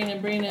Wow. to brain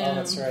him. Oh,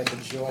 that's right, the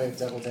joy of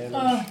double damage.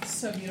 Oh, it's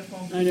so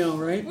beautiful. I know,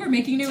 right? We're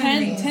making new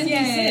 10 enemies. 10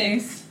 Yay.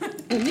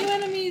 d6. The new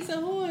enemies,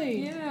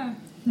 ahoy! Yeah.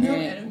 No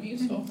Alright.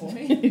 enemies. Oh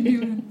boy.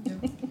 New-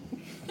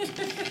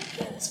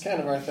 It's kind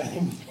of our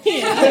thing.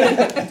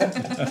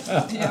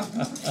 yeah.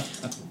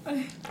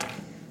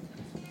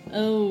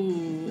 Oh,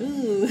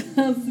 ew,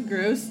 that's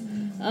gross.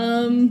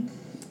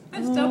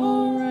 That's double.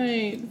 All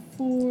right,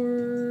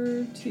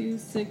 4, 2,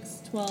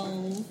 6,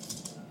 12.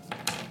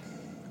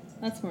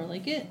 That's more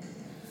like it.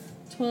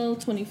 12,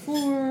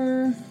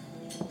 24,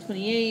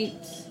 28,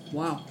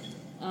 Wow.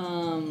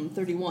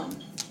 31.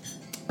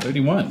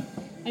 31.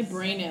 I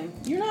brain him.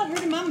 You're not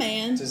hurting my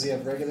man. Does he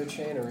have regular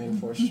chain or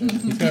reinforced chain?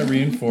 He's got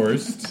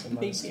reinforced. So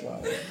minus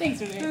 12.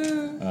 Thanks,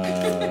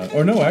 Renee.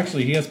 Or no,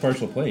 actually, he has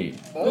partial plate.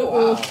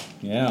 Oh, wow.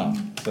 Yeah.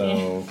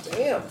 So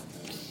Damn.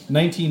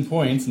 19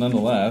 points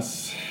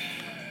nonetheless.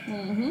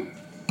 Mm-hmm.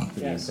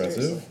 Pretty Yeah, impressive.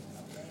 seriously.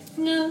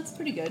 No, it's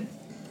pretty good.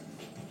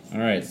 All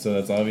right, so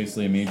that's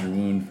obviously a major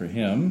wound for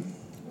him.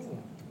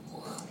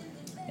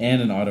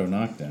 And an auto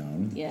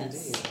knockdown.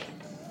 Yes. Indeed.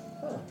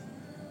 Huh.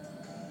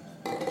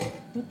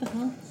 What the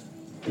hell?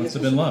 Must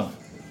have been love.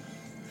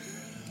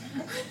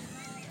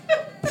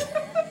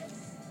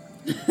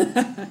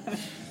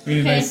 We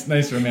need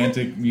nice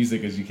romantic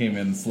music as you came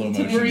in slow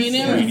motion. brain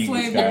him? raining the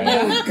Slave sky.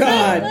 Oh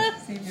God.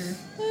 Savior.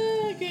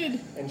 Good.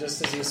 And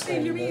just as you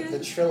Savior scream, man. the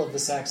trill of the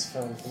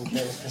saxophone from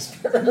Careless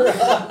Whisper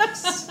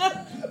rocks.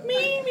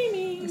 Me, me,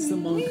 me. It's the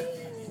monk.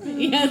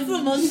 Yeah, it's the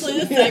monk playing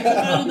the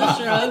saxophone in the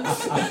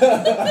shrubs.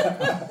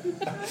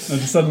 No,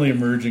 just suddenly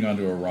emerging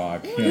onto a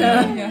rock. you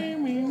know. Yeah.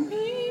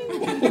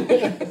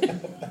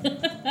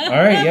 All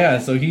right, yeah.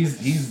 So he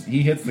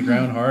hits the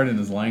ground hard and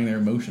is lying there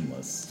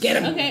motionless. Get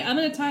him. Okay, I'm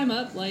gonna tie him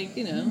up, like,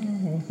 you know.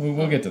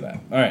 We'll get to that.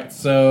 All right.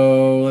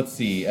 So let's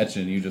see,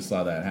 Etchin, you just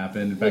saw that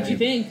happen. In fact, What'd you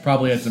think?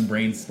 probably had some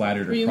brains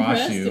splattered Were you across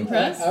impressed? you.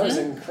 Impressed?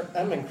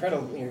 I'm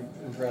incredibly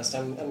impressed.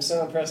 I'm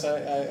so impressed.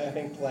 I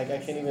think like I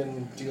can't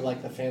even do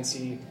like the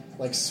fancy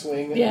like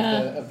swing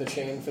Yeah. of the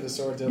chain for the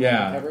sword to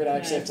Yeah. recover it. I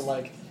actually Nice. have to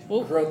like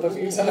Oh. grope a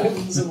few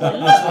times and like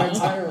use my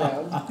entire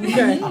round.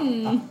 Okay.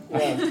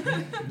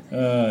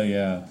 Yeah.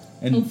 Yeah.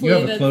 And Hopefully you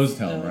have a that's- closed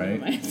helm, oh,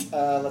 right? never mind.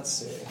 Let's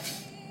see.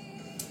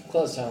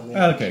 Closed helm.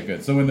 Yeah. Okay,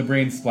 good. So when the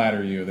brains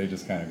splatter you, they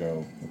just kind of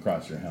go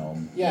across your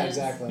helm. Yeah, Yes.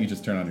 exactly. You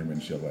just turn on your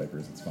windshield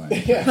wipers. It's fine.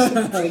 yeah.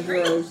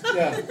 Gross.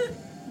 Yeah.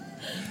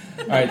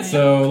 All right,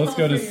 so let's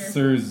go to Call for your-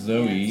 Sir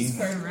Zoe.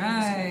 All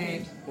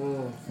right. Mm.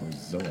 Or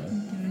Zoa. Get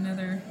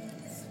another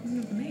swing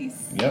of the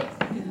mace.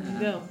 Yep.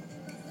 Go.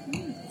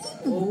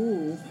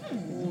 Oh.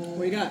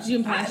 What you got? Did you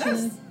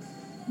impassion?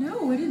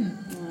 No, I didn't.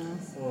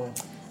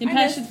 Mm.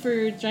 Impassion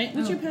for giant.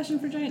 What's Oh. your passion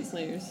for giant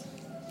slayers?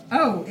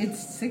 Oh, it's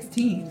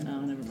 16.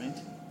 Oh, never mind.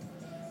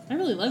 I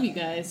really love you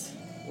guys.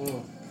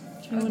 Mm.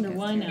 I wonder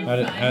why now.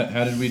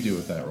 How did we do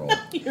with that roll?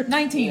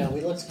 19. Yeah,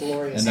 we looked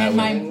glorious. And that And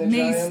my killing the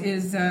mace giant.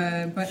 is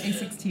but a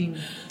 16.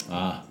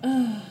 Ah,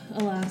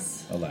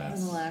 Alas. alas.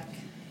 And alack.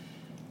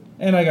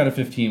 And I got a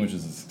 15, which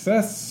is a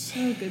success.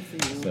 Oh, good for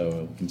you. So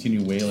we'll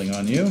continue wailing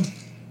on you.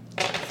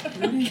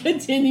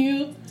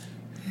 Continue.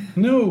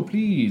 No,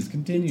 please,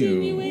 continue.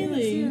 Continue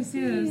wailing. Yes,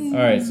 yes. All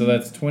right, so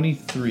that's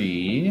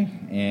 23,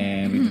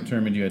 and we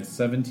determined you had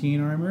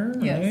 17 armor,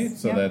 right? Yes,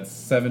 So yep. that's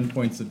 7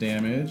 points of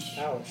damage,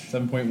 Ouch.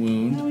 7-point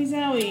wound, Zowie,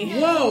 zowie.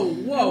 Whoa,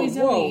 whoa,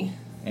 Zowie, whoa. zowie.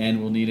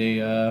 and we'll need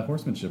a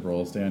horsemanship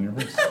roll to stay on your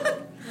horse.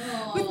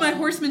 With my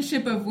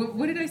horsemanship of,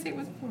 what did I say it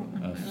was?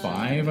 A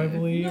 5, I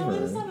believe, No,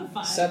 it's or not a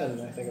 5. 7,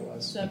 I think it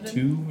was. a 7.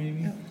 2,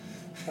 maybe?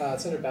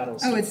 It's under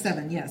battles. Oh, it's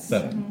 7, yes.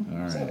 7. All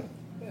right. 7.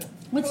 Yeah.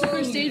 What's the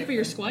first aid for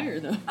your squire,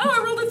 though? Oh,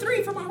 I rolled a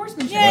 3 for my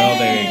horsemanship. Well,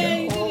 there you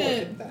Yay, go. you Oh, did look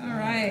it. at that. All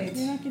right.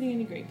 You're not getting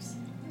any grapes.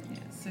 Yeah,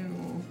 so,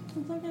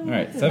 All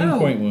right,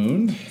 7-point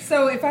wound.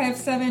 so if I have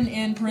 7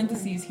 in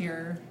parentheses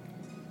here,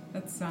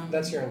 that's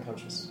That's your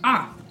unconscious.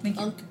 thank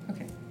you. Unk.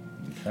 Okay.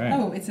 Okay.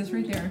 Oh, it says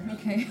right there.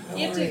 Okay.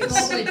 You have to go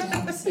all the way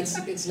down.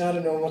 It's not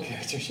a normal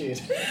character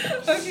sheet.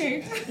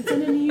 Okay. It's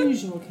an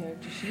unusual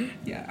character sheet.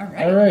 Yeah. All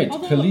right. All right,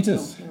 Although,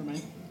 Kalitas. oh, never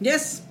mind.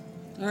 Yes.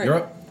 All right. You're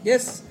up.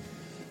 Yes.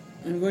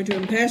 I'm going to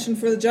impassion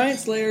for the giant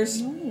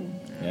slayers. Oh.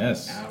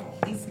 Yes. Ow.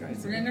 These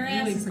guys We're in our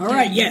asses. All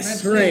right,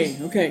 yes, hooray.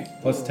 Okay,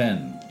 Plus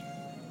 10.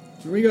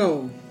 here we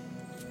go.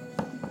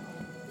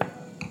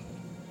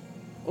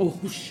 Oh,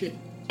 shit.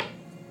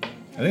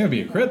 I think it'd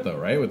be a crit though,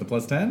 right? With the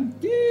plus 10?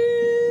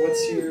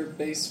 What's your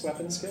base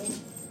weapon skill?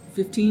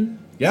 15.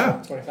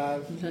 Yeah.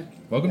 25. Okay.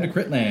 Welcome to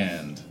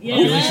Critland. Yay.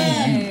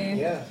 Population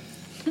U. Yeah.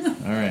 All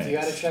If you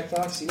got right. a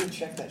checkbox, you would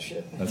check that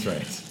shit. That's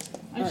right.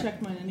 I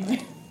check mine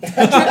anyway.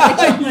 Yeah,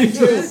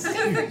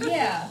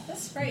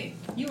 that's right.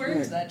 You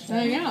earned that Oh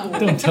shit. yeah.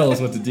 Don't tell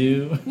us what to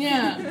do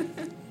Yeah.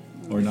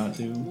 or not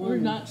do. Or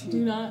do not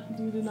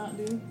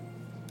do.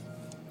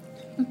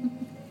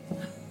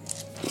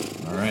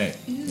 All right.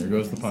 There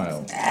goes the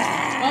pile.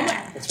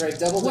 That's right,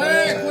 double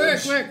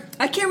Work.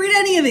 I can't read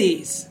any of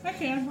these. I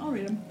can. I'll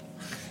read them.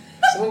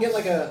 Someone get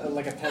like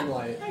a pen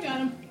light. I got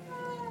them.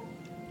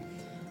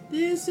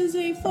 This is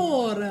a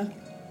 4,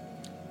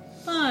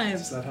 5,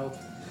 Does that help?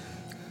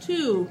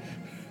 2.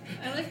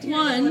 I like to hear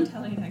One. the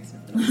Italian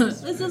accent.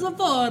 This is a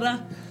 4.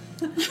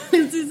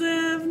 This is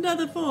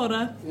another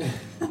 4.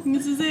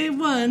 This is a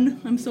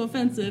 1. I'm so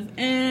offensive.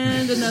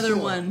 And another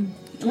 1.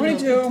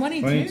 22.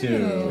 22. Do we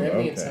have any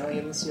Okay.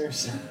 Italian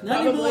listeners?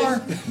 Not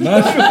anymore.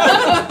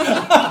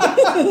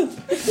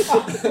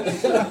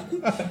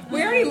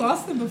 We already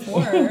lost them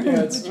before.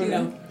 Yeah, it's You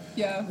know,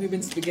 Yeah. we've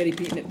been spaghetti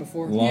beating it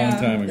before. Long Yeah.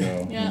 time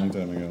ago. Yeah. Long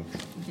time ago.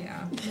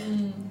 Yeah.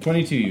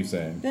 22, you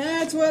say?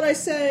 That's what I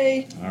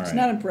say. All It's right.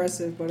 not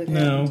impressive, but it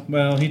No. happened.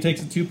 Well, he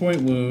takes a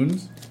 2-point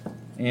wound.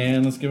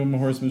 And let's give him a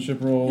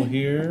horsemanship roll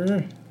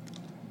here.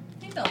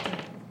 He felt it.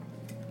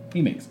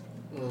 He makes.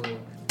 Mm.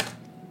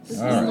 This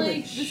All is right.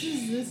 like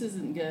this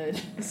isn't good.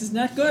 This is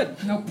not good.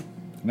 Nope.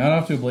 Not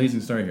off to a blazing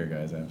start here,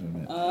 guys, I have to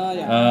admit.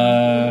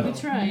 Yeah. We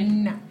tried.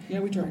 No. Yeah,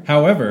 we tried.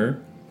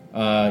 However,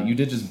 you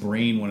did just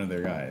brain one of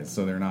their guys,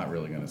 so they're not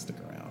really going to stick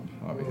around,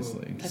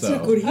 obviously. That's so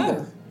not good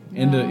either.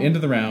 into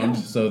the round.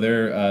 So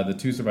they're the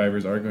 2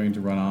 survivors are going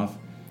to run off.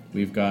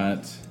 We've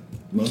got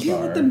We can't let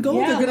Lothar. them go.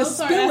 Yeah, They're going to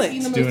Lothar spill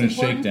asking it. the most Doing a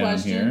important shakedown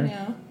question, here.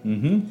 Yeah.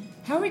 Mm-hmm.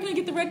 How are we going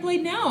to get the red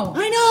blade now?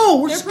 I know.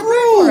 We're They're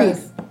prepared screwed.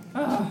 for us.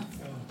 Oh, Oh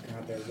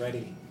god, they're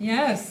ready.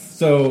 yes.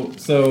 So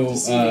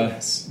Deceiving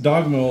us.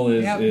 Dogmole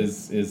is, Yep.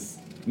 is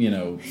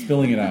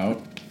spilling it out,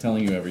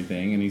 telling you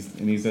everything, and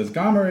he says,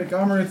 Gomer,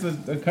 it's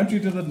a country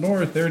to the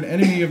north. They're an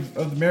enemy of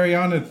the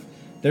Marianith.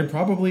 They're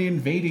probably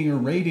invading or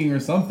raiding or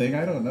something.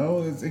 I don't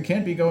know. It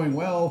can't be going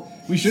well.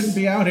 We shouldn't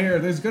be out here.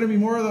 There's going to be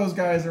more of those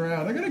guys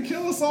around. They're going to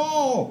kill us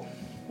all.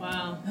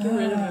 Wow. Get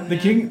rid of him. The man.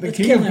 king Let's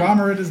of kill him.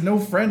 Gomerith is no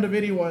friend of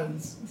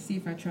anyone's. Let's see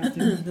if I trust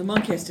him. The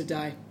monk has to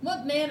die.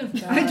 What man of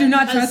God I do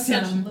not has trust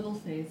such him. little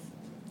faith?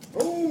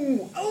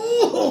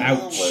 Oh!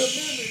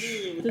 Ouch.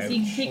 Does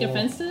he take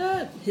offense to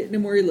that? Hitting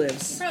him where he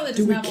lives. Probably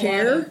Do doesn't we have a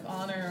care? lot of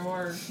honor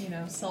or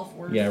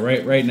self-worth. Yeah,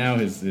 right now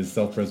his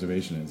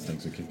self-preservation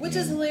instincts are kicking Which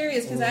in. is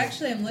hilarious because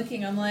actually I'm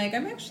looking. I'm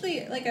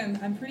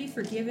pretty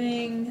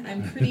forgiving.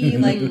 I'm pretty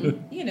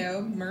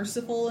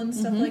merciful and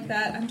stuff like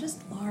that. I'm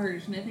just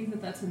large, and I think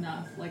that that's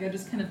enough. Like I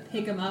just kind of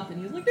pick him up,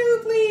 and he's like, "No,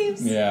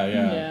 please."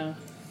 Yeah.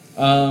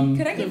 Could I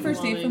get Good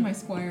first aid line. for my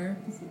squire?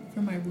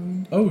 For my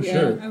wound? Oh, Yeah.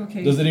 sure.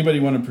 Okay. Does anybody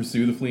want to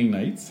pursue the fleeing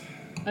knights?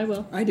 I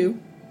will. I do.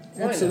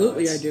 Why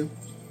Absolutely, not? I do.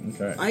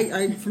 Okay.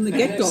 I from the I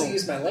can get go. actually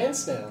use my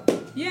lance now.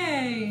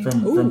 Yay!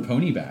 From Ooh.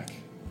 Ponyback.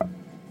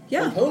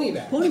 Yeah,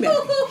 Ponyback.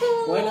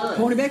 ponyback, Why not?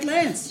 ponyback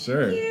lance.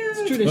 Sure.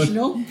 It's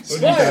traditional.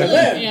 Squire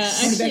Lance! Yeah,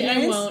 Ponyback actually,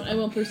 I Lance?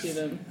 won't pursue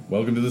them.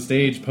 Welcome to the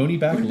stage,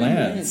 Ponyback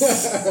Lance.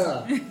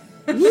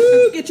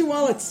 Woo! Get your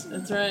wallets.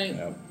 That's right.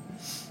 Yep.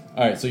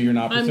 All right, so you're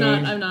not I'm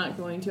pursuing. not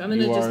going to. I'm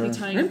gonna You just are- be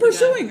tying. I'm up the guy.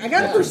 pursuing. I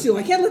gotta Yeah. pursue.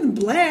 I can't let them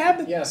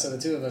blab. Yeah, so the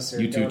two of us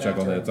are You two going after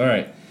chuckleheads. him. All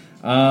right.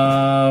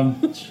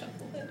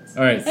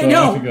 All right. So I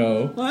know. off you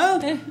go.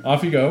 Well,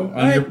 Off you go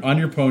on right.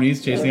 your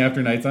ponies, chasing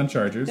after knights on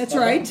chargers. that's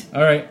right.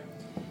 All right.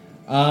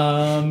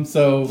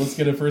 So let's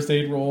get a first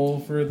aid roll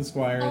for the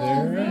squire Oh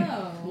there.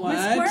 no! What?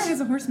 My squire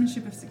has a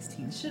horsemanship of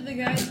 16. Should the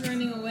guys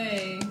running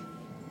away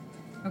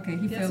Okay,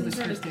 he get failed some his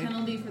sort of first aid.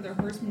 penalty for their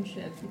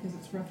horsemanship because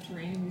it's rough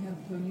terrain and we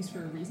have ponies for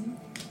a reason?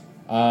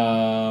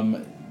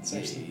 It's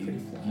actually pretty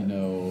flat.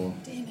 Damn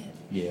it!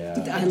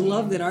 Yeah. I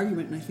love that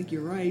argument, and I think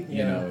you're right.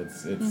 You know,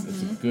 it's a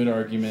good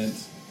argument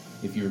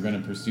if you were going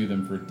to pursue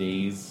them for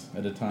days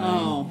at a time.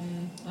 Oh,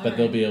 But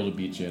they'll be able to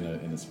beat you in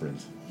a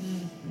sprint.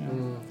 Yeah.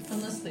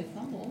 Unless they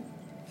fumble.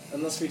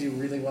 Unless we do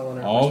really well on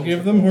our I'll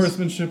give them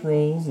horsemanship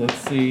rolls. Let's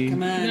see.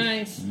 come on.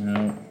 Nice.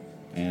 No.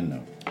 And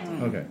no.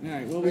 Okay. All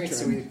right, well, we Alright,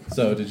 so try. we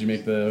So did you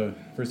make the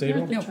first aid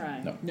roll? Worth a No.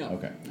 try. No. No.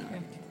 Okay. No.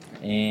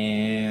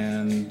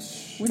 And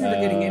We're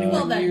never getting anyone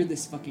Well, then. near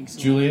this fucking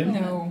sword. Julian?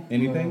 No.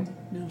 Anything?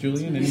 No.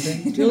 Julian,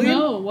 anything? Julian?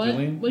 No. What?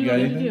 Julian, What do you you got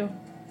want me to anything? do?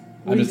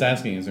 I'm just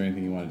asking, is there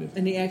anything you want to do?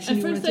 Any action At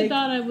you want first, to I take?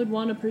 thought I would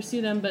want to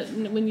pursue them, but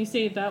when you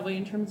say it that way,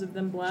 in terms of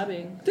them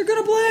blabbing, They're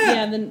gonna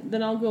blab. yeah,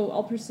 then I'll go.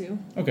 I'll pursue.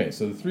 Okay,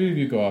 so the three of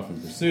you go off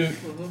in pursuit.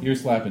 You're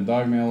slapping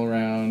dogmail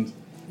around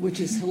Which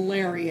is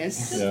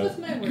hilarious. Just Yeah. with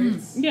my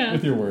words. Yeah.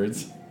 with your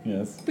words.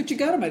 Yes. But you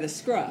got him by the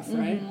scruff,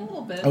 right? A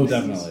little bit. Oh,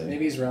 definitely.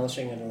 Maybe he's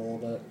relishing it a little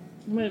bit.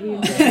 Might be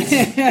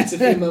It's a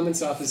few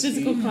moments off his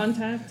physical feet.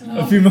 contact.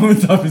 A few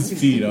moments off his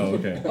feet. Oh,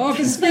 okay. Off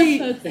his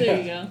feet. There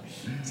you go.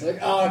 It's like,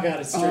 oh god,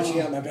 it's stretching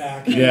out my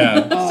back. Yeah.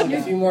 It's like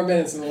a few more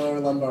minutes and the lower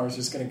lumbar is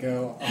just gonna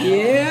go. Oh,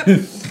 Yep. I can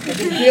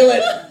feel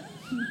it.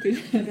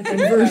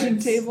 Conversion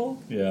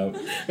table. Yeah.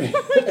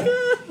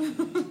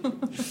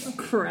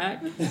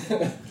 Crack.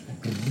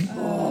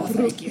 Oh,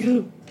 thank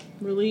you.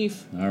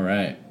 Relief. All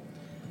right.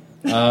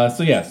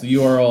 So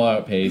you are all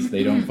outpaced.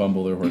 They don't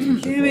fumble their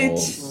horsemanship Damn it.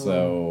 rolls.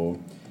 So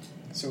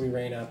So we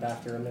rein up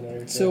after a minute or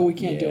two. So we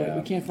can't do Yeah. it.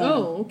 We can't find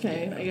Oh,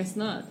 okay. I guess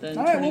not then.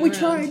 All right, well, Turning we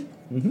around.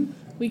 tried.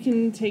 We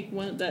can take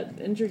that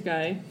injured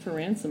guy for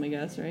ransom, I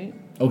guess, right?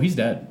 oh, he's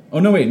dead. Oh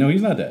no, wait, no,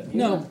 he's not dead.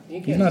 No.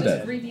 He's not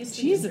dead.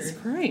 Previously Jesus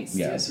injured. Christ.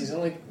 Yeah. Yes, he's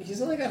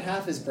only got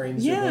half his brain.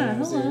 Yeah, in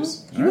his hello.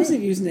 ears. He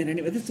wasn't using it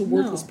anyway. That's a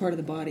worthless No. part of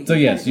the body. So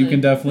yes, you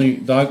can definitely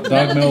dog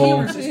The mill.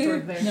 humor's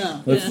restored there.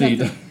 No. Let's Yeah.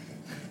 see.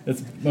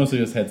 It's mostly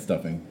just head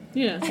stuffing.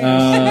 Yeah.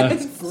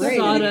 It's great.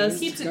 Sawdust.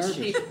 Keeps It's its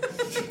shape.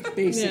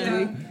 basically.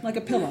 Yeah. Like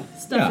a pillow.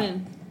 Stuff Yeah.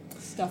 in.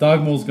 Stuff.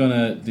 Dogmill's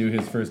gonna do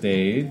his first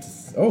aid.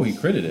 Oh, he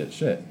critted it.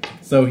 Shit.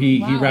 So he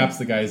Wow. wraps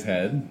the guy's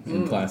head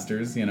in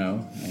plasters,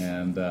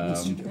 and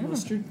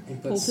Mustard. He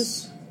puts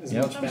as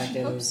Yep. much I back should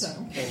in hope as so.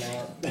 came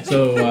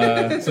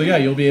out. so yeah,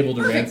 you'll be able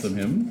to ransom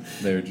him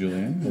there,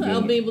 Julian.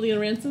 I'll be able to get a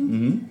ransom?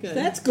 Mm-hmm. Good.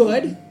 That's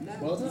good.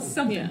 Well done.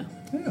 Something. Yeah.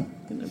 Yeah.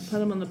 Gonna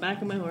put him on the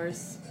back of my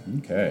horse.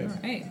 Okay. All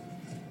right.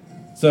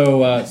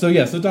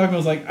 So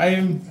Dogmill's like, I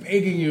am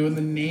begging you in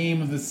the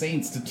name of the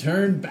saints to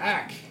turn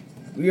back.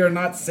 We are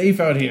not safe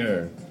out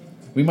here.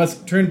 We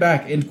must turn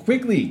back and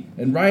quickly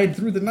and ride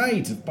through the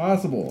night if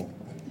possible.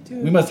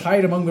 Dude. We must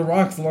hide among the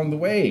rocks along the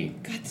way.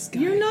 God, this guy.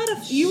 You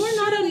are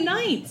not a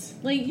knight.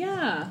 Like,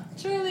 yeah.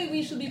 Surely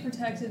we shall be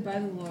protected by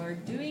the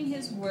Lord, doing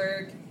his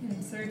work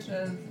in search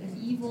of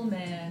an evil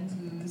man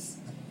whose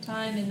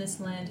time in this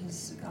land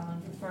has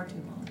gone for far too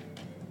long.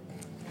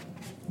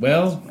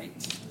 Well,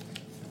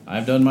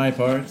 I've done my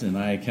part, and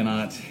I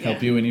cannot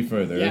help you any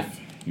further Yeah. if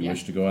you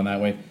wish to go on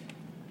that way.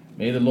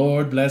 May the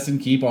Lord bless and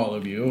keep all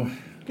of you.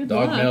 Good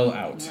luck. Dogmill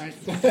out.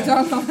 All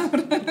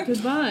right.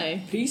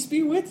 Goodbye. Peace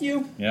be with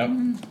you. Yep.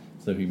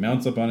 So he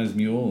mounts up on his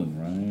mule and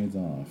rides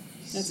off.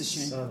 That's a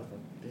shame. Son of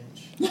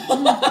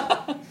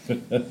a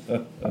bitch.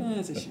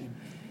 That's a shame.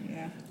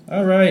 Yeah.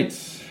 All right.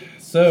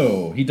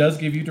 So he does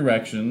give you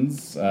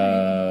directions. There's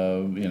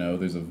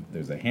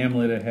a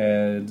hamlet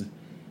ahead,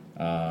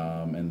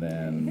 and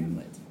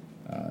then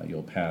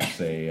you'll pass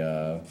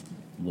a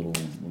little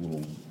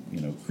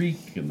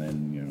creek, and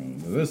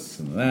then this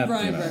and that.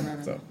 Right.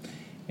 So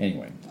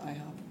anyway, I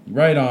hop. you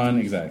ride on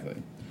exactly.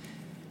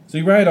 So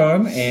you ride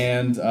on,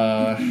 and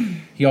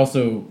he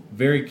also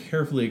very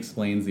carefully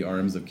explains the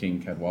arms of King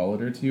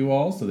Cadwallader to you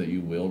all, so that you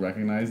will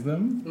recognize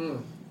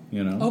them.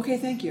 Okay,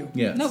 thank you.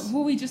 Yes. No,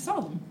 well, we just saw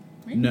them.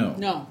 Right? No.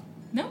 No.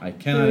 No. I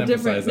cannot They're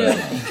emphasize different.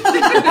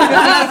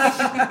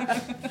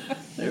 that.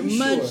 They're You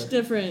much sure?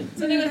 different.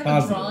 So anyone have a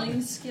Positive.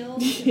 drawing skill?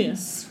 Yeah.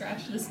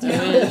 Scratch this I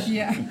down. wish.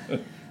 Yeah.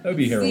 That would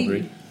be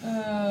heraldry.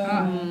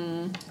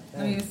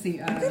 Let me see.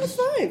 I got a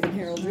 5 in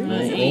heraldry.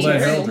 Roll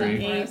that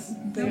heraldry. Eight.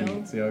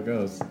 Failed. See how it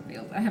goes.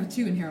 Failed. I have a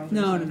 2 in Herald.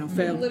 No, I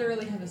failed.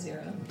 literally have a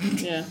 0.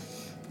 Yeah.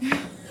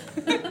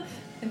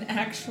 An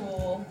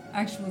actual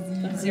Actual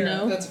 0. 0.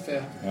 No. That's a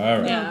fail. All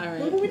right. Yeah, all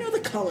Well, right. we know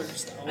the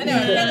colors, though. I know.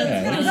 I've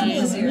got a couple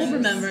of zeros. We'll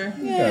remember.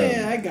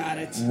 Yeah, I got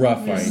it.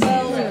 Rough idea.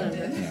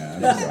 Well-rounded. Yeah,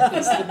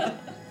 that's rough.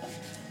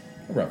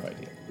 A rough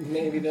idea.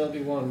 Maybe there'll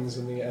be ones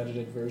in the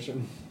edited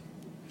version.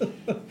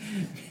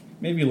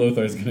 Maybe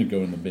Lothar's going to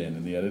go in the bin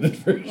in the edited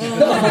version.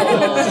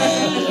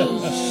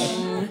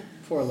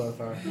 Poor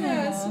Lothar.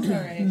 Yeah, it's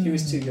alright. He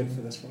was too good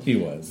for this one. He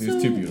was. He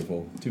was too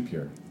beautiful. Too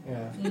pure.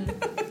 Yeah.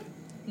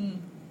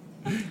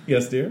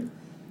 Yes, dear?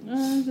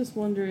 I'm just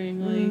wondering,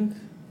 like,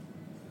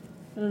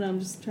 I don't know, I'm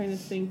just trying to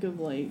think of,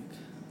 like,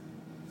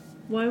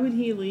 why would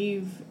he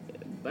leave?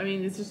 I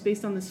mean, it's just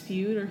based on this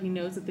feud, or he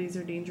knows that these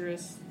are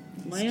dangerous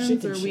lands,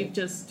 chicken or shit. we've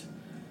just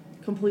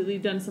completely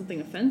done something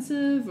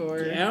offensive, or...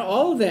 Yeah,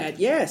 all of that,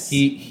 yes.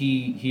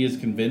 He is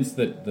convinced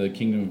that the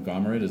Kingdom of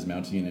Gomerod is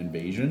mounting an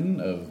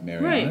invasion of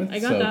Marianeth. Right, I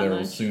got so that there will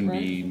much, soon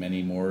be right.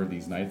 many more of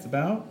these knights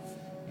about.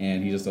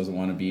 And he just doesn't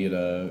want to be in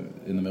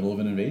the middle of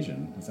an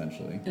invasion,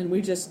 essentially. And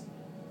we just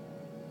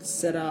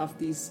set off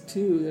these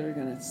 2 that are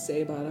going to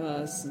say about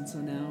us, and so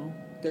now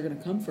they're going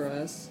to come for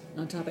us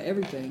on top of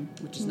everything,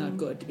 which is not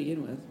good to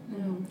begin with.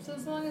 Yeah. So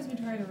as long as we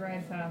try to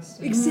ride fast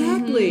and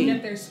Exactly.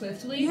 get there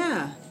swiftly.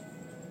 Yeah,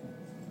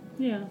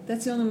 Yeah,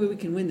 that's the only way we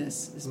can win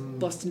this, is Mm.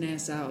 busting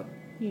ass out.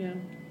 yeah.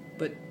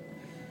 But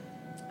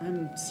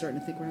I'm starting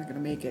to think we're not going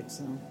to make it,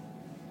 so...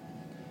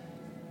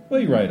 Well,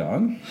 you ride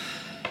on.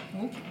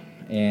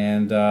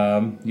 And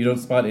you don't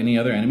spot any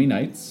other enemy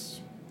knights.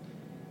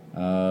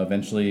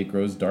 Eventually it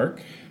grows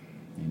dark,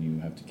 and you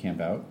have to camp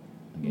out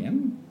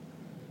again.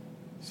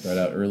 Start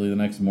out early the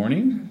next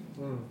morning.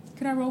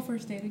 Could I roll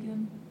first aid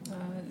again?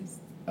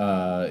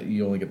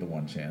 You only get the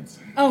one chance.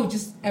 Oh,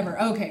 just ever.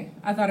 Okay.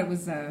 I thought it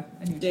was a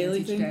new Daily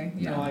chance each thing? day.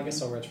 Yeah. No, I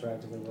guess I'll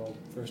retroactively roll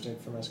first aid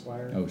from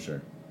Esquire. Oh,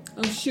 sure.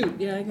 Oh, shoot.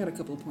 Yeah, I got a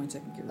couple of points I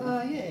can get rid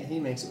of. Yeah, he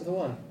makes it with a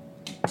 1.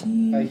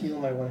 15. I heal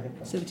my 1 hit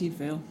point. 17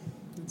 fail.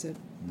 That's it.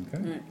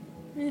 Okay.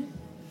 Alright.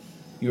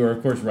 You are,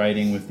 of course,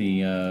 riding with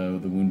the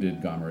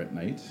wounded Gomerite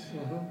Knight,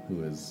 Mhm.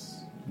 who is,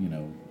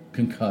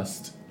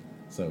 concussed,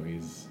 so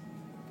he's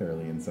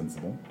fairly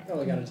insensible. Oh,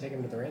 we gotta take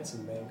him to the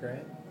ransom bank,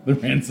 right? The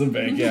ransom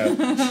bank, yeah.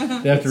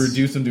 They have to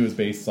reduce him to his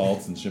base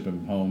salts and ship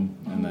him home,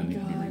 and then he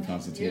can be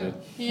reconstituted.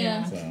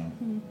 Yeah. So,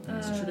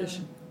 It's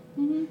tradition.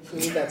 We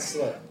need that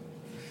slip.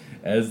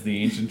 as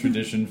the ancient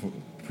tradition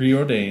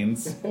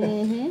preordains.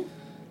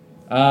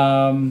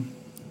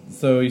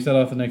 So you set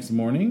off the next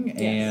morning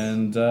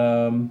and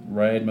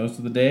ride most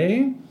of the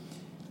day,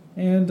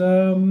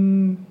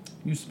 and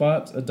you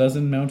spot a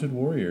dozen mounted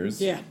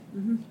warriors, Yeah.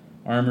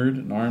 armored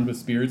and armed with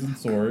spears and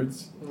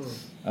swords,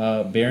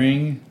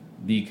 bearing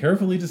the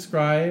carefully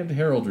described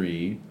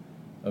heraldry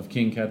of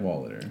King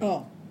Cadwallader.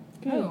 Oh,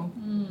 Oh.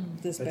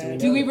 this But bad.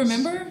 Do we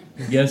remember?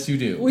 Yes, you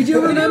do. We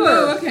do remember.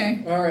 Oh, okay.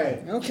 All right.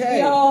 Okay.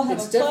 We all have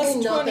It's a definitely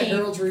plus not the 20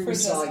 heraldry for we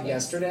saw justice.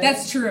 yesterday.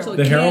 That's true. So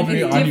The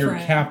heraldry It's on your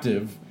different.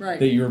 captive Right.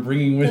 that you're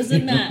bringing with Doesn't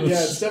you match.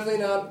 Yeah, it's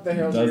definitely not the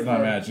heraldry. does not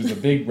for- match. There's a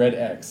big red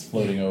X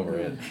floating over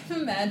it.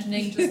 I'm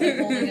imagining just like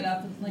holding it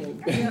up and like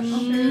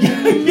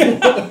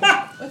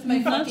with my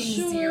Not fucking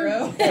sure.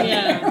 0.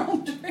 Yeah.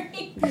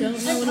 Heraldry. Don't know I'm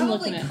what I'm probably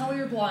looking at.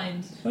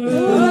 colorblind.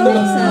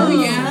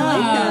 Oh, yeah. I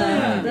like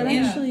that. That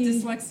Yeah. actually.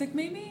 Dyslexic,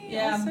 maybe?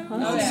 Yeah. Also?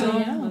 Oh, yeah. So,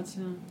 Yeah. let's,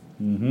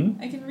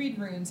 Mm-hmm. I can read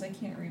runes. I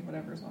can't read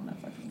whatever's on that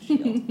fucking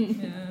shield.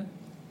 Yeah.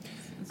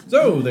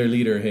 So their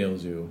leader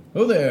hails you.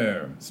 Oh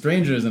there,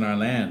 strangers in our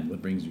land.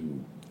 What brings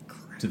you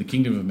to the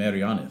kingdom of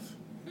Marianith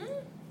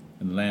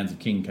and the lands of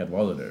King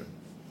Cadwallader?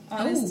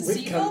 Honest We've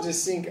deceitful. come to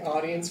sync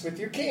audience with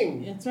your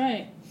king. That's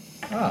right.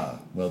 Ah,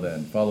 well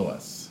then, follow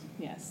us.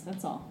 Yes,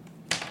 that's all.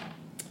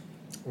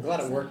 I'm glad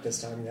it worked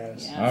this time,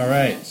 guys. Yeah. All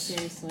right.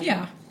 Seriously.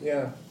 Yeah.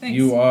 Yeah. Thanks.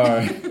 You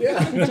are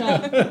Yeah. Good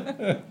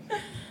job.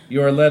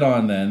 you are led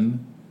on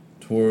then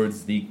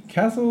towards the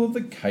castle of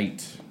the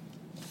kite.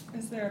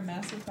 Is there a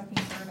massive fucking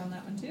bird on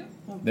that one too?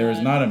 Oh, There is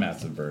God. not a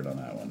massive bird on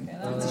that one. Okay,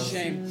 It's a that's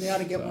shame. They ought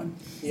to get So. one.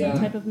 Some Yeah.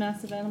 type of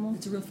massive animal.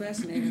 It's real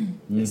fascinating.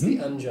 It's Mhm. the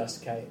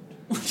unjust kite.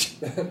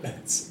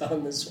 That's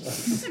on this one.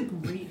 That's a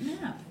great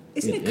map.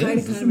 Isn't It a kite is, a kind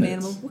of isn't an it?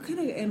 animal? What kind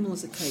of animal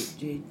is a kite,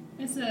 Jade?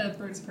 It's a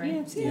bird's prey.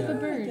 Yeah, see, Yeah. a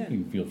bird. You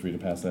can feel free to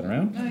pass that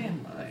around. Oh yeah.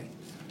 My.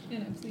 Yeah,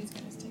 no, please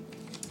guys take.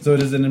 So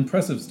it is an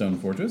impressive stone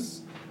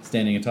fortress,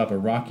 standing atop a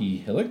rocky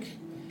hillock,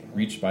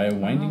 reached by a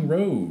winding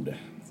road.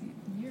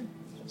 Here.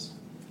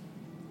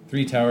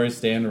 3 towers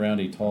stand around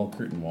a tall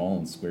curtain wall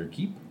and square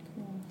keep,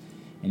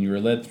 and you are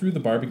led through the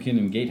barbican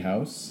and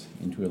gatehouse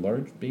into a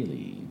large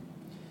bailey.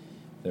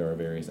 There are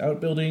various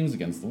outbuildings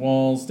against the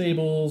walls,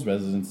 stables,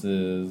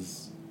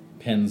 residences,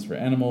 pens for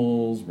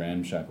animals,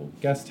 ramshackle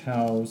guest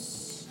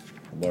house,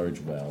 a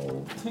large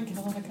well. Don't get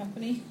a lot of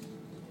company.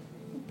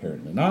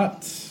 Apparently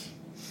not.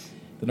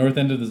 The north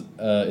end of this,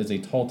 is a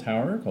tall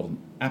tower called an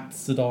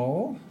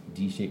apsidal,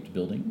 D-shaped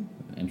building,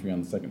 with an entry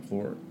on the 2nd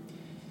floor.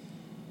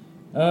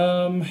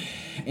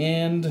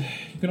 And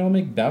you can all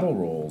make battle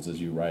rolls as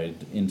you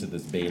ride into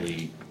this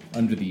bailey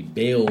under the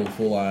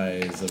baleful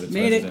eyes of its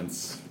Made it.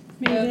 residents.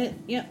 Made Yep. it.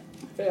 Yep.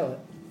 Fail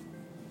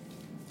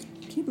it.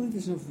 I can't believe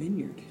there's no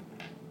vineyard.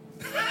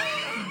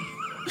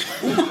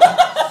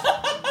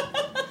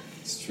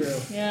 It's true.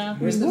 Yeah.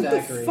 Where's the what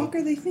Valkyrie? the fuck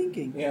are they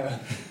thinking? Yeah.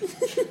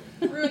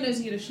 Ruin knows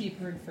you get a sheep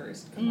herd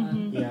first. Come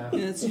on. Yeah. Yeah,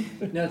 it's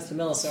No, it's the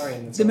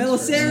Melisarian. That's the on this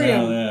first.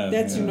 Melisarium. Yeah,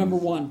 That's your yeah. number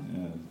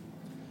one.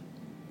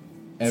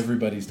 Yeah.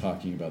 Everybody's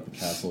talking about the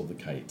Castle of the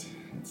Kite.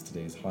 It's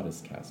today's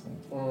hottest castle.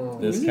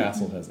 Mm. This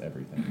castle has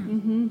everything.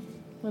 Mm-hmm.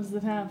 What does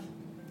it have?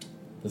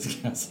 This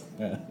castle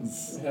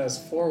has... It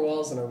has 4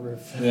 walls and a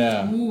roof.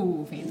 Yeah.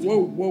 Ooh, fancy. Whoa,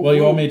 whoa, Well,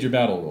 you all whoa. made your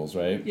battle rolls,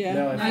 right? Yeah.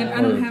 No, I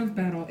failed. don't have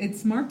battle.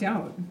 It's marked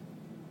out.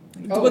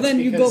 Oh, well, it's then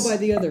you go because- by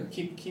the other.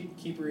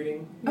 Keep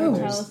reading. Oh. There's,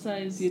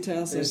 Italicized. The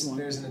italicized one.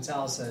 there's an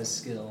italicized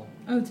skill.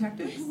 Oh,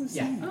 tactics? What was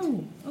Yeah. that?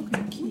 Oh,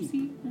 okay. Key.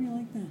 Oopsie. How do you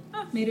like that?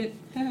 Ah, made it.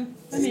 I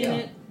made Yeah.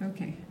 it.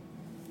 Okay.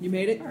 You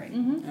made it? All right.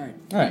 Mm-hmm. All right.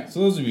 All right, so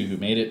those of you who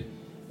made it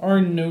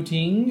are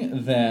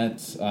noting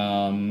that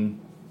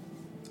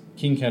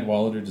King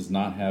Cadwallader does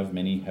not have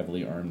many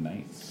heavily armed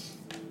knights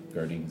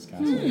guarding his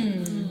castle.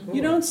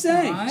 You don't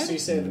say. Odd. So you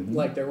say that,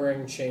 like they're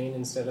wearing chain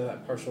instead of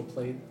that partial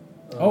plate?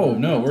 Oh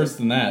no, worse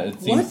than that.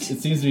 It seems What? it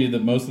seems to be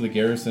that most of the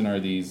garrison are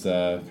these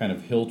kind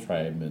of hill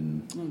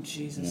tribemen, Oh,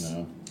 Jesus. you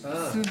know,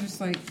 Ah. So just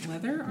like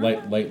leather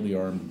armor? lightly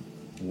armed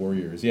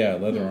warriors. Yeah,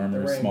 leather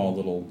armor, wearing small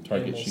little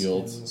target Animal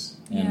shields, skins.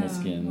 animal Yeah,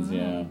 skins. wow.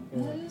 Yeah.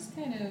 That is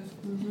kind of.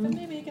 If I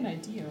may make an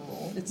idea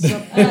roll. It's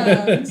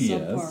subpar. Yes.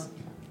 Subpar.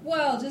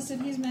 Well, just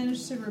if he's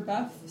managed to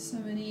rebuff so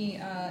many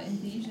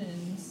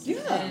invasions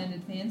Yeah. and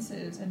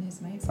advances, and his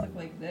knights look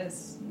like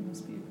this, he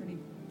must be a pretty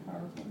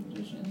powerful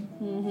magician.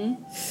 Mm-hmm.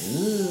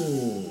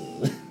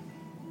 Ooh.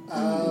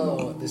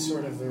 Oh, the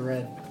sword of the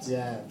Red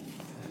Death.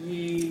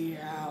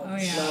 Yeah. Oh,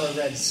 yeah. Not a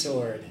red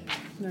sword.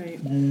 Right.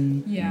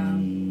 Yeah.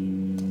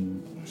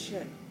 Mm,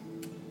 Shit.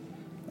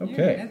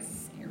 okay.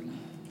 That's scary.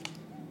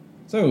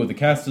 So the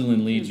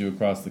castellan leads you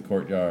across the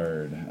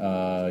courtyard.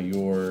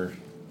 Your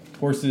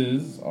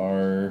horses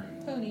are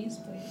Ponies,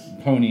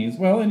 please. Ponies.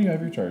 Well, and you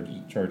have your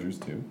chargers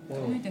too.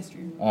 That's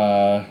true.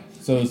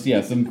 So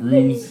yeah, some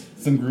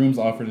grooms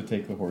offer to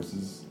take the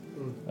horses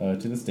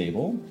to the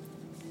stable.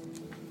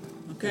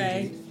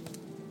 Okay.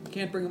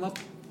 Can't bring them up.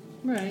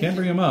 Right. Can't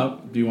bring them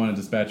up. Do you want to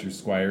dispatch your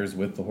squires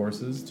with the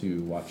horses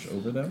to watch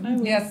over them? I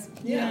will. Yes.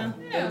 Yeah.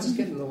 Yeah. Just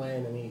get in the way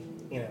in any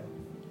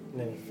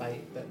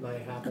fight that might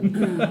happen.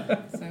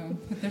 So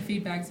put their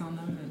feed bags on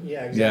them. And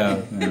Yeah, Yeah,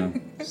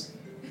 exactly. yeah.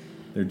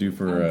 They're due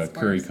for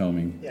curry Squires.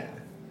 combing. Yeah.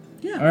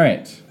 Yeah. All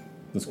right,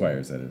 the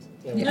squires, that is.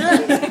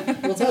 Yeah,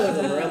 we'll tether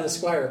them around the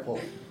squire pole.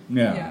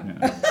 Yeah. Yeah.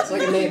 yeah. It's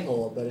like a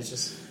maypole, but it's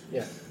just,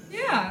 yeah.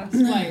 Yeah.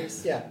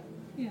 Squires. Yeah.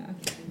 Yeah.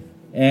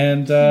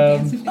 And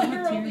Dance if you Why want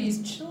are all to.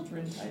 these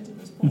children tied to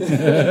this pole?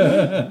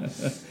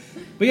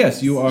 but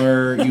yes, you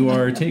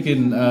are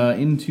taken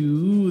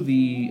into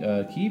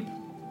the keep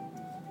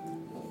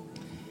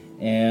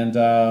and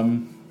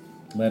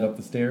led up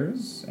the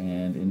stairs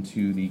and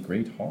into the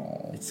great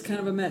hall. It's kind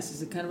of a mess.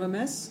 Is it kind of a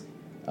mess?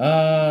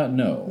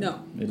 No. No.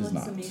 It is Looks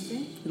not.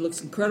 amazing. It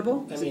looks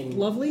incredible. I Is it mean-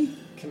 lovely?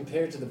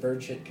 Compared to the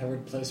bird shit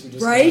covered place we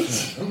just Right?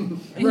 came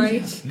from.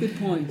 Right. Good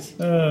point.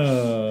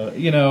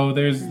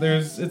 There's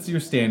it's your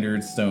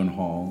standard stone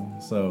hall.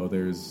 So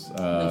there's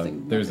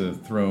Nothing. a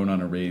throne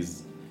on a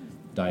raised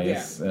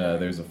dais. Yeah.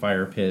 There's a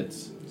fire pit.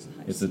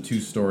 It's a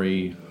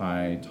 2-story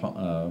high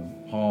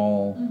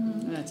hall.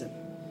 That's a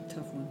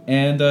tough one.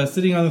 And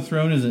sitting on the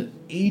throne is an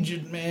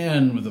aged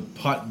man with a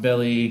pot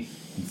belly,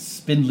 and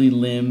spindly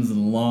limbs,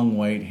 and long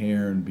white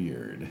hair and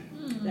beard.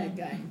 That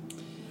guy.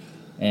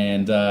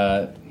 And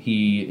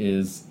he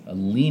is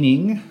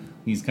leaning.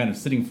 He's kind of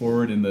sitting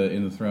forward in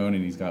the throne,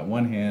 and he's got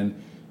one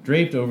hand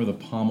draped over the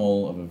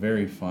pommel of a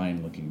very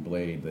fine-looking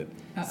blade that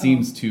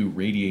seems to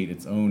radiate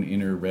its own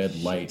inner red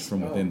light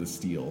from within the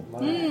steel.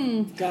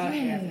 Gotta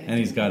have it. And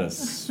he's got a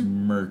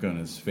smirk on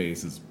his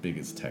face as big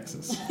as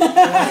Texas. So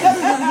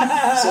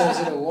is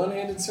it a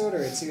one-handed sword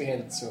or a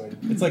two-handed sword?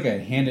 It's like a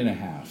hand and a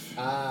half.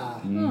 Ah.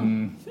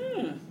 Mhm.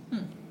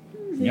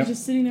 He's Yep.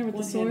 just sitting there with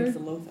the One-handed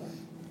sword. for Lothar.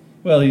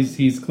 Well,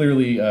 he's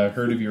clearly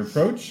heard of your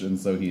approach, and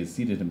so he has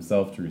seated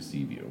himself to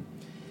receive you.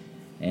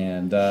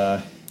 And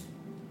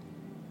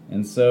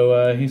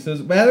so he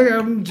says,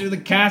 "Welcome to the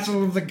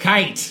castle of the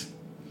kite.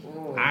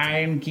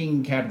 I'm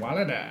King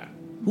Cadwallader.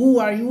 Who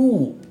are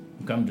you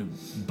who come to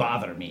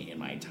bother me in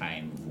my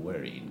time of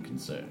worry and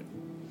concern?"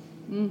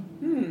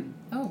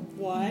 Oh.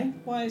 Why?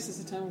 Why is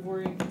this a time of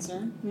worry and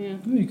concern? Yeah.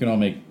 You can all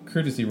make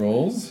courtesy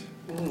rolls.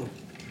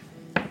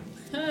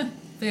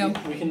 Fail.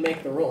 We can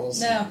make the rolls.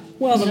 No.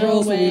 Well, the No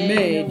rolls will be way,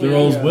 made. The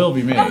rolls will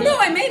be made. Oh no,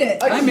 I made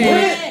it. I made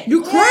it.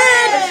 You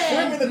crit!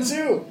 Crit with a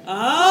 2!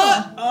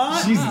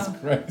 Jesus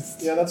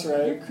Christ. Yeah, that's Your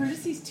right.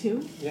 courtesies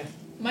too? Yeah.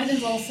 Mine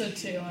is also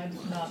 2. I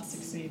did not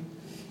succeed.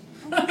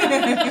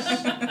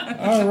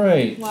 All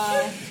right.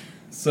 Wow.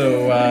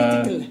 So,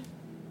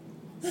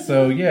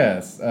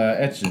 yes,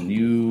 Etchen,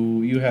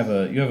 you have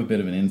a bit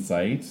of an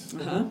insight,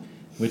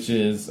 which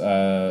is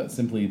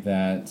simply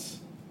that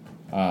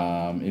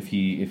if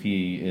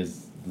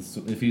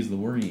he's the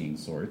worrying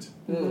sort,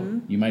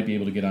 you might be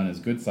able to get on his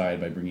good side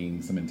by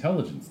bringing some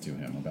intelligence to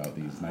him about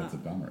these Knights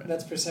of Balmoret.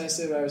 That's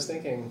precisely what I was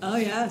thinking. Oh,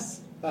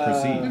 yes.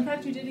 Proceed. In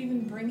fact, we did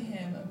even bring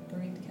him a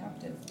buried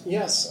captive.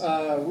 Yes,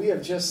 we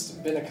have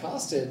just been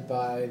accosted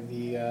by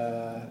the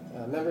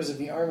members of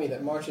the army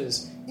that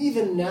marches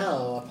even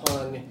now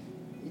upon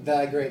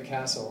thy great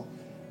castle.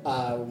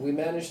 We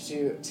managed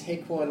to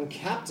take one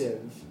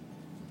captive.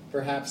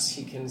 Perhaps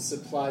he can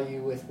supply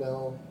you with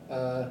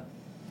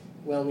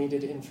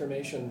well-needed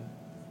information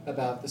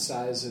about the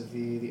size of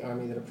the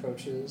army that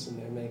approaches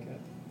and their makeup.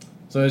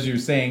 So as you're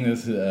saying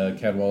this,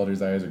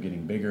 Cadwallader's eyes are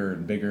getting bigger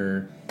and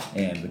bigger,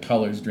 and the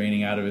color's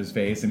draining out of his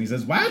face, and he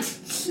says, "What?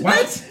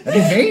 What? An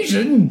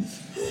invasion?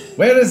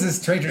 Where is this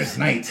traitorous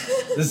knight?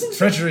 This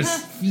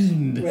treacherous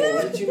fiend?" Well,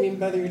 what did you mean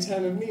by your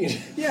time of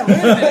need? Yeah, wait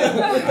a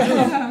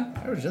minute.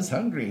 I was just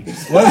hungry.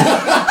 What?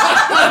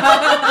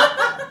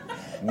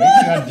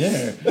 Waiting on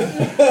dinner.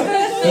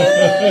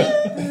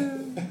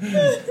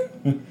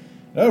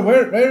 Oh,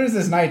 where is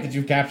this knight that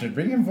you've captured?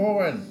 Bring him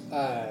forward.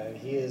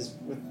 He is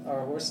with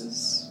our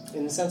horses.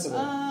 Insensible.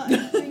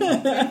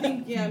 I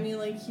think, yeah, I mean,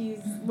 like,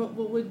 what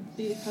would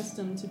be the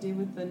custom to do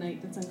with the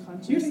knight that's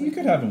unconscious? You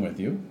could have him with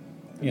you.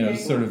 You know, Okay.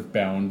 sort of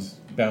bound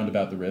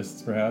about the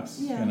wrists, perhaps.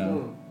 Yeah. You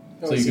know,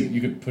 Oh, so is you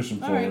could push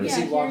him All right, forward. Is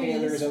yeah. he walking here he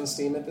under is. his own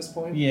steam at this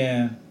point?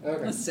 Yeah.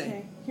 Okay. Let's see.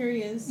 Okay, here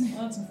he is.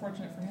 Well, that's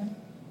unfortunate for him.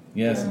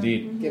 Yes, Yeah.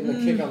 indeed. Give him a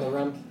kick on the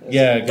rump.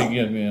 Yeah,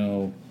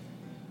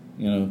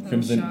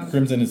 Crimson shove.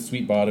 Crimson his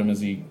sweet bottom as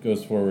he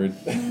goes forward,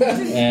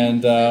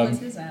 and What's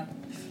his app?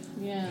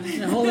 Yeah.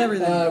 Yeah, hold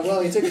everything.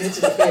 Well, he took a hit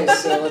to the face,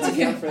 so let's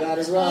account for that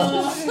as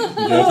well.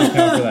 you do have to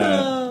account for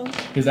that.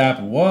 His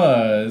app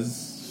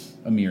was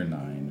a mere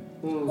 9.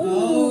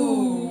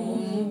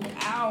 Ooh.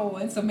 Ow.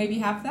 And so maybe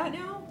half that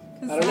now?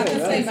 I don't know,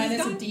 Because right? Mine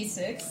is a done?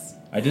 D6.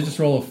 I did just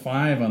roll a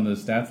 5 on the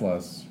stats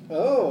loss.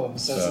 Oh,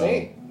 so it's So- an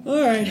 8.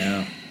 All right.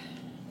 Yeah.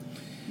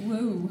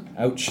 Woo.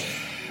 Ouch.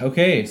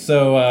 Okay,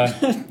 so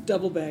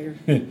Double bagger.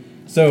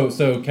 so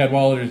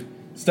Cadwallader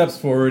steps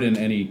forward and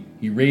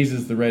he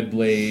raises the red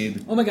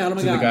blade Oh my god! to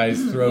the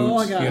guy's throat. Oh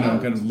my god!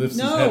 Kind of lifts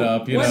his No. head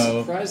up. What?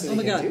 Surprised that Oh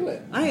my he can god! do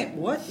it.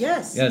 What?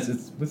 Yes. Yes,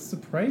 it's with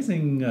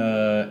surprising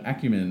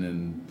acumen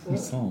and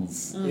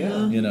puissance.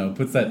 Yeah.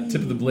 Puts that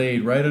tip of the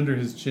blade right under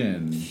his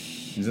chin.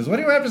 He says, "What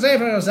do you have to say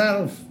for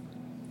yourself?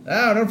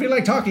 Oh, don't feel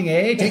like talking,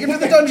 eh? Take him to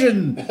the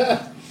dungeon."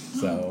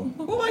 So,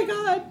 Oh my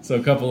god! a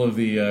couple of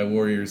the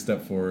warriors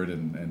step forward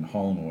and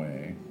haul him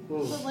away.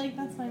 But like,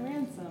 that's my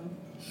ransom.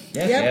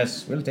 Yes, Yep.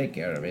 yes, we'll take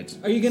care of it.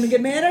 Are you gonna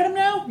get mad at him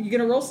now? You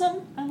gonna roll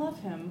something? I love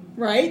him.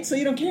 Right? So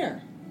you don't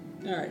care.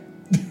 All right.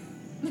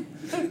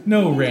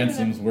 No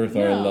ransom's worth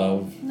our No,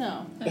 love.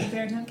 No.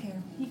 Bear don't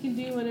care. He can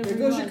do whatever There he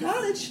goes your wants.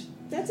 cottage.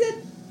 That's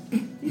it.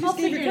 You I'll just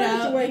gave figure your it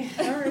cottage out. away.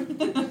 All right.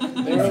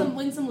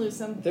 Win some, lose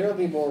some. There will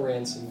be more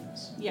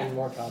ransoms Yeah. and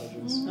more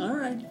cottages. All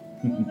right.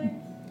 Will there?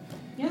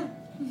 Yeah.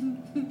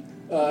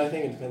 I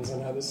think it depends on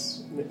how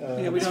this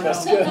Yeah, we this don't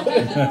quest know.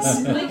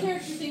 goes. My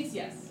character thinks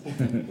yes.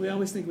 We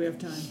always think we have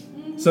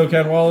time. So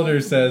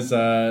Cadwallader says,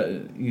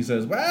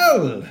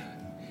 "Well,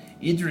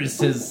 Idris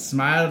has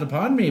smiled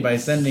upon me by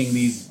sending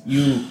these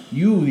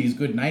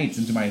good knights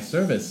into my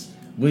service.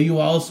 Will you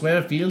all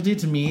swear fealty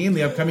to me in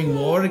the upcoming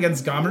war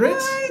against Gomerit?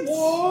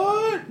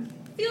 What?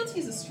 Fealty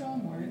is a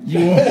strong word.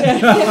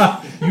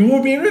 You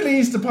will be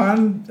released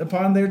upon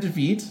their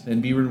defeat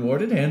and be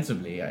rewarded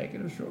handsomely, I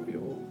can assure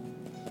you."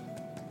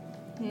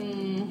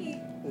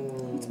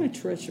 What's my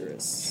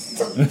treacherous?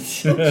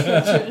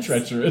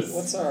 Treacherous.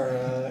 What's our?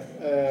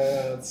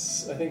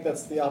 I think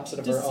that's the opposite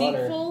of our honor.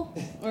 Deceitful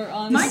or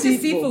honest? My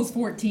Deceitful. deceitful's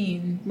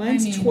 14.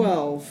 Mine's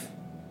 12.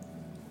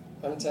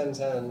 I'm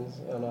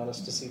 10-10 on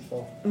honest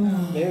deceitful.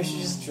 Maybe we should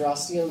just draw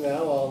steel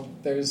now while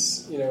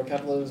there's a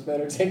couple of those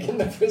men are taken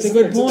to That's prison. a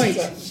good point.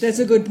 That's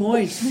a good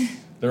point.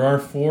 There are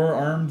 4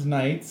 armed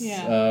knights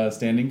Yeah.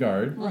 standing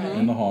guard Right.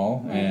 in the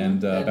hall,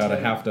 and about a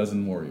Okay. half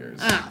dozen warriors.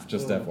 Ah.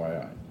 Just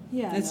FYI.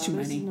 Yeah, That's too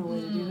there's many. no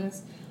way to do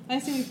this. I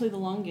say we play the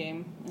long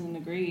game and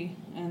agree,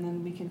 and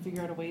then we can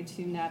figure out a way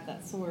to nab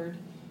that sword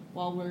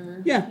while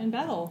we're Yeah. in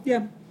battle.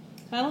 Yeah.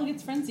 Battle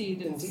gets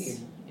frenzied. Indeed.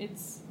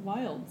 It's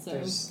wild. So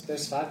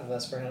There's 5 of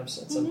us,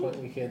 perhaps. At some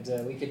point, we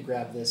could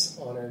grab this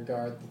honor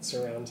guard that's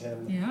around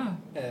him, Yeah.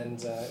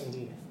 and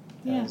indeed,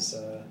 Yeah.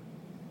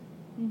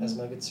 as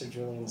my good Sir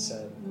Julian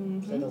said,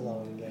 play the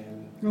long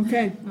game.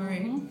 Okay. All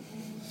right.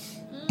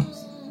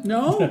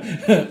 No?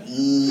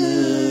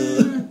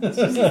 It's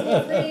just this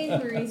whole thing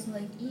where he's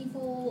like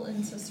evil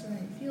and so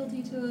swearing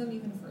fealty to him,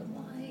 even for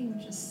lying,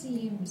 just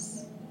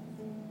seems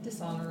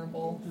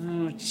dishonorable.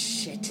 Oh,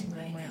 shit.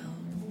 I know.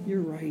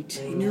 You're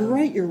right. You're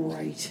right. You're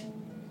right.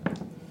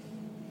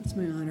 What's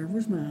my honor?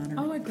 Where's my honor?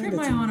 Oh, I crit God,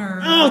 my it's-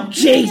 honor. Oh,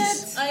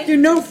 jeez! I- You're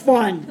no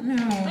fun. My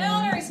No.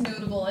 honor is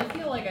notable. I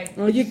feel like I.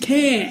 Oh, you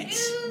can't.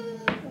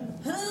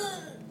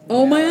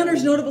 Oh, my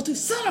honor's notable too.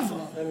 Son of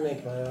a... I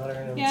make my honor,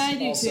 and Yeah, I it's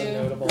do also too.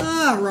 notable.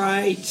 All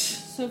right.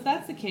 So if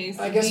that's the case,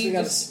 I then guess we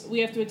gotta we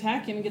have to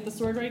attack him and get the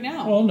sword right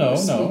now. Well, no.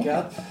 Speak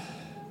up.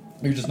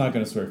 You're just not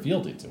going to swear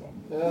fealty to him.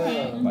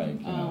 Right. Like,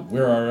 Oh.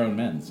 we're our own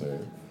men, sir.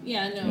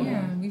 Yeah, no.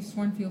 Yeah, we've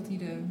sworn fealty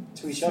to.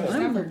 To each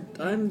other.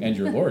 I'm And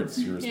your lords,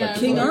 your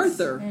respective King lords.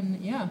 Arthur. And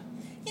yeah.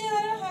 Yeah,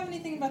 I don't have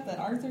anything about that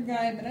Arthur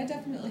guy, but I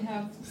definitely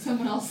have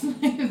someone else that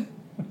I have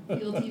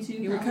fealty to.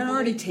 You were kind of probably.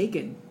 already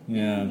taken.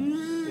 Yeah.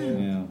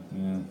 Yeah.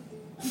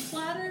 I'm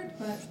flattered,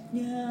 but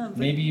Yeah, but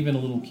Maybe even a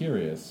little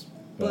curious.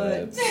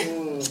 But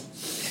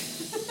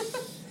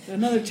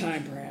another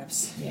time,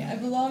 perhaps. I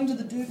belong to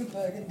the Duke of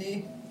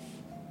Burgundy.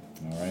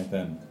 all right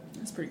then.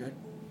 That's pretty good.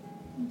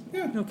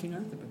 Yeah, no King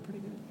Arthur, but pretty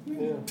good.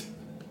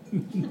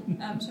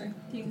 Yeah. I'm sorry,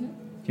 King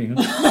King.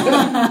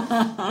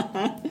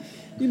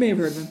 You may have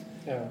heard of him.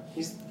 Yeah.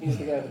 He's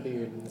the guy with the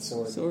beard and the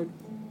sword. Sword.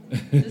 who?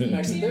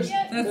 Actually, there's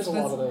That's, a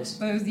lot of those.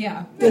 Those,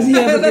 yeah. Does he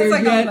have a That's beard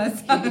like yet? all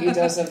of us. He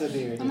does have the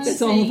beard. I'm gonna It's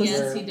say all of us.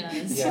 yes, he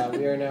does. Yeah,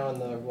 we are now in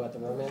the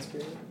romance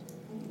period?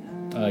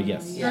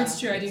 Yes. Yeah. That's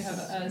true. I do have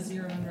a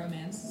 0 in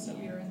romance, so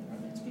we are in the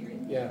romance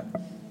period. Yeah.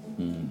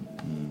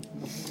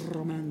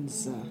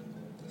 Romance.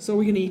 So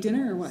we gonna eat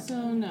dinner or what?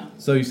 So no.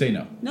 So you say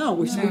no. No,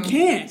 we No.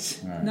 can't.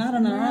 All right. Not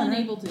on our We're honor.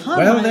 unable to. Huh,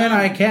 Well, my then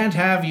honor. I can't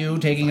have you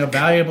taking a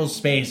valuable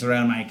space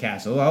around my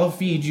castle. I'll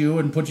feed you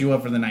and put you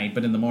up for the night,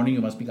 but in the morning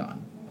you must be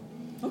gone.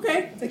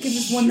 Okay, that gives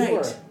us one Sure.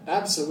 night.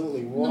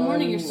 Absolutely. In the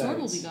morning, your sword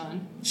will be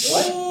gone.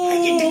 What?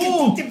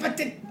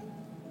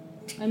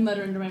 I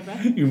mutter under my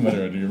breath. You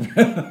mutter under your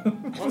breath.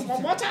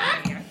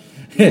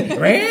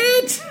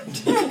 Rat!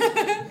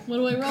 What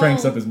do I roll?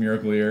 Cranks up his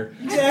miracle ear.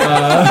 A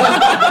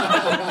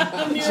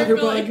Sugar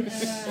miracle.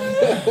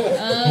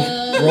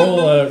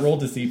 bug. Roll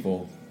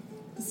deceitful.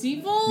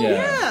 Deceitful? Yeah.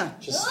 Yeah,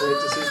 Just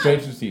straight to see. Straight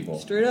deceitful.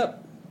 straight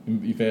up.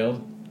 You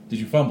failed? Did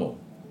you fumble?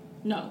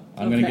 No.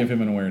 I'm going to Okay. give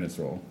him an awareness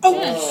roll. Oh,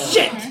 Yes.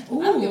 shit! Okay.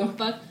 I don't give a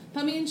fuck.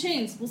 Put me in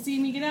chains. We'll see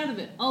me get out of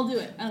it. I'll do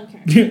it. I don't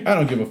care. I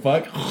don't give a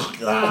fuck. I'll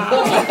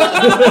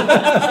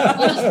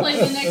just play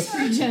the next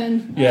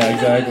regen. Yeah,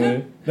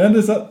 exactly. Then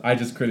this I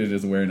just critted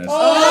his awareness. Man,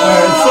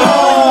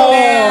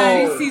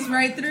 he sees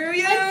right through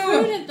you. I'm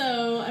prudent,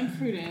 though. I'm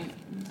prudent.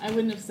 I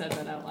wouldn't have said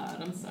that out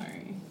loud. I'm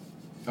sorry.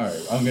 Alright,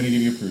 I'm going to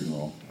give you a prudent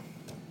roll.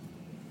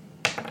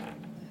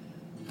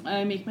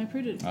 I make my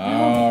prudent.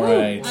 All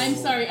right. I'm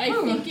sorry. I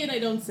think it. I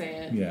don't say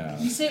it. Yeah.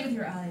 You say it with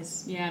your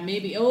eyes. Yeah,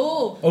 maybe.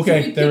 Oh.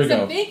 Okay, so he there we picks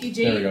go. Up, thank you,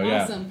 Jane. There we go.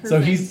 Yeah. Awesome.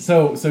 Perfect.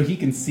 So he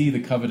can see the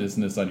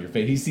covetousness on your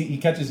face. He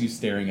catches you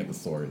staring at the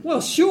sword.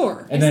 Well,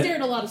 sure. I stare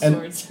at a lot of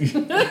swords.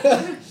 And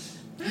then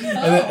How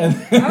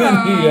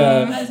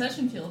does that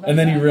feel about and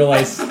then that? you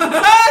realize, Sword's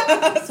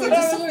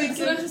a sword.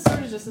 Sometimes a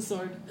sword is just a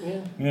sword.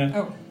 yeah.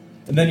 Oh.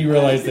 And then you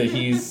realize that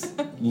he's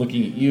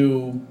looking at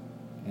you,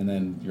 and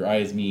then your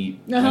eyes meet,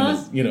 and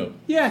his,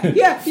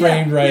 Yeah.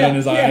 framed right in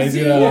his eyes,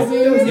 yeah, you know.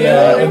 yeah.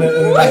 Yeah, and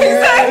then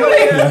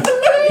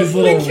Exactly. his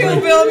little The Kill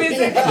wink- Bill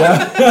music.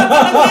 Yeah.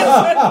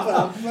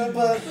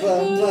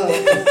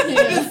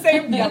 The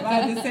same. Yep, I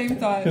had the same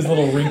thought. His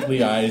little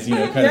wrinkly eyes,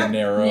 kind of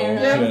narrow,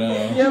 Narrow. you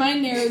know.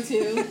 Mine narrow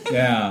too.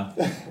 Yeah.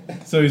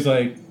 So he's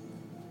like,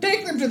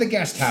 take them to the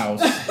guest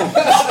house. The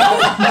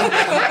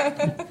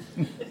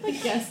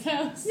guest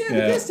house. Yeah, Yeah.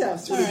 the guest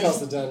house. That's what he calls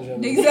the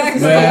dungeon.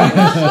 Exactly.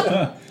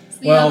 Yeah.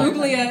 Well,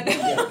 Oubliette.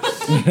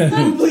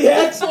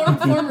 Like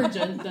former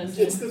dungeon.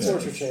 It's the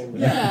torture chamber.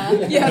 Yeah.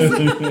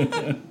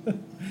 Yes.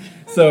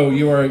 so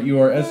you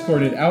are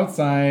escorted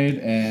outside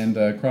and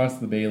across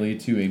the bailey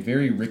to a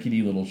very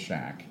rickety little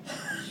shack.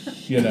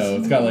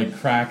 It's got like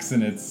cracks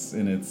in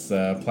its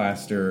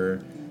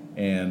plaster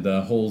and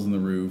holes in the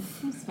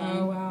roof,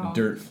 Oh wow. a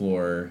dirt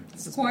floor,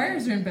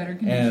 Squires are in better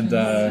and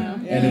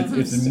condition. and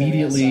it's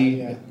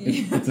immediately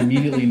it's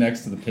immediately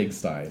next to the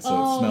pigsty, so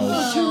it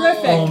smells.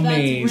 Terrific.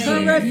 Amazing. That's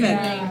great. Terrific.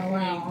 Yeah,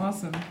 wow,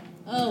 awesome.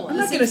 Oh, I'm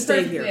not going to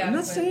stay here. I'm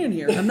not staying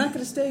here. I'm not going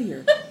to stay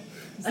here.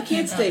 I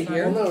can't stay Well,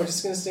 here. no, we're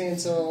just going to stay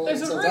until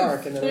There's a roof.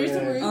 dark, and then There's we're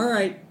a going roof. to All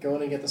right, go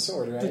in and get the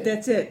sword, right? but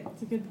that's it.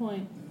 That's a good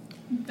point.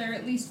 There are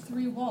at least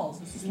 3 walls.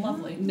 This is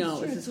lovely. No,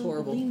 Sure, this it's is a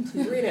horrible.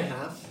 lean-to.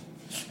 3.5.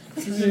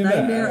 This is a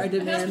nightmare. I The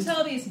demand.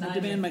 hospitality is I not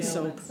demand my feel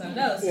soap. it, So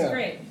no, this Yeah. is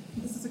great.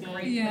 This is a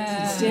great.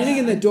 Yeah. Standing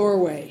in the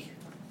doorway.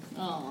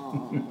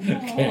 Aww.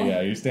 Okay,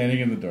 yeah, you're standing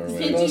in the Can't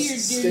doorway. do Most your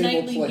stable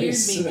nightly beard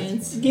place.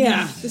 maintenance.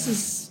 Yeah, this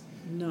is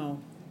no.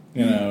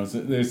 So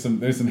there's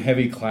some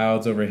heavy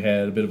clouds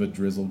overhead, a bit of a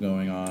drizzle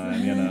going on.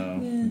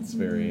 It's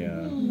very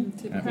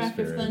Crack of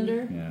atmospheric.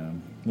 thunder. Yeah,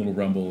 little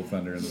rumble of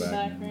thunder in the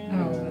background.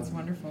 Background. Oh, that's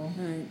wonderful. All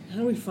right, how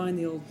do we find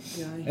the old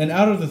guy? And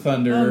out of the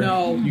thunder, Oh,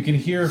 no. you can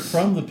hear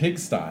from the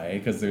pigsty,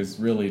 because there's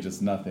really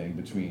just nothing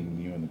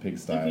between you and the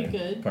pigsty, Okay,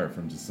 good. apart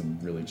from just some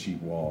really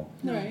cheap wall.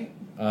 Alright.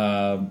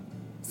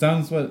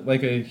 Sounds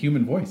like a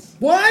human voice.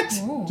 What?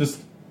 Oh.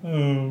 Just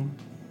whoa,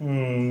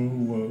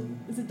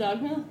 Is it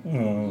Dogma?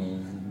 oh.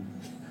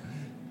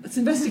 Let's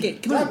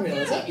investigate. Come on. Dogman,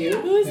 is that you?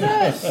 Who is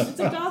that? It's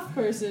a goth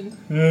person.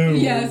 Oh.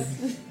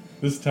 Yes.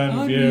 This time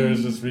of year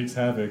just wreaks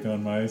havoc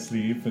on my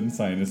sleep and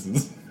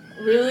sinuses.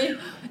 Really?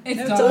 It's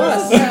It's Dog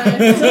us.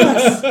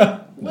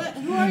 House. What?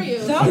 Who are you?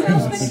 Dog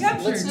House been Let's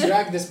captured.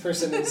 drag this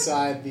person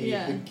inside the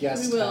Yeah,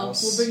 guest we will.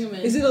 house. We'll bring him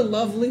in. Is it a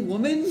lovely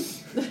woman?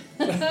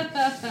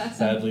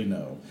 Sadly,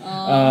 no.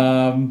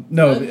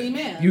 No, Ugly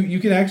man. you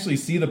can actually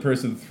see the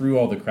person through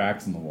all the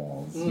cracks in the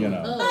walls. Oh,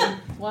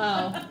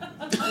 wow. Whoa.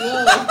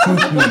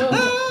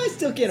 I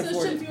still can't So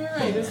afford Shimp, it. you were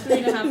right. There's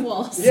 3.5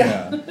 walls.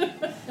 Yeah.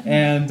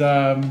 And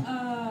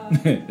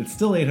it's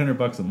still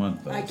 $800 a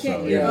month though. I can't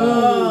so, hear. yeah.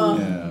 Oh.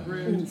 Yeah.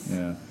 Rude.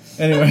 Yeah.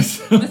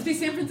 Anyways. Must be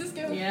San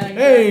Francisco. Yeah, exactly.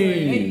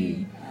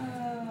 Hey.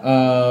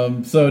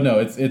 So no,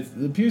 it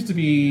appears to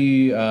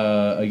be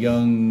a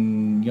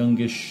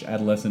youngish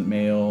adolescent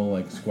male,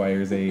 like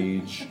Squire's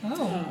age.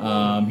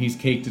 Oh. He's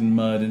caked in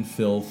mud and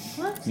filth,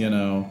 What?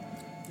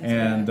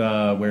 and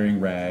wearing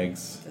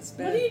rags. That's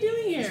bad. What are you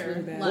doing That's here?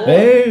 really bad. lad?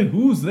 Hey,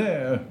 who's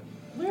there?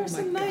 Where are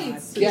some God.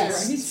 knights?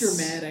 Yes. He's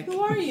dramatic. Who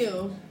are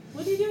you?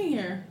 What are you doing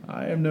here?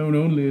 I am known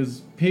only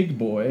as Pig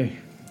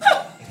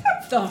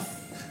Stuff.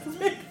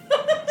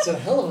 It's a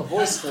hell of a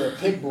voice for a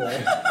pig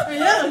boy. I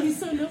know, he's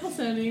so noble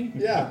sounding.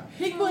 Yeah.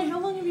 Big boy, how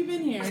long have you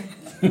been here?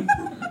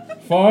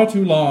 Far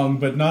too long,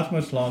 but not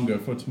much longer,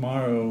 for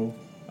tomorrow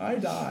I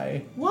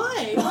die.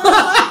 Why?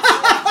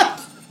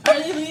 Are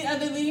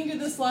they leading to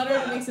the slaughter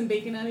to make some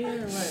bacon out of you,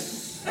 or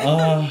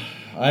what?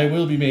 I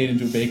will be made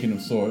into bacon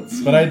of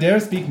sorts, but I dare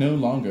speak no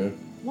longer.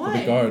 Why? For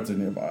the guards are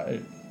nearby.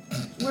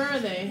 Where are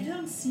they? I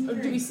don't see. Or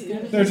do we see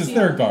them? They're just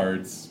their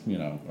guards,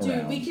 around.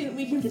 Dude, we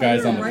can The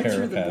guys on the right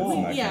through the parapets wall.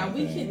 and that Yeah, kind of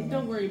we thing, can.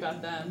 Don't worry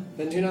about them.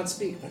 Then do not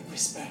speak, but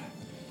whisper.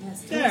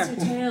 Yes, tell us your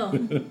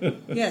tale.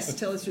 Yes,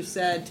 tell us your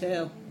sad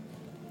tale.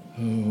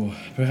 Oh,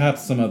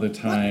 perhaps some other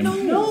time.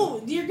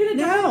 No, you're gonna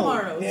die No.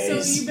 tomorrow. Yes, So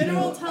you better no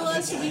all tell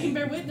us so we can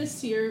bear witness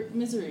to your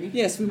misery.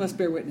 Yes, we must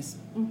bear witness.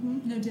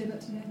 No day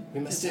but today. We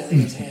must tell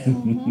your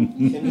tale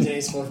in the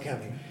days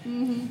forthcoming.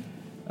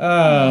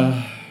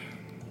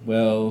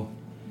 Well,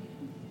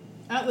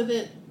 Out with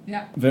it.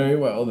 Yeah. very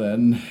well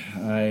then.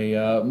 I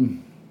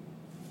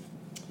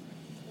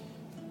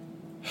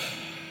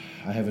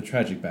have a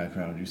tragic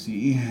background, you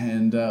see,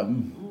 and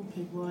Oh,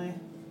 big boy.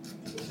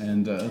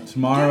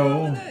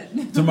 tomorrow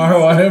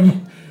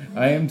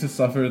I am to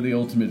suffer the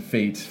ultimate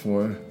fate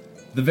for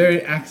the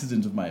very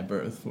accident of my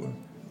birth.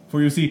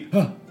 For you see,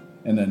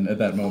 and then at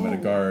that moment a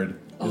guard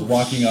is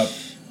walking up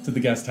to the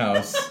guest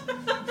house.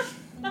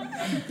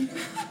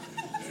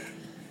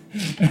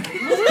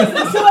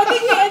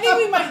 I think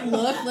we might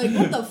look like,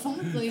 what the fuck?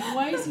 Like,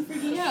 why is he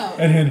freaking out?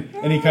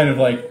 And he kind of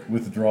like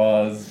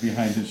withdraws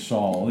behind his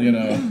shawl, you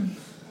know,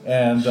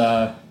 and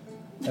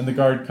the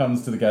guard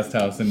comes to the guest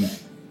house and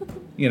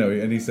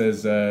and he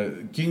says,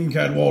 King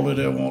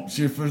Cadwallader wants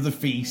you for the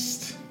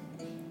feast.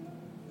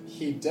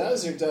 He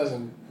does or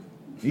doesn't?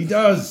 He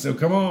does. So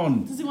come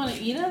on. Does he want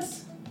to eat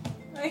us?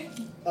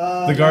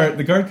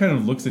 The guard kind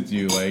of looks at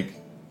you like,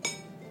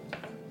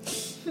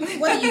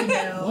 What do you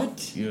know?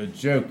 What? you're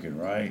joking,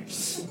 right?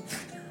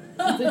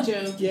 The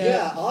joke.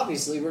 Yeah,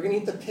 obviously, we're gonna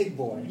eat the pig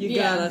boy. You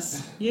got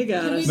us. You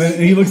got us.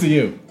 Then he looks at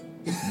you.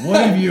 What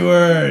have you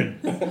heard?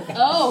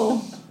 Oh.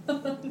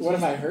 What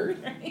have I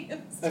heard?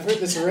 I've heard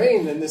this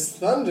rain and this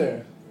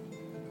thunder.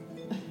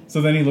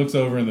 So then he looks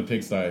over in the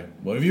pigsty.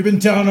 What have you been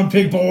telling him,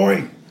 pig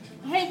boy?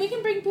 Hey, we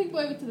can bring Pig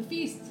Boy to the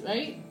feast,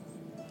 right?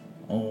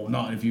 Oh,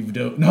 not if you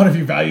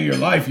value your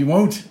life, you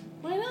won't.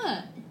 Why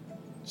not?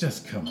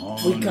 Just come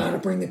on. We gotta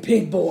bring the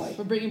pig boy.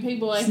 We're bringing Pig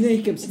Boy.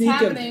 Sneak him, It's sneak him.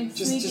 happening.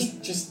 Sneaky.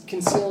 Just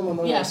conceal him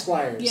among Yeah. our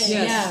squires.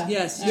 Yeah.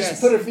 Just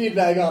put a feed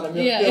bag on him.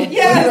 Yeah. He'll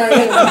blend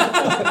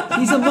right in.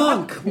 He's a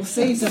monk. We'll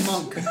say he's a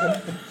monk.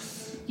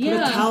 Put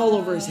a towel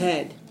over his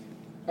head.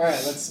 All right,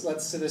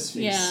 let's to this feast.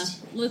 Yeah,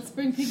 let's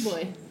bring Pig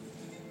Boy.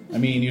 I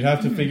mean, you'd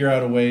have to figure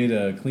out a way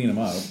to clean him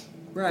up.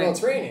 Right. Well,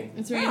 it's raining.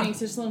 It's raining,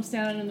 so just let him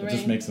stand in the It rain.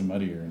 just makes him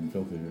muddier and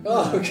filthier.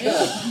 Oh god. He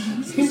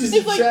just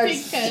It's like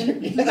attracts-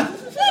 Pig Pen.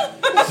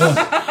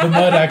 The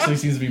mud actually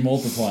seems to be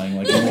multiplying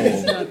like a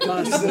mold. Not He's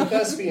possible. a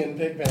thespian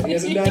pigpen. He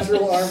has a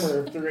natural armor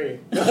of 3.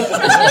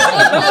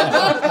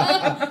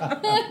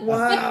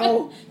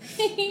 Wow.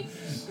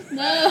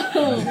 No. No.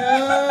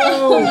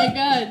 Oh my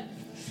god.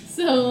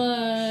 So,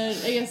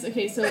 I guess,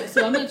 okay, so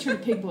I'm gonna turn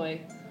Pig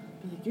Boy.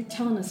 Be like, you're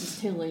telling us his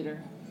tale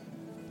later.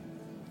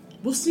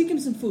 We'll sneak him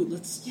some food.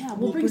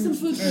 We'll bring some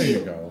food for There you.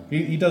 you go.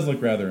 He does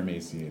look rather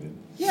emaciated.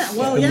 Yeah,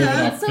 well, Been living yeah.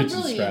 off That's so kitchen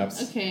brilliant.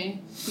 scraps. Okay,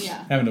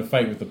 yeah. Having to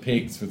fight with the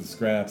pigs for the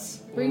scraps.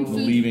 Bring the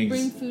food. leavings.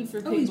 Bring food for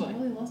Oh, Pig he's Boy.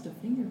 probably lost a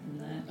finger from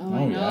that. Oh, I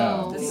Oh, know.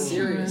 yeah. That's For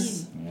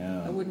serious.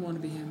 Yeah. I wouldn't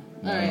want to be him.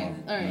 All right,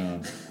 all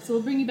right. So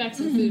we'll bring you back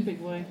some food,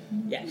 Pig Boy.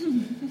 Yeah.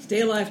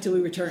 Stay alive till we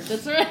return.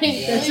 That's right.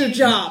 That's your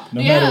job. No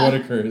Yeah. matter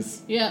what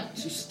occurs. Yeah.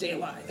 Just stay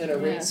alive. And a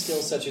rare Yeah.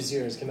 skill such as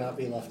yours cannot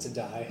be left to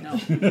die. No. I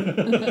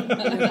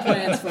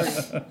have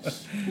plans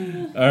for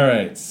you. All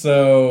right.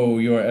 So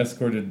you are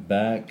escorted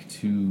back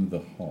to the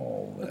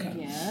hall. Then. Okay.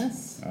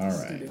 Yes. All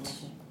right.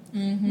 We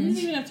didn't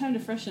even have time to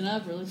freshen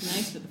up or look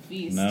nice for the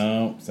feast.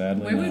 No,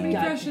 sadly Where would we no.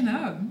 freshen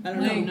up? I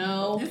don't I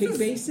know. know. This Pig is-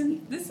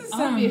 basin? This is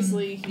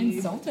Obviously, he-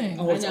 insulting.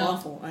 Oh, it's I know.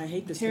 awful. I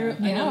hate this Terror.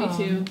 guy. I know, me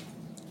too.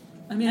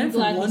 I mean, I'm I'm from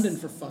glad London,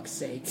 he's- for fuck's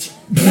sake.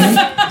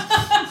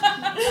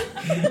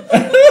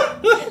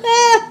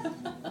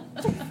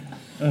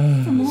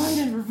 From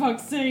London, for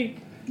fuck's sake.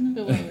 I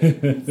love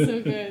it. It's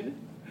so good.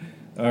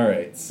 All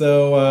right.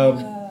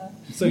 So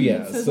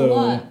yeah. Says a So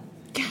lot.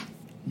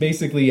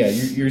 basically, yeah,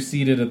 you're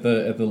seated at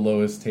the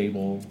lowest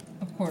table,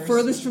 Of course.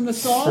 Furthest from the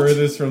salt?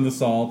 furthest from the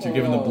salt. You're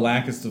given the Oh.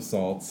 blackest of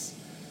salts.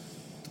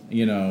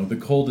 You know, the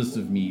coldest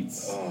of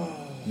meats.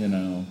 You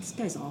know, This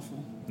guy's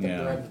awful. The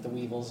yeah. bread with the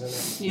weevils in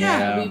it. Yeah,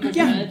 Yeah. weevil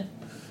Yeah. bread.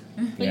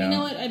 But Yeah. you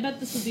know what? I bet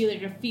this would be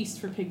like a feast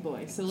for Pig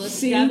Boy. So let's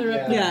See? gather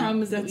up the Yeah.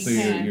 crumbs that we So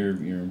can.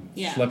 you're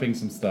Yeah. schlepping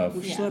some stuff.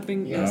 We're Yeah.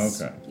 schlepping. Yeah.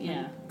 Yes. Okay.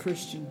 Yeah.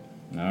 Christian.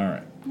 All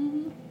right.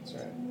 That's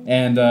right.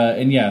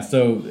 And yeah,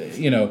 so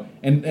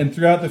and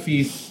throughout the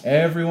feast,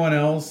 everyone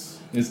else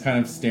is kind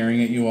of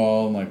staring at you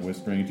all and like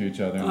whispering to each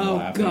other and Oh,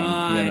 laughing.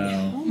 God. You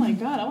know, Oh my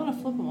god, I want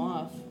to flip him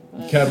off.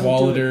 But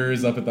Cadwallader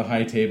is up at the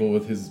high table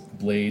with his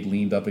blade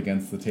leaned up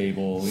against the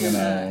table. You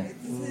know,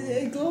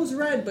 It glows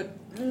red, but.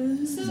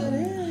 So,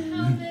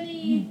 how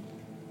many,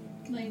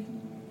 like,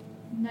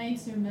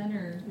 knights or men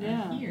are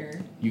Yeah.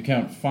 here? you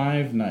count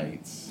 5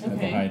 knights at the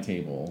Okay. high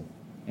table,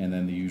 and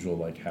then the usual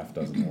like half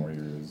dozen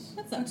warriors.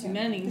 that's not too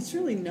many. It's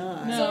really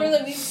not. No. So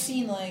really, we've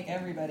seen like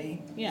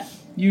everybody. Yeah.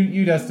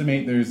 You'd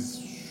estimate there's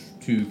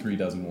 2-3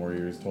 dozen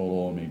warriors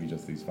total, and maybe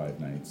just these 5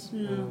 knights.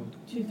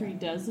 2-3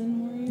 dozen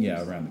warriors?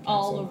 Yeah, around the castle.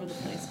 All over the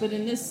place. But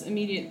in this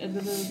immediate,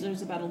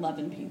 there's about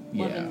 11 people.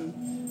 Yeah.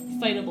 11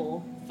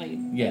 fightable fight.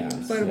 Yeah,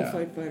 Fightable yeah.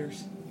 fight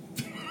fighters.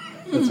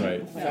 That's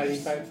right. Fighty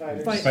fight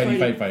fighters.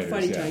 Fighty fighters.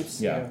 Fighty yeah.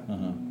 types. Yeah. Yeah.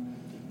 Uh-huh.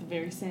 The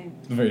very same.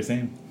 The very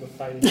same. The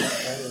fighty fight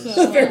fighters.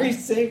 So, Very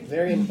safe.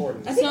 Very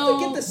important. I think if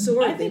we get the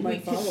sword, I they think might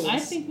we could, follow I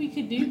us. think we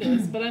could do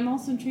this, but I'm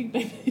also intrigued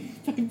by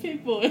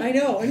Pig Boy. I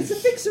know, and it's a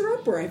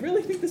fixer-upper. I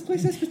really think this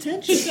place has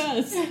potential. It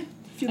does.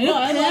 If you I know,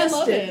 look I past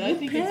love it. I look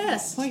think it's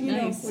past, quite you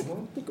know, nice. like,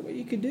 look at what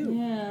you could do.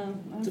 Yeah.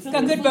 I'm It's feeling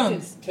got good focused.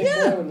 bones. Pig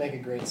Yeah. Boy would make a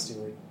great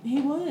steward. He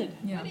would.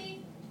 Yeah.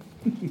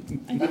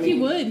 I think he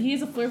would. He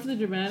has a flair for the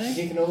dramatic.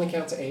 He can only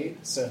count to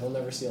 8, so he'll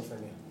never steal from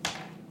you.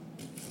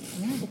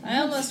 I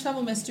almost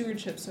trouble my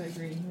stewardship, so I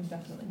agree. He would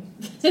definitely.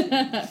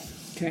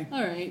 Okay.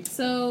 All right,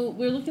 so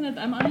we're looking at.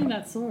 I'm eyeing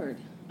that sword.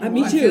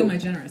 Me I too. feel my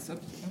generous. Oh.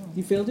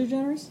 You failed your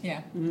generous?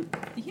 Yeah.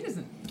 He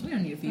doesn't. We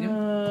don't need to feed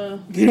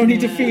him. You don't need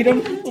to yeah. feed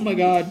him? Oh my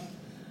god.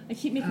 I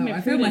keep making Oh, my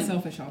I feel prudent. my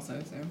selfish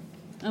also. So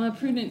I'm a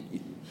prudent.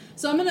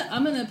 So I'm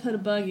gonna put a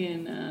bug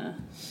in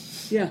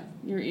Yeah.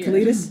 your ear.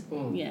 Cletus?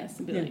 Yes,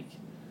 and be Yeah. like,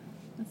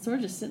 that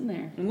sword just sitting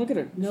there. And look at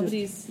her.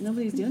 Nobody's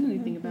doing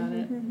anything about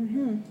it.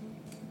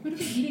 What are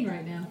we eating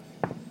right now?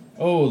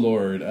 Oh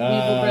Lord.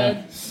 Weevil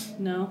bread?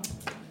 No.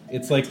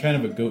 It's like kind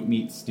of a goat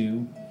meat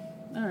stew.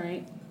 All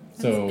right.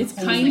 So It's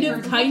kind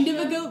of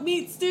a goat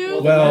meat stew.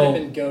 Well, there might Well,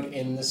 have been goat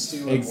in the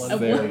stew at one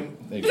point.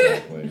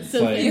 exactly. It's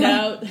So like, it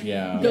out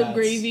yeah. goat Yeah,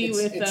 gravy it's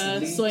with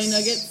leeks. soy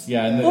nuggets.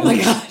 Yeah, and the, Oh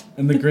my god.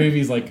 and the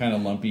gravy's like kind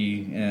of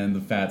lumpy, and the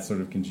fat's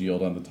sort of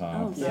congealed on the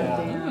top. Oh, so, Yeah.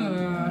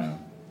 damn.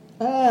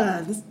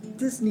 Ah, this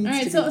needs All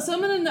right, to so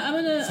be... I'm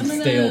gonna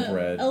stale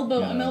bread, elbow.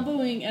 you I'm know.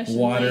 elbowing Eshin.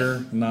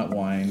 Water, not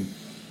wine.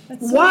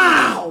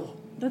 Wow!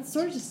 That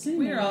sword just sitting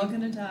We're there. all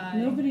gonna die.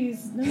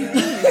 Nobody's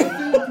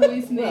Food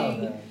poisoning.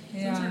 Well,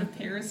 Some sort of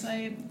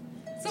parasite.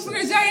 So if we're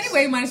gonna die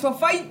anyway, might as well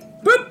fight.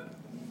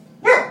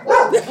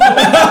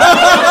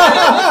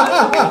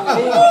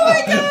 I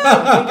think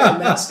our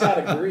mascot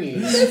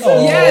agrees.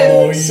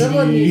 Yes.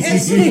 Someone needs to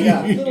speak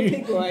up. Little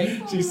pig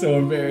boy. She's so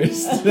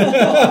embarrassed.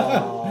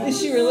 Aw. Is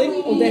she really?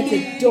 Oh, that's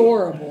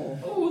adorable.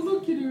 Oh,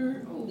 look at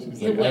her. Oh.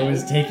 She's like, I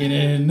was taken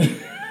in.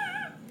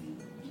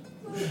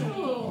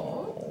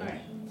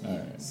 Alright.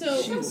 Alright.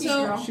 So She looks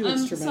I'm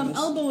tremendous.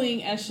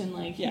 elbowing Eshin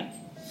like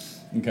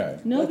Okay.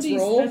 nobody's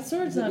roll. that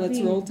sword's not Let's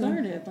being roll time.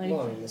 guarded. Like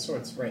Well, I mean, the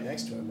sword's right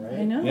next to him, right?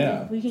 I know.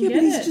 Yeah. We can Yeah, get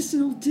but he's it. just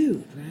an old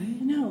dude, right?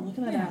 I know. Look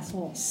at that Yeah.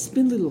 asshole.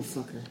 Spindly little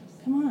fucker.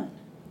 Come on.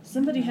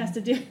 Somebody has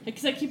to do it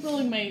because I keep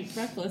rolling my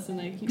reckless and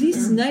I keep.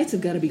 These knights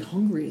have got to be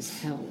hungry as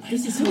hell.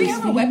 This is Do how we he's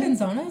have our feeding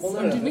weapons on us, Well,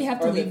 or did we have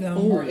to Are leave the-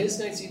 them? Are his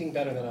knights eating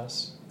better than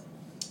us?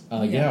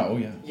 Yeah, oh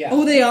yeah. Yeah.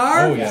 Oh, they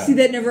are? Oh, yeah. See,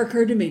 that never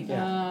occurred to me.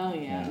 Oh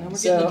yeah. No, we're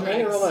So getting I'm the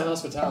gonna roll my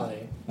dregs.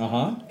 hospitality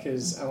Uh-huh.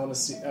 because I want to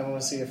see. I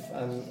want to see if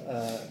I'm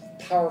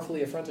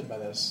powerfully affronted by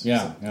this.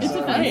 Yeah, yeah. It's So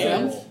a I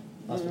offensive.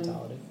 roll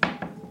hospitality,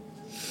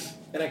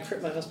 and I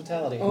crit my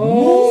hospitality.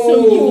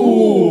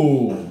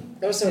 Ooh.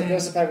 Oh, so it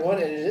goes to pack 1,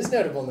 and it is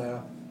notable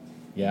now.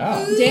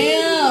 Yeah,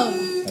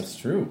 Damn. that's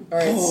true. All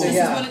right, so This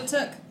yeah, is what it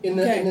took. in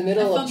the Okay. in the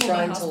middle I of fumbled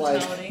trying my to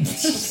like, hospitality. in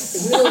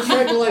the middle of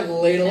trying to like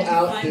ladle I'm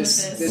out fine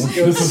this with this this.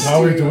 goat This is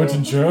how we do it stew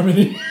in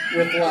Germany.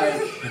 with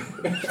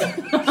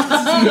like.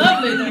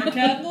 Lovely, there are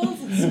candles.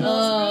 It smells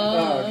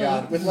Oh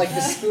god! With like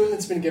the spoon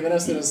that's been given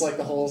us that has like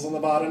the holes on the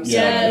bottom. So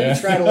Yeah, we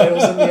try to ladle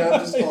something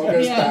up, just all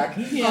goes back.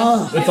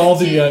 Yeah. It's all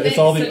the Too thick,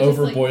 so just,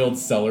 overboiled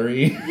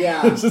celery.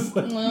 Yeah. It's just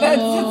like,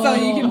 That's all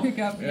you can pick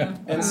up. Yeah.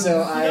 And so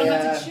You don't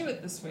have I, to chew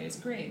it this way. It's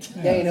great.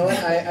 yeah, you know what?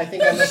 I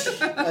think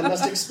I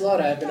must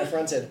explode. I have been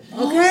affronted.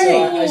 Okay.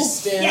 So I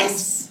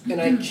stand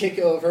and I kick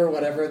over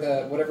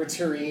whatever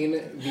tureen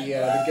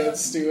the goat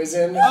stew is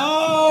in.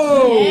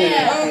 oh! And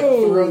I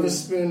throw the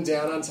spoon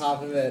down on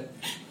top of it,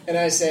 and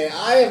I say,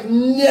 I have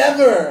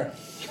never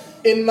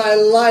in my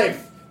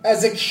life,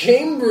 as a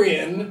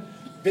Cambrian,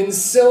 been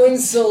so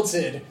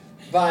insulted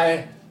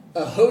by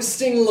a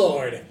hosting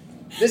lord.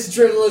 This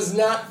drivel is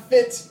not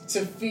fit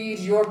to feed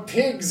your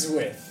pigs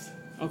with.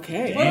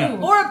 Okay.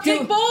 Damn. Or a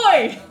pig boy.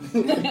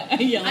 I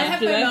yell I have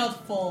after my that.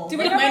 mouth full. Do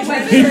we Like, have my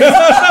a friends-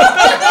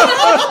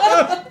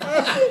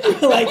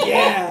 Like,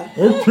 yeah.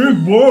 Or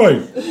pig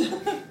boy!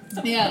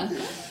 Yeah.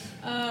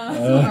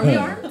 Are we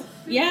armed?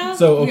 Yeah.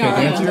 So, okay, Yeah,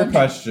 to answer your okay.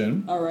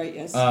 question, All right,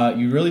 yes.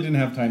 you really didn't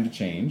have time to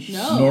change,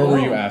 No. nor were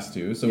you asked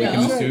to, so we No.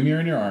 can assume you're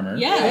in your armor.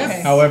 Yes.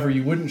 Okay. However,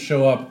 you wouldn't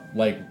show up,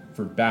 like,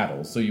 for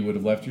battle, so you would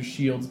have left your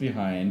shields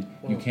behind.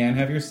 You can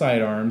have your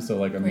sidearms, so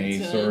like a Great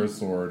mace sword. or a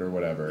sword or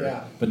whatever,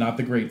 Yeah. but not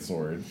the great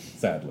sword,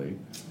 sadly.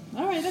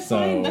 All right, that's So-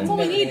 fine. That's all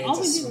we Never need. need All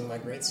to we need. swing my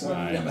great sword.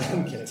 I No, know.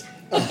 I'm kidding.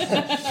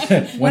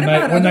 One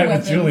about night other with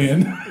weapons?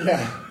 Julian.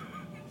 Yeah.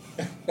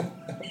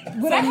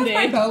 Would I have my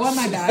Someday. bow on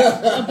my back?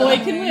 A boy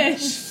can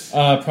wish.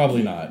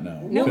 Probably not, no.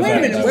 No, 'Cause wait a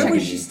that- minute. that Where would would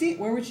be- she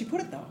where would she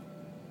put it though?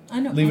 I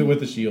know. Leave it with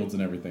the shields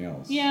and everything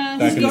else. Yeah,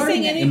 Back he's in the-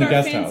 guarding any in of the our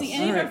guest fancy, house.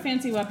 any of our Alright.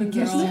 fancy weapons.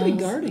 She's are all- gonna be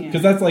guarding it.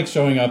 Because that's like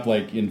showing up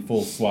like in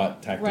full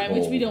SWAT tactical. Right,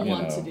 which we don't you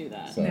want know, to do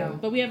that. So. No.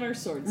 But we have our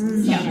swords.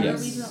 Yeah. No,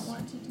 Yes. we don't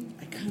want to do.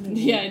 I kind of.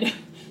 Yeah, I know.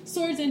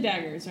 Swords and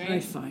daggers, right?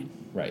 Alright, fine.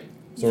 Right.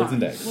 Swords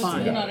and Fine. daggers. What's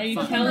Fine. going on? Are you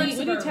Fine. telling? Fine.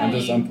 What are you I'm telling?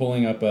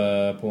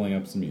 I'm pulling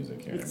up some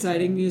music here.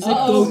 Exciting music,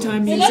 Uh-oh. go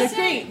time Well, music. that's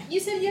great. You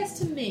said yes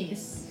to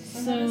mace. So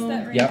how So- does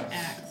that rank Yep.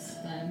 axe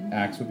then?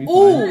 Axe would be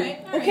Oh, fine. Alright,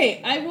 alright.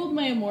 okay. I rolled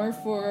my amour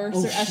for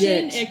Oh, Sir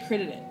shit. Eshin. It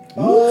critted it.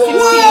 Oh!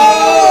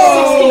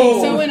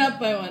 16. So it went up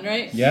by one,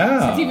 right?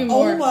 Yeah. It's even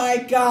more. Oh my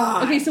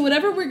god. Okay, so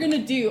whatever we're gonna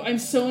do, I'm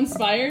so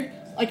inspired.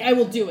 Like I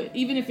will do it,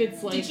 even if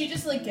it's like. Did you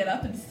just like get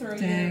up and throw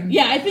Dang.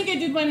 Yeah, I think I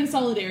did mine in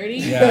solidarity.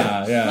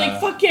 Yeah, yeah. Like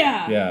fuck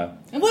yeah. Yeah.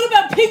 And what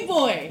about Pig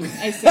Boy?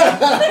 I said.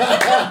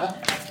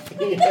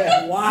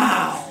 Yeah.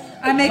 Wow.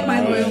 I make my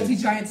Alright. loyalty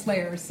giant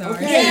slayer, so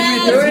Okay. I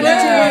Yeah, You're in it,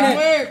 work, you're in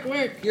it.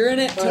 work. You're in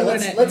it. All right, You're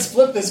in it. let's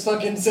flip this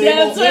fucking table.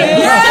 Yeah, that's right.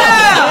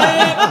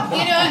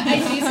 You know what? I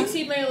do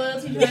succeed my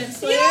loyalty giant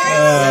slayer.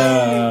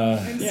 Uh,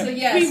 And so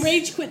yes. We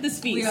rage quit this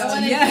feast. I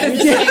want to Yes. get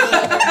this table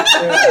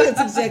over.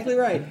 That's exactly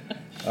right.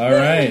 all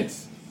right.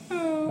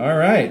 All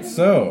right.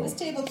 So This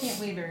table can't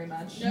weigh very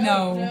much.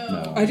 No.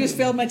 No. I just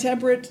failed my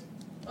temperate.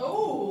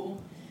 Oh.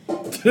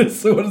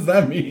 So what does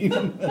that mean?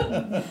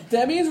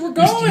 That means we're You're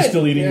going.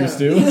 still eating your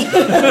stew? I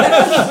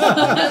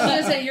was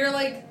gonna say you're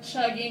like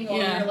chugging while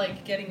Yeah. you're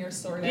like getting your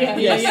sword out.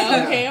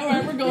 Yeah. Okay, all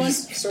right, we're going.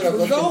 He's sort of We're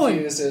look going.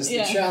 confused as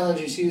Yeah. the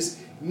challenge issues.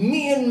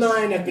 Me and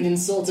mine have been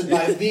insulted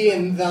by thee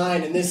and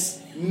thine, and this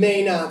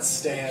may not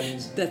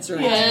stand. That's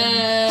right.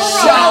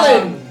 Yes.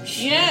 Challenge!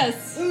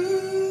 Yes.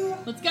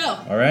 Let's go.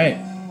 All right.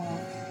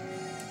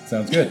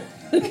 Sounds good.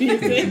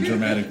 Some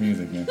dramatic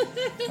music here.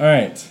 All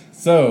right.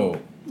 So,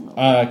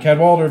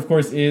 Cadwallader, of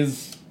course,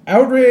 is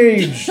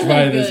outraged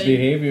by this Good.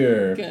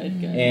 behavior.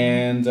 Good.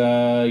 And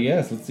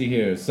yes, let's see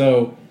here.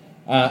 So,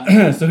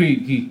 so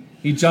he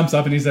jumps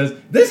up and he says,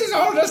 "This is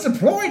all just a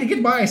ploy to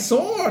get my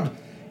sword.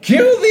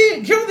 Kill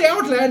the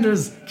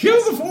Outlanders.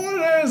 Kill the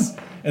foreigners."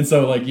 And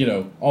so, like, you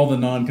know, all the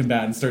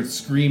non-combatants start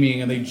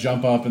screaming and they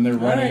jump up and they're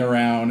running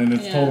around and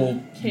it's Yeah.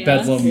 total Chaos.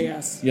 bedlam.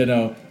 Chaos. You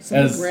know,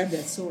 Someone grab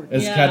that sword.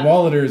 as Yeah.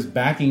 Cadwallader is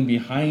backing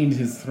behind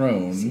his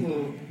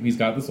throne. He's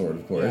got the sword,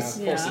 of Yeah, course.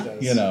 of course Yeah. he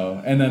does. You know,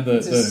 and then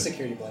It's his the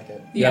security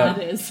blanket. Yeah,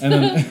 it is. and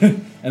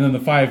then and then the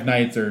 5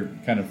 knights are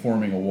kind of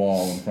forming a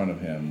wall in front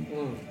of him.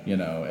 You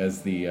know, as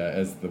the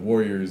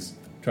warriors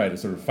try to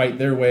sort of fight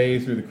their way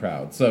through the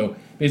crowd. So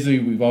basically,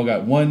 we've all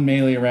got one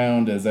melee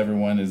round as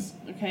everyone is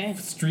Okay.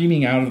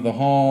 streaming out of the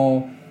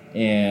hall,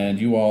 and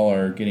you all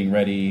are getting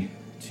ready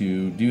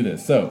to do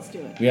this. So Let's do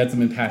it. we had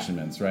some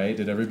impassionments, right?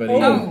 Did everybody?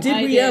 Oh, did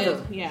I we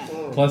ever? Yeah.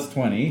 Plus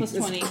 20. Plus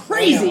 20. It's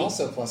crazy. Yeah,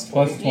 also plus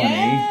 20. Plus 20.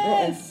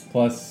 Yes.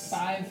 Plus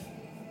 5.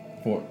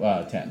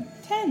 10.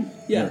 10.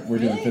 Yeah. We're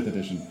doing Really? 5th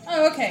edition.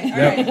 Oh, okay. All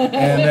Yep. right. And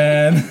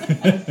then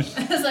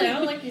I was like, I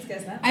don't like these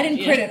guys that I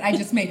didn't crit it. I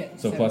just made it.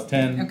 so plus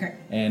 10. Okay.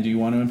 And do you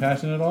want to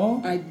impassion at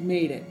all? I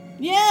made it.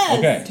 Yes.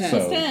 Okay. 10. So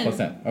Plus 10. plus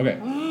 10. Okay.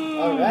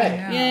 All right.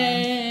 Yeah.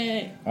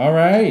 Yay. All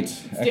right.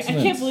 Dude, Excellent.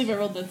 I can't believe I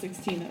rolled that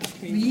 16. That was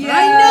crazy. Yeah.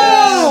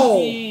 I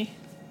know.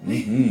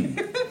 Yay.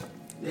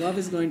 Love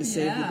is going to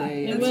save Yeah. the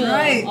day. It That's will.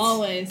 right.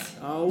 Always.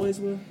 Always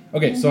will.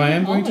 Okay, so I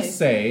am going to Always.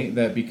 say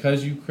that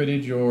because you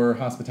critted your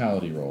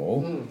hospitality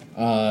roll,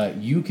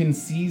 you can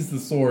seize the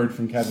sword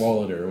from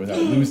Cadwallader without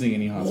losing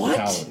any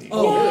hospitality.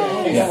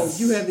 Oh, Yes.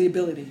 you have the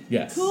ability.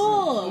 Yes.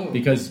 Cool.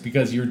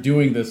 Because you're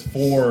doing this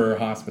for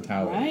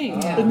hospitality.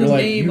 Right. Yeah. In You're the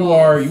like name you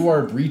of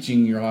are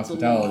breaching your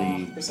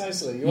hospitality.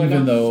 Precisely. You are Even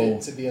not though-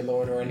 fit to be a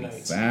lord or a knight.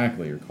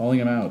 Exactly. You're calling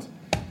him out.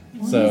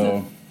 Well,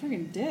 So he's a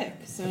friggin' dick.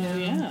 So I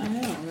yeah.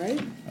 know, right?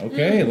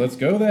 okay, let's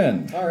go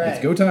then. All right. It's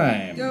go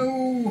time.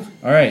 Go.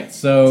 All right.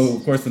 So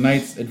of course the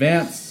knights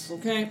advance.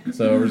 Okay.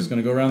 So we're just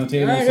going to go around the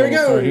table. All right, so here we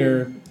we'll go. start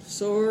here.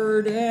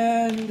 Sword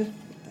and what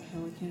the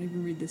hell? I can't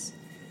even read this.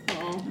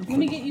 Oh, let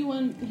me get you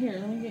one here.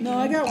 Let me get No, you I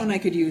one. got one I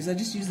could use. I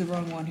just used the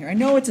wrong one here. I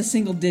know it's a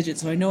single digit,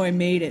 so I know I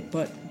made it,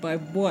 but by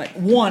what?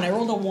 1. I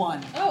rolled a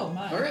 1. Oh,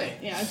 my. All right.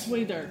 Yeah, it's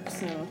way dark.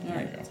 So All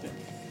right. that's good.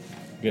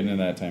 Getting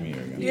into that time of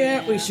year again.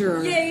 Yeah, we sure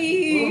are.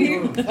 Yay.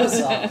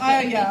 Huzzah.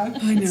 Yeah.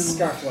 I know.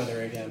 Scarf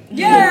weather again.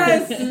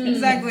 Yes.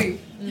 Exactly.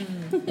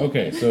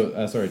 Okay,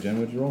 so sorry, Jen,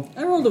 what'd you roll?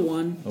 I rolled a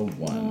 1. A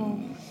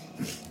 1.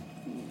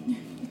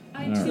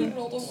 I All too right.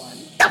 rolled a 1.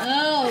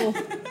 Oh.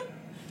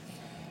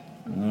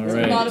 All It's a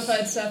right.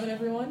 modified 7,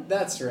 everyone.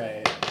 That's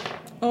right.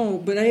 Oh,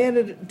 but I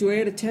added. Do I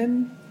add a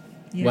 10?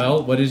 Yeah.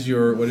 Well, what is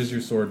your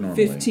sword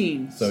normally?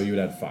 15. So you would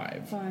add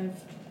 5. 5.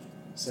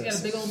 So we got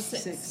a big old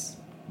 6. 6.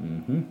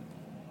 Mm-hmm.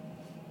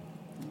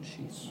 Oh,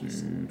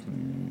 she's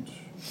 28.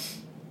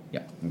 Yeah.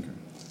 Okay.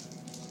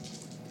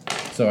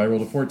 So I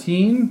rolled a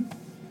 14,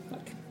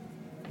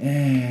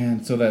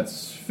 and so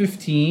that's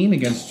 15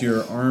 against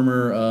your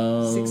armor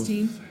of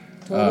 16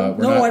 total.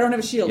 we're No, not- I don't have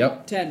a shield.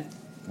 Yep. 10.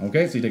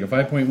 Okay, so you take a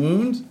 5-point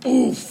wound.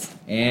 Oof.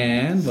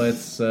 And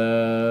let's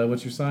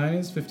what's your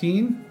size?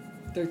 15?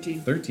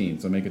 13. 13.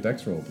 So make a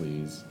dex roll,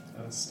 please.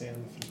 Stay on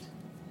the feet.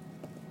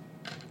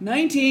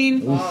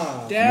 19.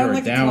 Ah, Down you're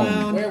like down. a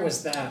clown. where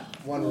was that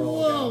one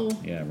roll ago?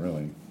 Whoa. Yeah,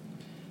 really.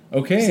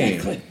 Okay.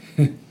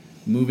 Exactly.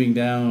 Moving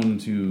down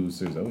to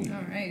Sir Zoe.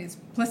 All right. It's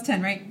plus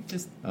 10, right?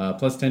 Just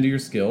Plus 10 to your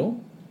skill,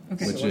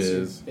 okay. Which So what's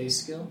your is- base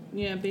skill?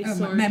 Yeah, base Oh,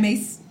 sword. my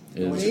mace. What's is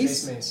your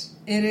Mace? base mace?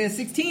 It is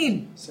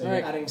 16. So All you're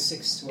right. adding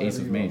 6 to Ace whatever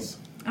of you roll. Mace.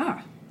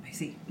 Ah, I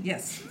see.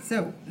 Yes.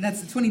 So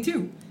that's a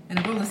 22, and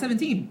I rolled a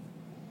 17.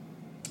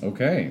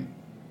 Okay.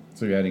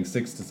 So you're adding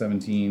 6 to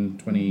 17,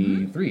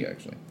 23,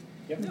 actually.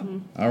 Yep.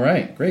 All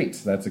right, great.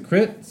 That's a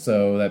crit,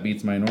 so that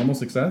beats my normal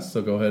success.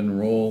 So go ahead and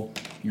roll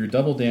your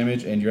double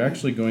damage, and you're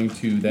actually going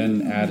to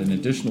then add an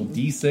additional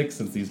d6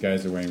 since these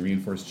guys are wearing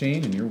reinforced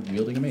chain and you're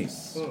wielding a mace.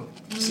 So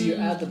you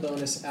add the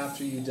bonus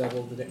after you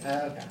double the...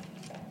 okay.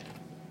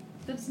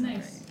 That's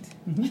nice.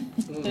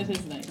 That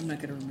is nice. I'm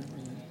not going to remember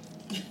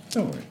that.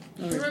 Don't worry.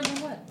 Remember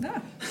what?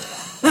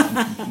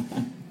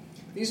 Ah.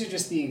 These are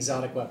just the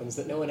exotic weapons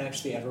that no one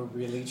actually ever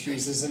really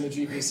chooses in the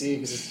GPC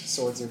because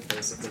swords are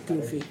basically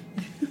better. Goofy.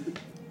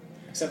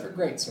 Except for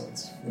great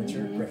swords, which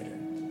are greater.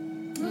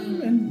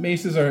 And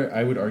maces are,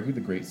 I would argue, the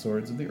great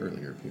swords of the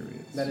earlier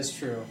periods. That is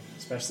true,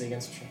 especially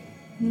against chain.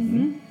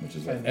 which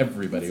is what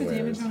everybody What's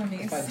the wears. damage on a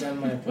If mace? I've done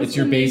my It's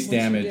your base What's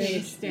your damage.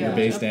 base Your damage?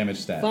 base damage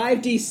stat.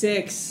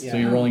 5d6. Yeah. So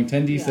you're rolling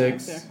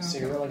 10d6. Yeah, So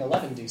you're rolling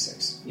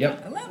 11d6.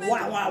 Yep. 11.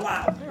 Wow, wow,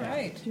 wow. All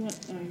right. Do you want?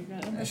 Oh, you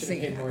got it. I Let's should see.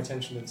 have paid more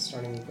attention to the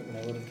starting equipment.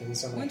 I would have given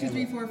someone 1, a 2, 3,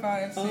 hammer. 4,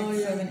 5, 6, Oh,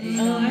 yeah. 7, 8,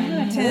 Oh, I had a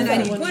 9, 10. hammer I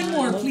need for one one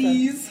more, of mine.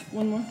 please.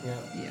 One more.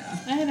 Yeah. Yeah.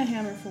 I had a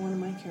hammer for one of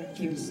my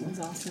characters. It was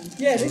awesome.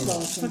 Yeah, it is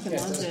awesome. Fucking Yeah,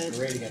 it loved does it.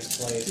 great against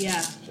blade.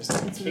 Yeah. Just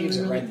It's caves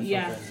it right in the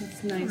yeah, fucking-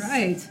 it's nice.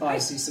 Right. Oh, I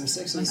see some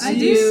sixes. I do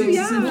You see,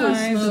 yeah.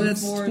 five, So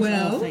that's fours.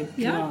 12. Oh, thank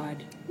Yeah.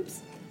 God.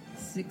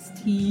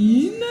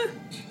 16,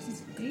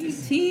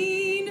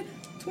 18,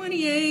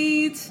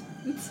 28.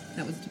 Oops,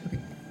 that was okay.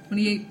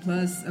 28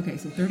 plus, okay,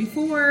 so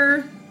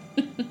 34.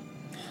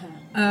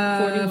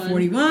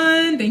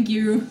 41. Thank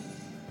you.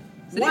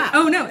 Is it Wow. eight?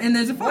 Oh, no, and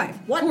there's a 5.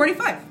 What?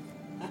 45.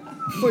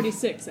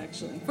 46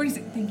 actually.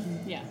 46. Thank you.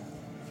 Yeah.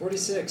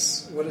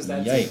 46. What is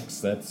that? Yikes,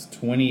 that's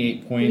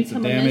 28 points of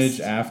become a damage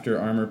mist? after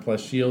armor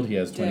plus shield. He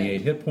has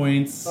 28 hit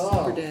points.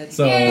 Oh, We're dead.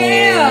 So,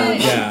 Yeah!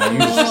 yeah, you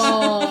just,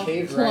 Oh,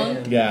 cave right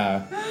plunk. in.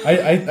 yeah.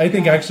 I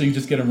think actually you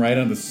just get him right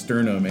on the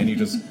sternum and you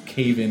just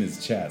cave in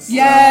his chest.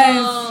 Yes,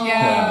 Oh.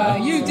 yeah.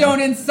 You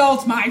don't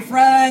insult my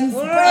friends.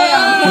 Oh,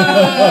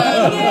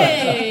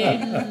 yay!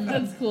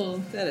 That's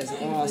cool. That is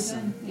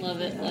awesome. Love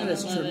it. Love That it.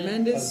 is Love it.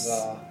 tremendous.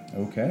 Huzzah.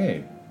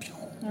 Okay.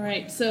 All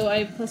right, so I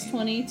have plus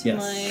 20 to Yes.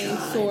 my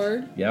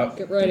sword, Yep.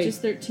 Get which ready. is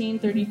 13,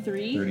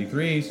 33.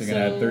 33, so you're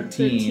going to So add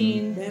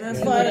 13. Man on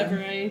for fire.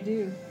 whatever I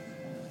do.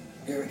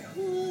 Here we go.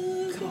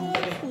 Oh,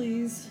 God,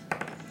 please.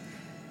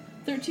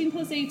 13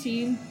 plus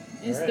 18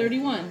 is All right.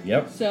 31.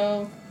 Yep.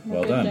 So we're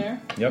Well good done.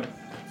 there. Yep.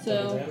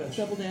 So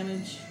Double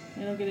damage.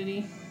 I don't get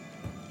any.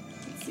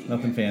 Let's see.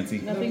 Nothing here. fancy.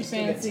 Nothing You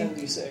still get fancy.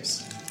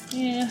 10d6.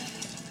 Yeah,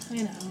 I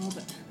know,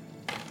 but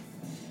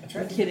I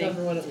tried to Kidding. give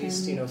everyone at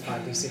least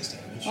 5d6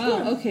 damage.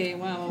 wow. Okay,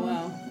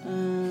 wow.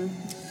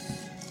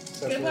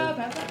 So Good for wow,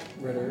 bad wow.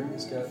 Ritter,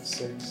 he's got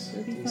 6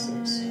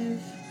 d6.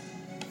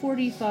 35,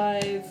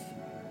 45,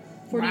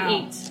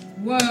 48.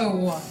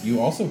 Whoa. You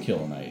also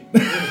kill a knight.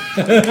 Yay.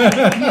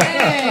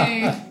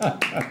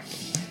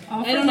 All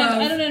I for don't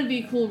love. have to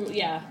be cool.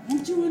 Yeah,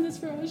 I'm doing this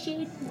for a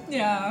show.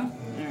 Yeah.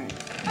 All right.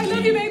 I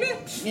love you, baby.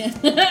 Yeah.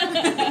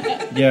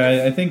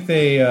 Yeah, I think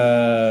they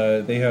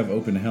have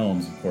open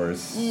helms, of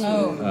course.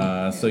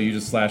 Oh. So you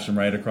just slash him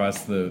right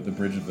across the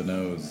bridge of the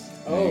nose.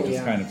 And Oh, you just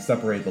yeah. kind of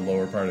separate the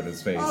lower part of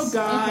his face. Oh,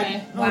 God.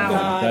 Okay. Oh, Wow.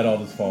 God. That all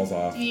just falls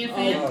off.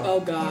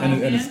 Oh, God.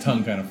 And his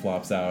tongue kind of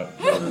flops out.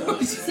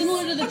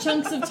 Similar to the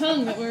chunks of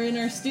tongue that were in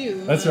our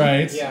stew. That's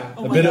right. Yeah.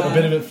 Oh a my bit God.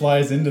 of it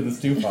flies into the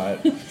stew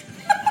pot.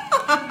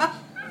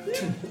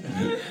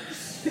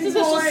 This is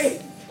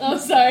just, oh,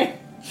 sorry.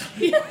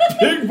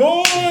 Big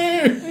boy!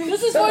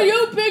 This is for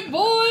you, big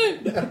boy.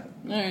 All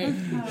right.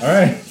 All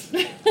right.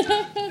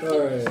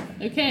 Alright.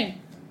 Okay.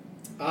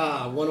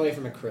 One away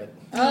from a crit.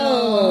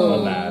 Oh.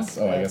 Alas.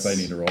 Oh, I guess I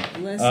need to roll.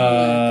 Less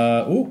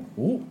Ooh.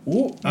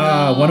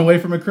 One away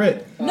from a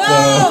crit. No!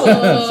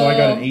 So I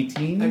got an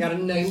 18. I got a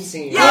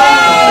 19.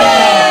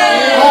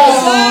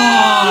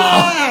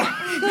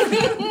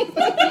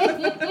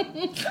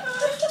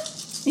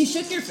 You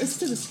shook your fist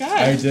to the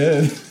sky. I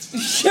did.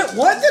 Shit,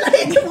 what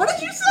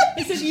did you say?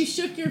 I said you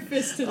shook your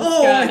fist to the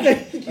Oh, sky.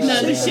 okay.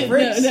 No, the shit.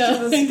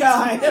 No. To the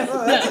sky.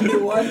 Oh, that's a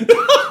new one.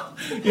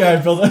 Yeah, I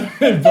built a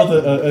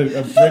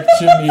brick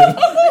chimney.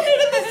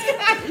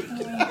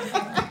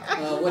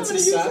 What's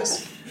his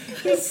size?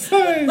 His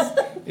size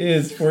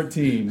is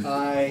 14.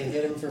 I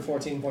hit him for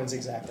 14 points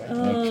exactly.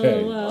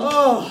 Okay. Wow.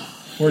 Oh.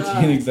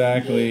 14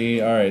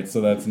 exactly. All right, so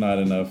that's not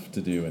enough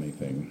to do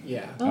anything.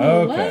 Yeah.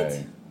 Oh,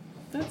 Okay.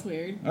 That's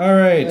weird. All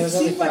right. There's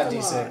only Seems like a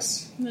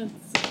 5d6. That's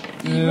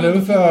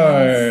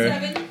Lothar.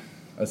 7.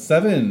 A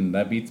 7.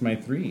 That beats my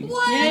 3. Yay!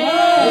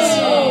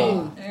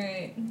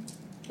 Alright.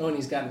 Oh, and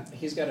he's got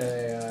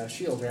a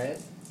shield, right?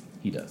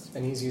 He does.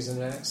 And he's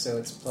using an axe, so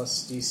it's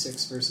plus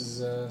d6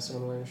 versus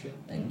someone wearing a shield.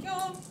 Thank you.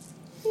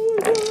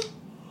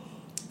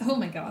 Oh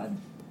my god.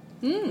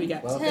 We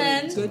got Well,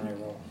 10. It's a high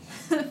roll.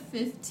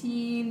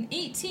 15.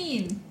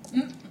 18.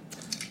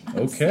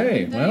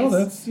 Okay. Seven Well,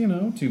 dice.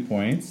 that's, 2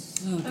 points.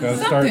 Gotta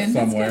Something. start That's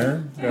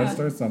somewhere. good. Gotta Yeah.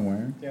 start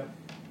somewhere. Yep.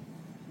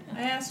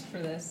 I asked for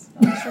this.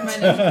 I'll just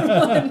remind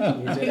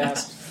everyone. You did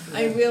ask.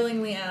 I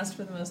willingly asked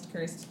for the most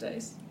cursed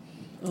dice.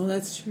 Oh,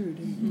 that's true,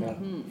 dude. Yeah.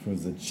 For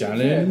the The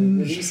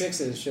challenge.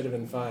 d6s should have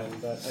been fine,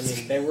 but I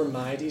mean, they were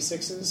my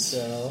d6s,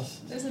 so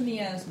There's a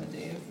miasma,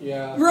 Dave.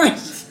 yeah. Right.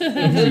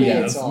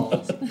 It's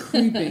all.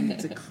 Creeping.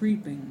 It's a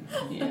creeping.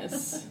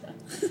 Yes.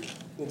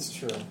 It's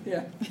true.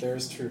 Yeah.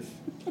 There's truth.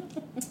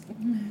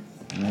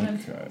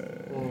 Okay.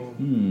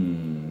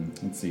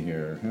 Mm. Let's see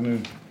here. How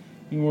many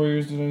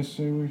warriors did I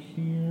say were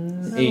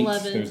here? 8.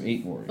 11. There's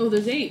 8 warriors. Oh,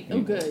 there's 8. Oh,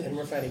 And good.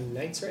 we're fighting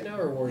knights right now,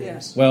 or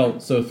warriors? Well,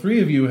 so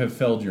 3 of you have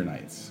felled your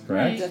knights,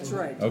 correct? Right. That's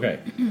right. Okay.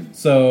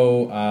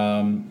 So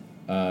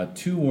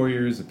 2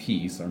 warriors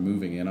apiece are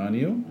moving in on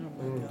you.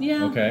 Mm.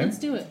 Yeah. Okay. Let's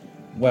do it.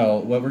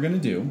 Well, what we're going to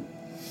do,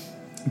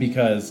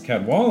 because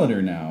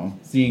Cadwallader now,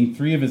 seeing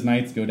 3 of his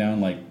knights go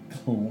down like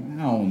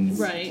clowns,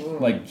 Right.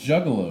 like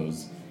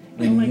juggalos,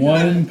 in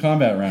one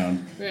combat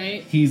round,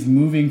 Right. he's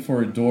moving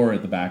for a door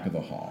at the back of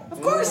the hall.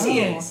 Of course he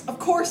is. Of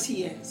course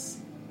he is.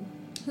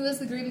 Who is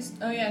the greatest?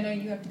 Oh yeah, no,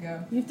 you have to go.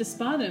 You have to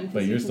spot him. 'cause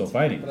But he you're can- still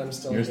fighting. But I'm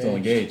still You're still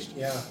engaged.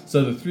 Yeah.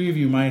 So the three of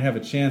you might have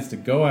a chance to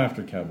go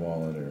after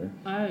Cadwallader,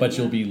 but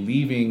you'll be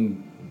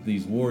leaving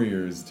these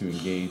warriors to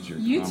engage your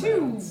You two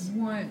comrades.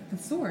 want the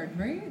sword,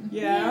 right?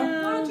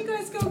 Yeah. Why don't you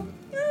guys go?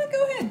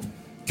 Go ahead.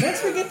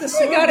 Once we get the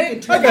sword, got we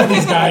it. can I got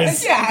these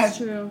guys. Yeah. That's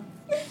true.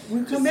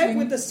 we come back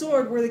with the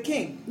sword. We're the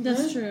king.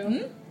 That's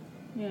true.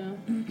 Yeah.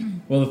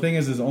 Well, the thing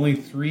is only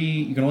three.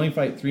 You can only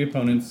fight 3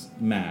 opponents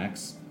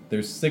max.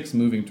 There's 6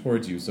 moving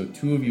towards you, so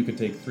 2 of you could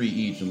take 3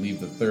 each and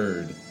leave the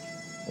third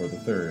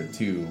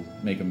to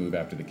make a move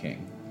after the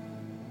king.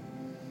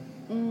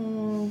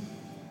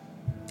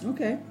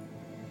 Okay.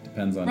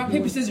 Depends on Rock, who.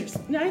 paper, scissors.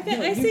 No, I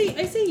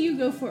say you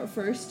go for it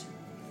first,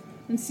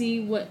 and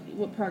see what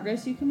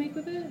progress you can make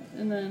with it,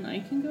 and then I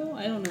can go.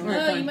 I don't know.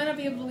 Alright, Oh, fine. you might not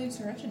be able to leave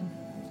Surrection.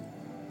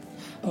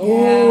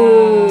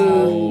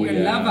 Oh, Your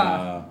yeah.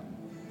 lover.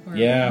 Or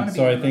Yeah, wannabe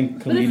so I lover.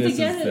 think But if they Kalidas is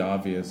get it- the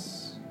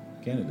obvious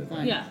candidate.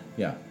 Fine. Yeah.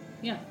 Yeah.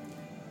 Yeah.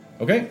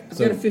 Okay, I've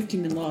so got a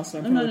 15 in loss, so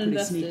I'm I'm not probably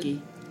pretty invested.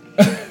 sneaky.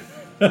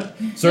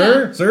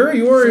 Sir,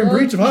 you are in Sir?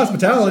 breach of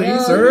hospitality,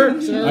 Sir?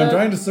 sir. Sir? I'm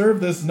trying to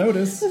serve this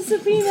notice,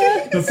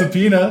 Subpoena. the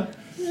subpoena,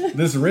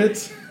 this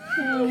writ.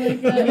 Oh my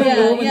god. I'm a Yeah,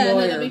 Roman yeah, no,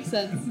 lawyer. that makes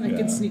sense. I Yeah.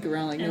 can sneak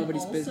around like And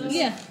nobody's also- business.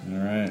 Yeah. All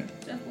right.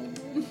 Jeff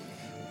Goldblum.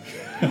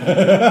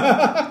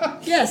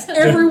 Yes,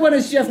 everyone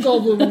is Jeff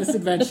Goldblum in this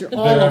adventure.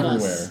 All They're of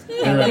everywhere. us.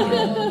 They're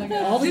everywhere. Oh my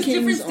god. All the Just kings,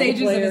 different all the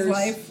stages of his players.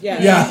 life.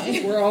 Yes.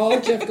 Yeah. We're all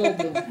Jeff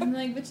Goldblum. I'm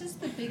like, which is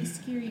the big,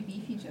 scary,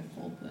 beefy Jeff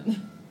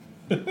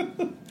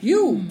Goldblum?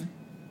 You.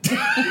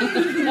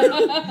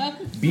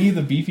 Be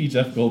the beefy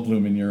Jeff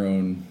Goldblum in your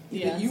own.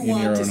 Yeah. You In your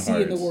want to own see in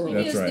the hearts. world.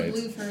 That's Maybe it's right.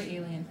 the blue fur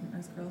alien from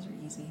Earth Girls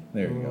Are Easy.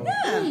 There you go.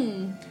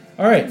 Yeah.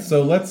 All right,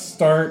 so let's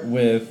start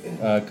with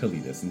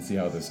Kalidas and see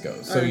how this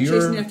goes. So All right, you're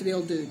chasing after the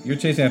old dude. you're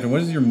chasing after.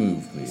 What is your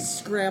move, please?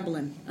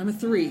 Scrabbling. I'm a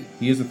 3.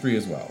 He is a 3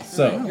 as well.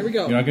 So right, here we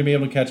go. You're not going to be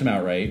able to catch him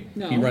outright.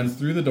 No. He runs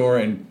through the door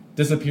and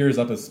disappears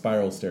up a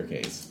spiral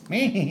staircase.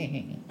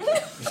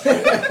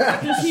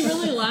 Does he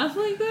really laugh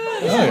like that?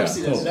 Oh, yeah,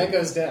 See, totally. that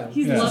goes down.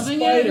 He's Yeah. loving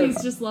Spider. it.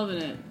 He's just loving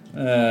it.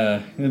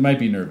 It might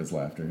be nervous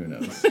laughter. Who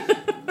knows?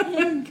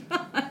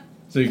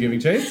 So you're giving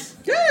chase?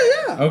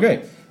 Yeah.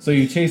 Okay. So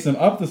you chase him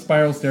up the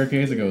spiral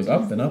staircase. It goes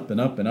up and up and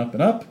up and up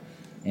and up.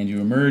 And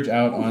you emerge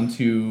out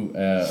onto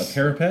a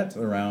parapet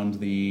around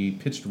the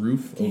pitched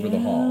roof over the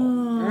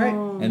hall. All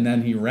right. And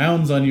then he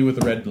rounds on you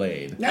with a red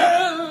blade.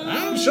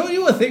 I'll show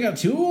you a thing or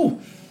two.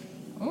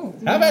 Oh.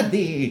 How about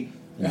thee?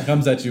 And he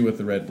comes at you with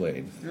the red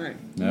blade. All right.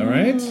 All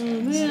right? So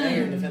now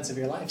you're in defense of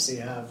your life, so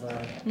you have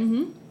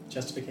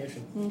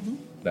justification.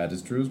 That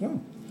is true as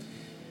well.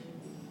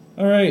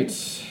 All right.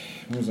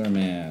 Where's our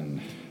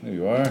man? There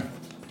you are.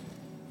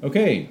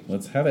 Okay,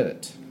 let's have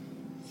it.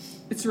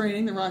 It's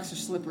raining. The rocks are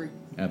slippery.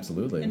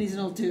 Absolutely. And he's an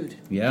old dude.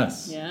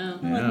 Yes. Yeah.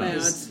 I like my Yeah.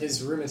 odds.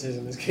 His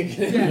rheumatism is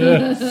kicking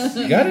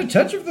in. Got a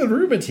touch of the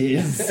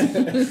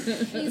rheumatism.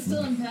 He's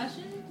still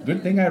impassioned?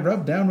 Good thing I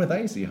rubbed down with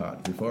icy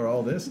hot before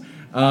all this.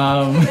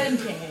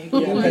 Bentay.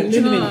 Oh my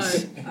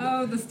god.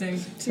 Oh, the sting.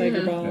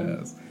 Tiger bomb.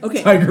 Yes.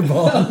 Okay. Tiger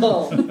ball.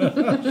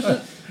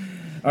 Oh.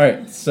 All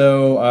right.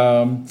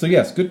 So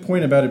yes, good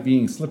point about it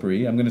being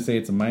slippery. I'm going to say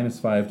it's a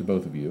 -5 to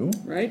both of you.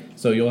 Right.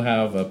 So you'll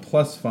have a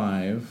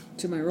 +5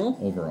 To my roll.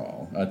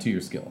 overall to your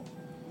skill.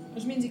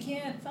 Which means you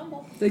can't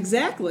fumble.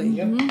 Exactly.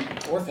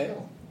 Yep. Or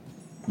fail.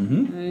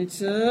 Mm-hmm.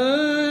 It's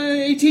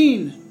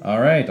 18. All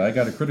right. I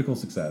got a critical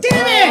success.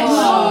 Damn it!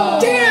 Oh.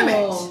 Damn it!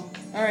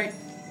 All right.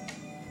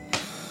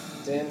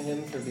 Damn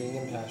him for being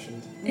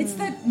impassioned. It's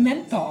that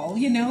menthol,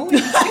 you know?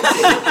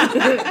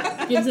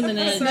 Gives him an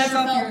edge. Never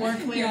Off felt your- more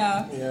clear.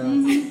 Yeah.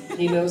 Yeah.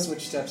 He knows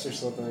which steps are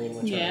slippery and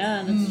which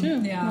Yeah, that's true.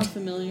 yeah. Not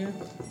familiar.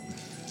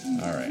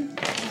 All right.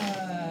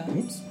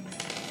 Oops.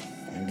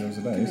 There goes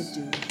the What can I dice.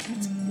 do?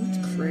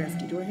 What's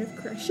crafty? Do I have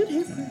crafty? I should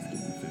have crafty.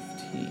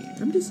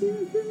 15. I'm just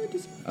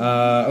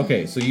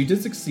Okay, so you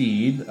did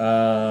succeed.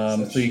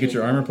 So you get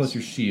your armor plus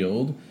your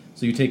shield.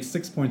 So you take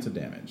 6 points of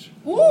damage.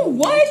 Ooh,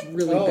 what?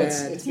 really Oh, bad.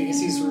 it's because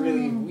he's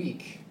really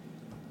weak,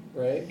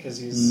 right? Because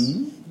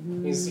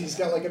he's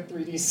got like a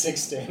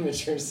 3d6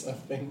 damage or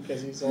something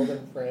because he's old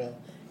and frail.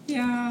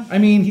 Yeah. I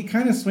mean, he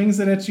kind of swings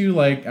it at you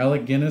like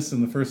Alec Guinness in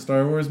the first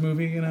Star Wars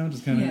movie, you know,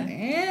 just kind of,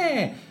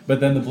 But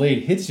then the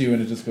blade hits you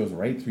and it just goes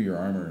right through your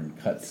armor and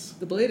cuts.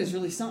 The blade is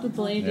really The something.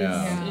 blade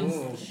Yeah.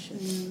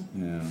 is.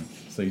 Yeah.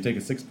 So you take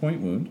a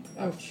 6-point wound,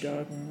 Oh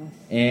god.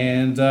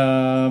 and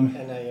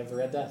And now you have the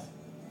Red Death.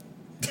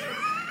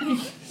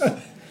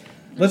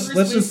 let's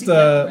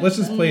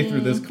just play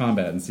through this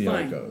combat and see how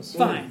Fine. it goes,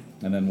 Fine.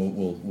 and then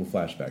we'll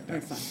flash back All down.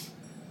 right,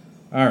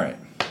 fine. All right,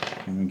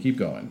 I'm gonna keep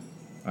going.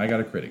 I got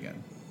a crit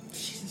again.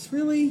 Jesus,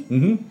 really?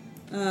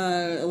 Mm-hmm.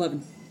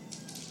 11.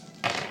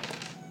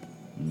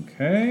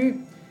 Okay.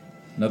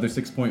 Another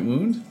 6-point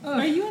wound.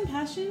 Are you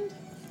impassioned,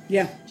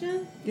 Yeah.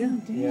 Jen? Yeah.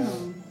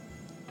 Damn.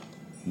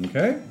 Yeah.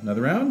 Okay.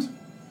 Another round.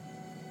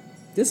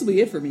 This will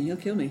be it for me. He'll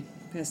kill me.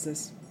 Past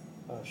this.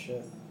 Oh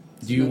shit.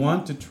 Do you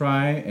want to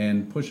try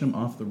and push him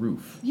off the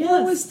roof? Yes.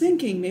 Well, I was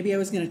thinking maybe I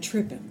was going to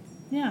trip him.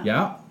 Yeah.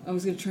 Yeah, I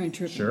was going to try and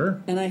trip sure.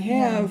 him. And I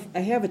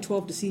have a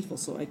 12 deceitful,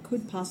 so I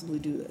could possibly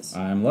do this.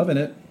 I'm loving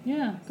it.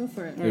 Yeah, go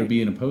for it. It would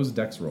be an opposed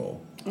dex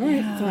roll. All right,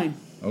 Yeah. fine.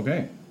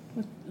 Okay.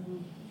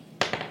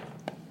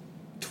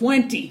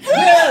 20.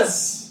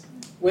 Yes!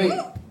 Wait.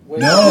 No!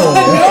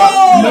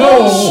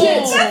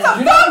 Shit!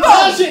 You're not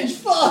dodging!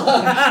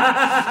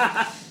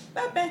 Fuck!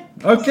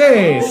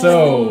 Okay,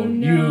 so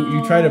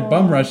you try to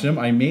bum rush him.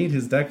 I made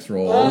his dex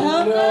roll.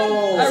 Oh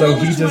no! So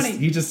rolled a he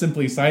 20. just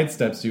simply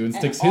sidesteps you and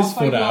sticks And his off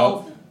I foot go.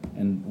 out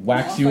and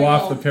whacks Off you I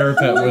off go. the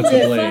parapet with the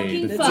Fucking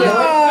blade. That's fuck. it.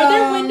 Are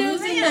there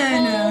windows in the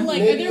man. hall? Like,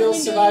 Maybe are there you'll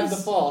windows? survive the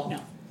fall. No.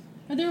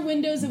 Are there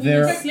windows that we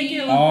There can see?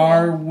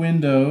 are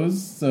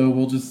windows, so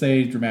we'll just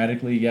say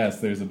dramatically, yes,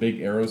 there's a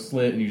big arrow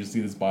slit, and you just see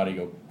this body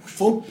go.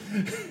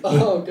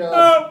 Oh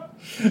god.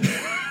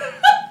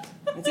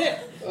 That's it.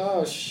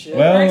 Oh shit.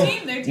 Well, Our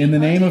team, their team, in the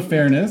our name team. of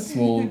fairness,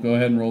 we'll go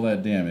ahead and roll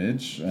that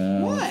damage. Why?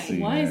 Let's see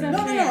Why is here.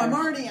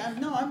 that-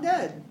 No, I'm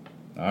dead.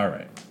 All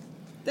right.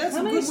 That's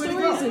How a many good way to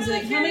stories go. is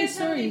it? How many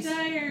stories?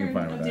 You're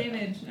fine with that.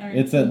 Damage.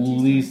 It's at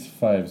least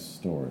 5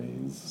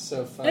 stories.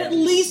 So 5. At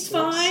least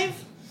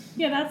 5?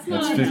 Yeah, that's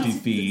That's not 50 enough.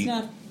 feet. It's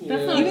not,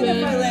 That's not even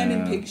if I good. land in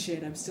Yeah. pig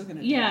shit, I'm still gonna.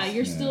 Yeah,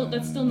 you're still.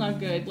 That's still not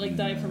good. Like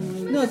die from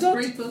wounds. No, don't.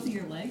 Break both of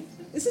your legs.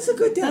 This is a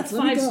good death. That's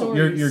Let me 5 go.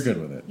 stories. You're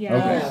good with it. Yeah.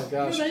 Okay. Oh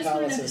gosh, I just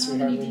wanna Palace know is how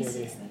sweetheart many movie.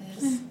 D6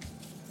 that is. All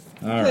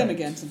Play him right.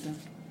 again sometime.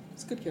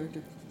 It's a good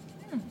character.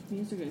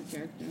 He's a good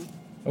character.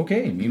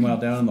 Okay, meanwhile,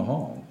 down in the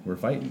hall, we're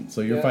fighting.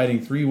 So you're Yeah.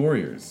 fighting 3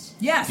 warriors.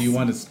 Yes. Do you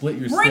want to split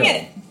your Bring skill?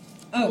 it!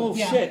 Oh,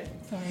 yeah. shit.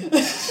 Sorry.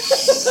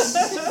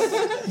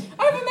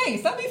 I have a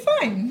mace. That'll be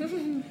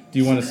fine. Do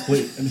you want to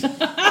split?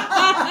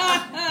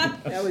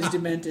 That was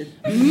demented.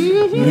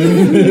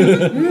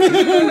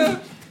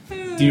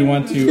 Do you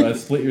want to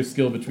split your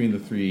skill between the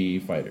 3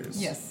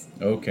 fighters? Yes.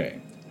 Okay.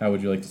 How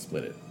would you like to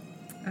split it?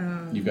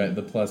 You've got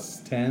the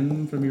plus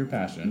 10 from your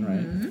passion,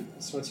 right?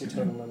 So what's your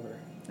total number?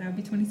 That would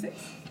be 26.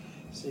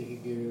 So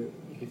you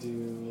could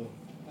do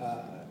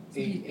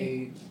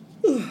 8,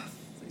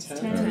 10.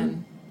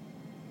 10.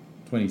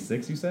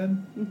 26, you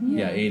said? Mm-hmm.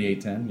 Yeah, 8,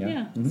 8, 10. Yeah.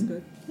 Yeah. That's Mhm.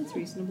 good. That's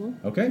reasonable.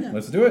 Okay, Yeah.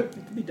 let's do it.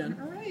 It could be done.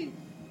 All right.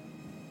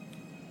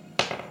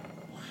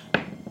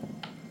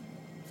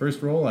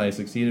 First roll, I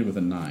succeeded with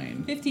a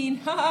 9. 15.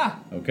 Haha.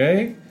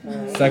 Okay.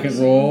 Second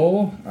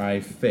roll, I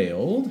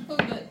failed. Oh,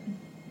 but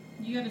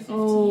you got a 15.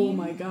 Oh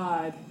my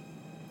god.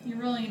 You're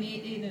rolling an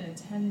 8, 8, and a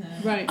 10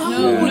 then. Right. Oh,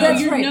 no,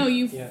 that's you're, right. No,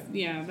 you. Yeah.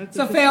 Yeah. That's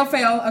So a fail.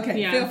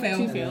 Okay. Yeah, fail.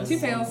 2 fails. 2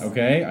 fails.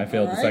 Okay, I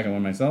failed the Alright. second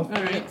one myself.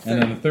 All right.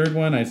 And then the third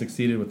one, I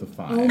succeeded with the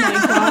 5. Oh my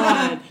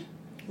god. What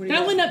do you That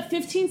got? went up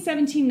 15,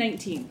 17,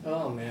 19.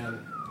 Oh man,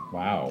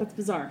 Wow. That's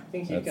bizarre. I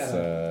think you That's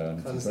gotta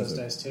cleanse those impressive.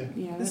 dice too.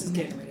 Yeah. This is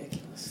getting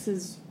ridiculous. This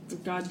is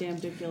goddamn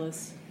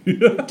ridiculous.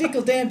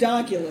 Dickle damn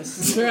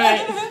donkulus. That's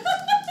right.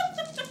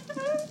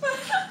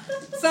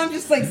 So I'm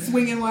just like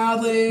swinging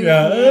wildly.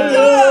 Yeah.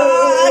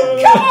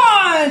 Come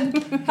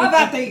on! How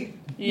about they?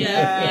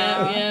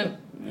 Yeah.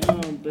 Oh,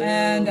 Bill.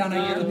 And down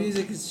I The go.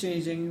 music is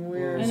changing.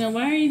 I know.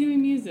 Why are you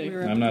doing music?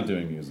 We're- I'm not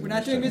doing music. We're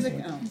not doing music?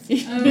 Oh.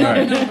 All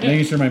right,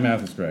 making sure my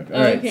math is correct. All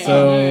right, Okay.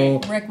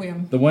 so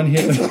Requiem. the one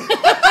hit.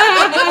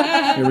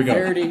 Here we go.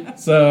 Parody.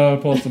 So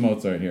pull some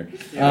Mozart here.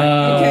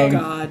 Okay,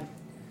 God.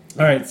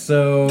 All right,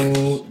 so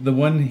the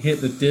one hit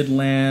that did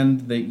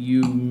land that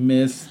you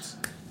missed,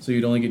 so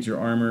you'd only get your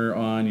armor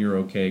on. You're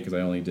okay because I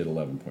only did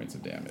 11 points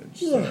of damage.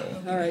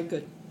 So. All right,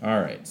 good. All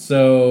right,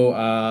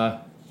 so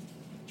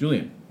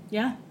Julian,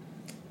 Yeah.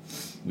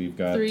 we've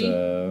got 3.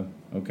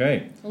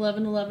 okay,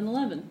 11, 11,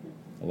 11.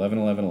 11,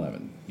 11,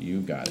 11.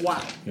 You got it.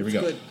 Wow. Here we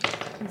That's go. Good.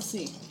 Let's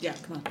see. Yeah,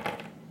 come on.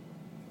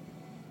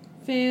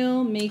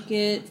 Fail, make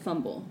it,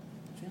 fumble.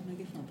 Fail, make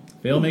it fumble.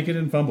 Fail, make it,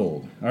 and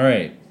fumbled. All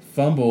right,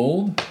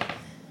 fumbled,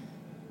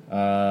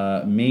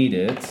 made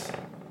it,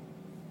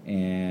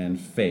 and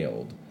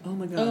failed. Oh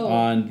my God. Oh.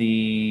 On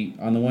the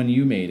one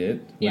you made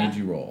it, what Yeah. did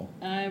you roll?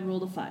 I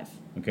rolled a 5.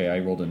 Okay, I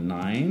rolled a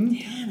 9.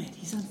 Damn it,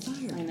 he's on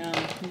fire. I know.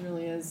 He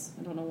really is.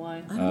 I don't know why.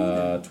 I don't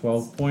either.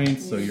 12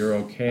 points, so you're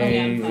okay,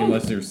 Oh, yeah.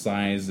 unless your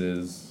size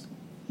is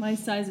My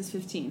size is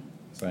 15.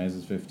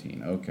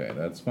 15. Okay,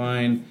 that's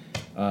fine.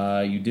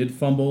 You did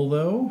fumble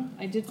though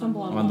I did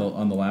fumble on on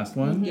one, the last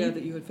one. Yeah,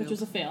 that you had which failed.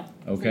 was a fail.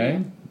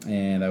 Okay,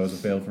 and that was a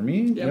fail for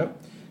me. Yep.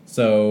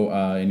 So,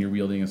 and you're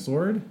wielding a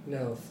sword.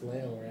 No,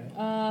 flail,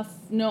 right?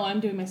 No, I'm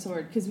doing my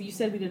sword because you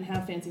said we didn't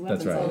have fancy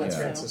weapons. That's right, Oh, that's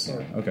yeah. right, so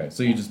sorry. Okay,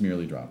 so you just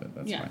merely drop it.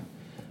 That's Yeah. fine.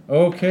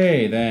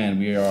 Okay, then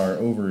we are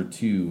over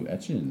to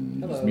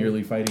Etchin, who's Hello.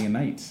 merely fighting a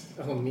knight.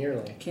 Oh,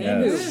 merely. Can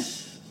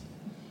Yes.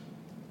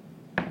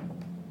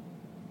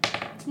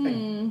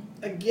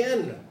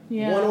 Again,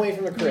 Yeah. one away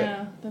from a crit.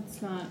 Yeah,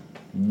 that's not.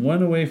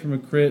 One away from a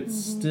crit,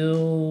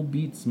 still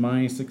beats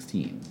my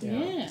 16.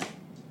 Yeah.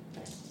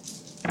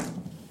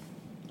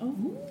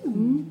 Oh.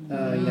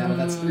 Yeah, but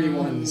that's 3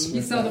 ones. You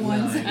with saw the that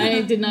ones? 9.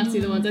 I did not see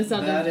the ones. I saw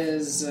That them.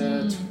 is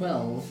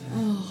 12.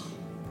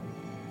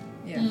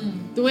 Yeah.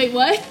 Wait,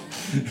 what?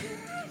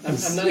 I'm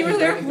not You were even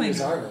there going through his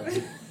playing. armor.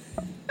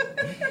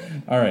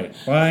 All right,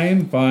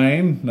 fine.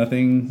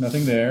 Nothing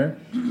there.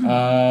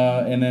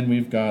 And then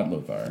we've got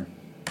Lothar.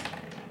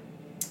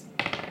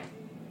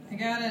 I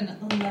got an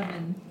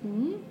 11.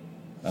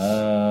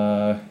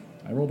 I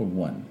rolled a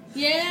 1.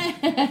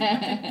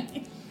 Yeah.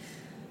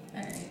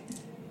 Alright.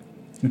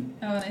 Oh,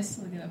 and I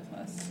still get a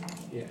plus.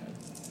 Yeah.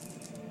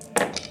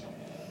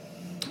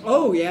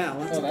 Oh yeah,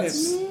 lots Oh, of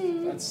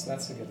pips.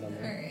 that's a good number.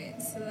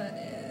 Alright, so that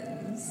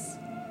is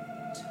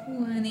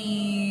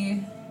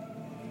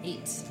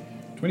 28.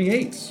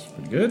 28.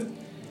 Pretty good.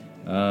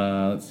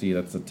 Let's see,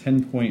 that's a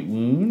 10-point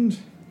wound.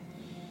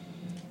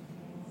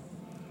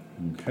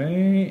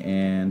 Okay,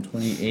 and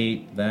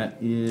 28, that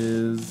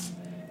is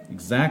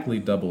exactly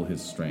double his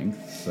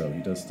strength, so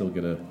he does still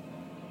get a...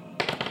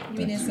 You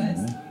mean his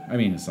size? I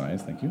mean his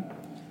size, thank you.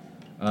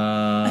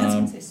 I was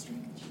going to say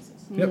strength, Jesus.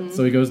 Yep,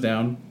 so he goes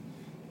down.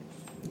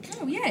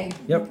 Oh, yay.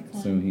 Yep,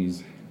 so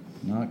he's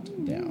knocked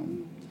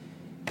down.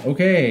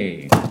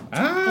 Okay. Oh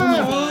my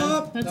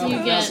god. That's Oh, what the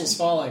you get. castle's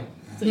falling.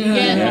 That's what you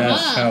get. Yes,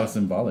 Ah. how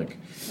symbolic.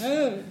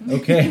 Oh.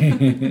 Okay.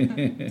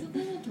 The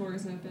little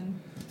doors open.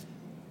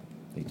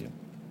 They do.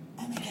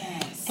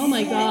 Oh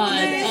my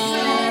god.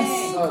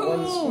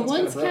 Oh,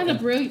 One's kind of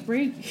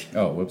break.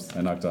 Oh, whoops,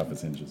 I knocked off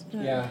his hinges.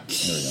 Yeah.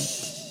 There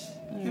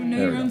we go. You know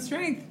There your we own go.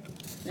 strength.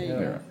 There you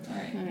There go.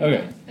 Alright. Alright.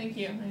 Okay. Thank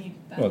you. I need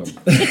that. Welcome.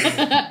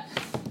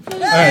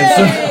 Alright,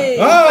 so...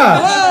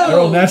 Ah! I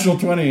rolled natural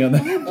 20 on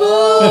that.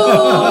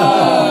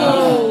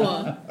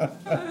 Oh!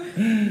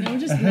 I'm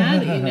just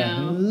mad at you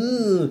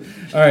now.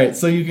 Alright,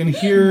 so you can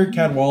hear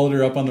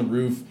Cadwallader up on the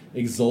roof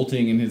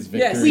exulting in his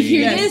victory. Yes. We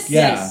hear Yes. this?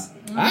 Yeah. Yes.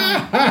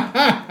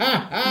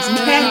 He's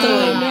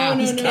cackling. No.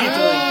 He's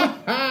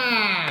cackling.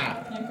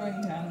 I'm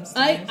going down the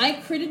stairs. I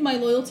critted my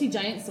loyalty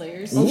giant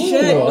slayers. Oh,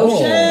 shit. Oh,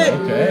 shit.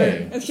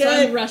 Okay. So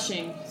I'm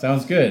rushing.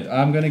 Sounds good.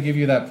 I'm going to give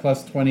you that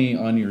plus 20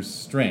 on your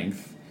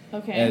strength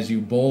Okay. as you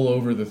bowl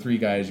over the 3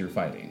 guys you're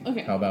fighting.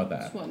 Okay. How about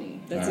that?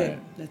 20. That's All it. right.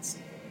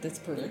 That's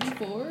perfect.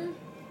 34?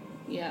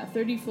 Yeah,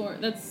 34.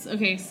 That's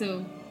okay,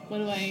 so what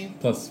do I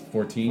Plus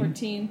 14?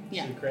 14?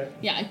 Yeah. Secret.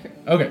 Yeah, I crit.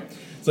 Okay.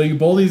 So you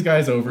bowl these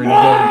guys over and you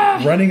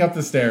go running up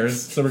the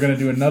stairs. So we're going to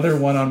do another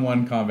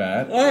one-on-one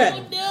combat. All right.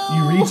 Oh no!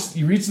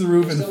 You reach the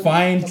roof and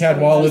find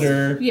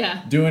Cadwallader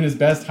Yeah. doing his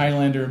best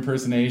Highlander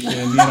impersonation.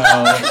 You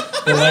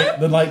know,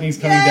 the lightning's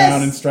coming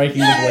down and striking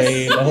the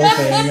blade. The whole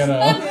thing. You know.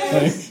 Like,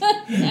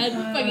 That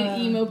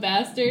fucking emo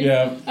bastard.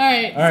 yeah.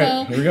 Alright, All right.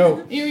 so Here we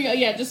go. here we go.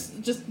 Yeah,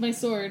 just my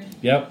sword.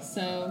 Yep.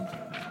 So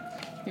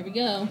here we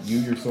go. You,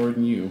 your sword,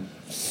 and you.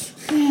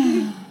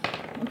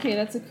 Okay,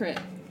 that's a crit.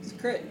 It's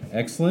crit.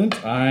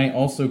 Excellent. I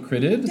also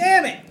critted.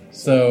 Damn it.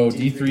 So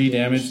D3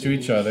 damage to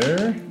each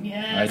other.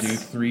 Yes. I do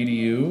 3 to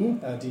you.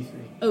 D3.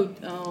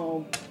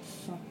 Oh.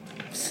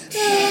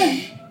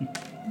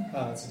 Oh,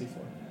 that's a D4.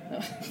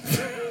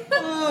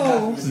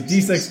 Oh. So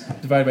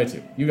D6 divided by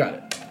 2. You got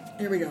it.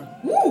 Here we go.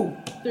 Woo.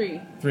 3.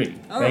 3.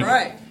 All Thank you.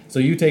 right. So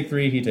you take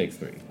 3, he takes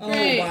 3. Oh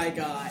Great. my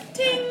god.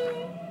 Ting.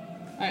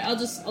 Alright, I'll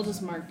just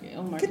mark it.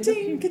 I'll mark it.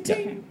 Ka-ting, up here.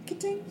 ka-ting,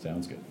 ka-ting.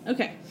 Sounds good.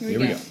 Okay, here Here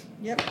we we go. go.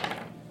 Yep.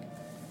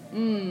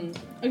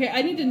 Okay,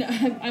 I need to know.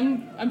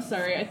 I'm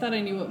sorry. I thought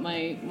I knew what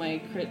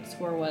my crit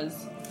score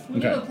was. You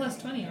Okay. have a plus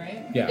 20,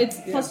 right? Yeah. It's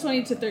plus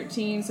 20 to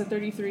 13, so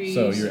 33.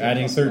 So you're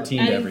adding 13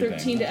 to adding everything.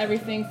 13 to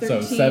everything. 13.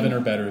 So 7 or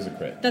better is a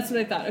crit. That's what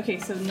I thought. Okay,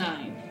 so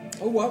 9.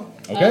 Oh wow.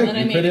 Okay, and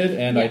I you made critted it.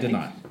 and Yeah, I did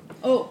not.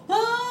 Oh.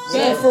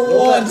 Good for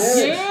once.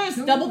 Yes,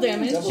 double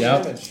damage. Double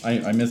Yep. damage.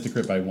 I missed a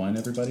crit by 1,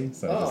 everybody.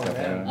 So I just Oh, got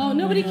man. that. Oh,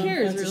 nobody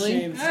cares, That's really. a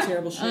shame. It's a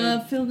terrible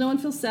shame. No one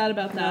feels sad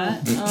about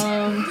that.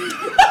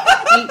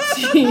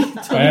 18,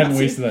 I hadn't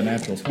wasted that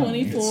natural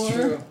 20. 24,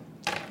 True.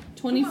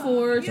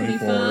 24, 24.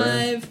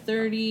 25,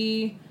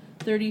 30,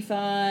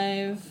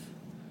 35,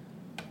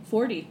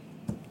 40.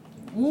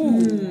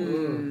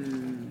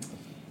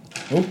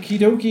 Okie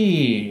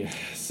dokie.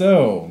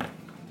 So,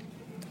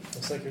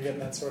 Looks like you're getting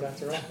that sword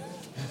after all.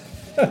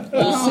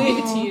 Well, I'll give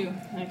it to you,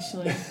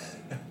 actually.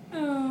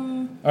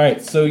 Oh, all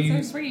right. So so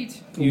you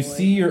sweet. you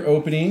see your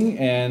opening,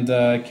 and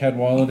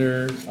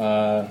Cadwallader,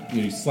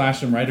 you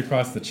slash him right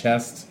across the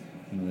chest.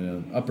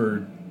 And the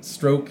upper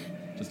stroke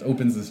just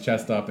opens his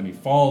chest up, and he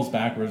falls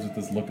backwards with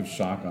this look of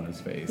shock on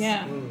his face.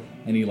 Yeah.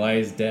 And he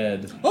lies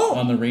dead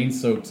on the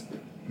rain-soaked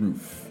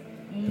roof.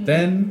 But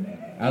then,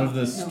 out of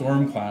the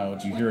storm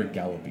clouds, you hear a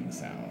galloping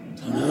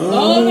sound.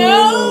 Oh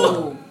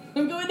no!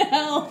 I'm going to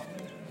hell.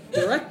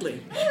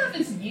 Directly. I don't know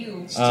if it's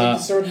you. Just take the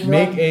sword and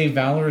Make run. a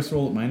valorous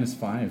roll at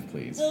 -5,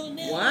 please. Oh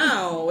no.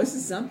 Wow. This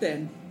is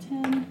something.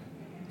 10.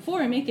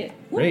 4, I make it.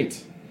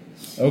 Great.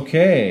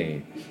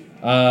 Okay.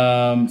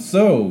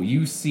 So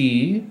you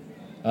see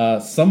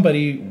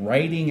somebody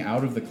riding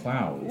out of the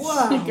clouds.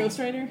 Wow. Ghost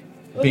Rider?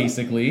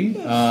 Basically,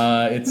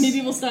 it's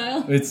Medieval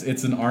style?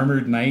 it's an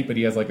armored knight, but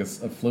he has like a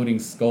floating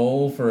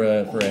skull for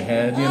a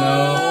head, you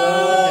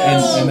know.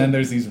 And then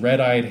there's these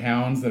red-eyed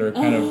hounds that are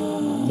kind of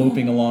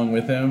loping along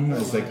with him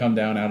as they come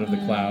down out of the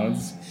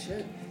clouds.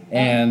 Shit.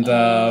 And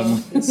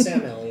It's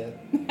Sam Elliott.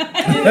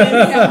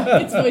 Yeah,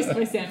 it's voiced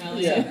by Sam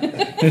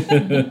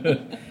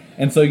Elliott.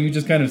 and so you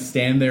just kind of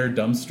stand there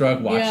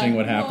dumbstruck watching Yeah.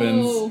 what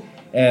happens. Whoa.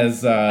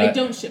 as I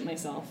don't shit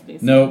myself,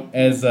 basically. no,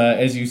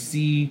 as you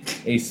see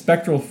a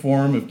spectral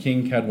form of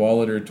King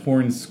Cadwallader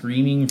torn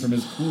screaming from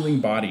his cooling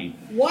body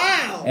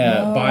Wow!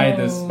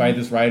 by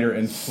this rider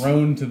and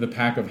thrown to the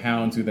pack of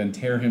hounds, who then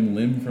tear him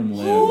limb from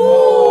limb.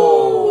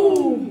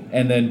 Oh!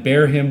 And then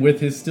bear him with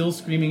his still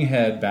screaming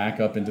head back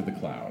up into the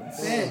clouds.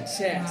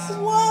 Fantastic.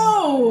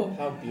 Whoa!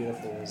 How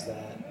beautiful was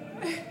that?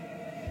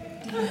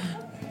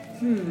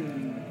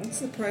 What's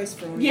the price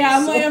for one?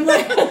 Yeah, I'm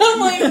like,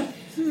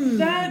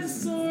 that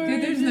sword.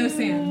 Good, there's no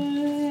sand.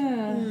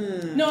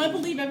 Yeah. No, I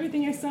believe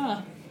everything I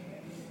saw.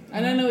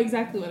 And I know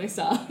exactly what I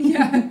saw.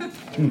 Yeah.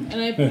 And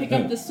I pick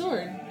up the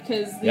sword,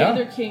 because the Yeah.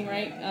 other king,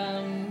 right,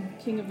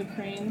 King of the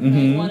Crane,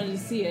 Mhm. right, wanted to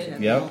see it.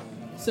 Yep.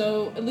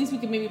 So at least we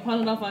could maybe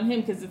pawn it off on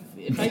him, because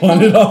if I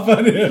Pawn it off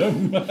on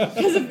him.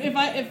 because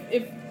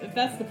if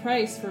that's the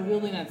price for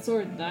wielding that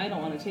sword, then I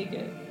don't want to take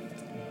it.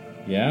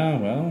 Yeah,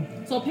 well,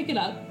 So I'll pick it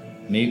up.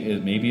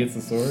 maybe it's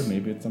a sword,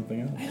 maybe it's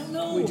something else. I don't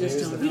know. We just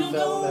Here's don't the know.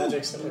 fell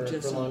magics that We were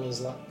just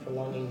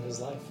prolonging his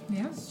life.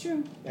 Yeah. It's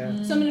true. Yeah.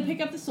 So I'm gonna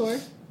pick up the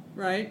sword,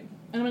 Right?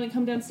 and I'm gonna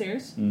come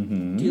downstairs.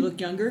 Mm-hmm. Do you look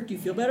younger? Do you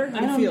feel better? How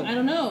do you feel? I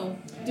don't know.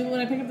 When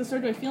I pick up the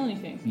sword, do I feel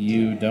anything?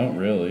 You don't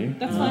really.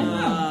 That's fine.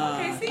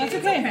 Okay, see, That's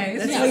it's okay.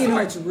 That's Yeah.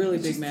 Leonhardt's really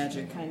big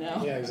magic. I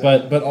know. Yeah,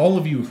 exactly. But all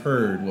of you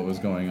heard what was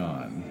going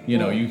on. You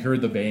know, you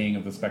heard the baying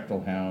of the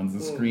spectral hounds,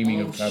 the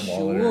screaming of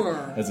Cadwallader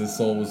sure. as his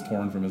soul was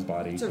torn from his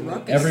body. It's a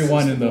ruckus.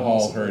 Everyone in the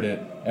hall heard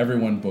it.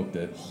 Everyone booked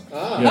it.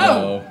 Ah. You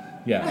know,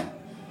 yeah.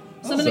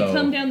 So I'm gonna So-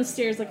 come down the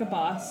stairs like a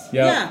boss.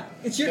 Yep. Yeah,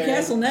 it's your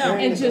castle now.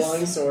 Carrying And the just-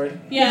 glowing sword.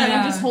 Yeah, and Yeah.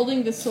 I'm just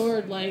holding the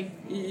sword like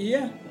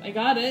Yeah. I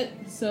got it.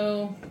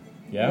 So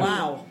Yeah.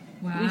 Wow.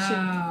 Wow. we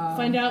should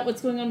find out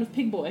what's going on with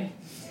Pig Boy.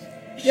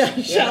 Yeah.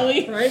 Shall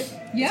we? Right?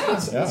 Yeah.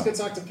 Let's Yeah. go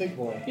talk to Pig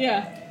Boy.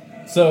 Yeah.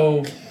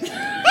 So,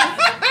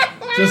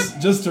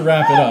 just to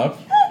wrap it up,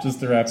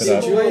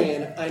 So,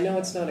 Julian, I know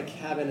it's not a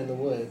cabin in the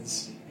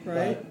woods,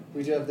 Right. but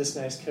we do have this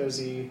nice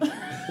cozy.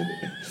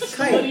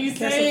 Kite. What are you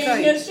Castle saying?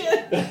 kite. Yes,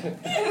 shit.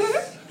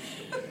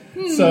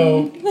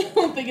 So,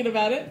 I'm thinking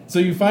about it. so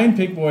you find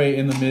Pig Boy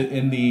in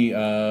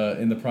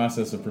the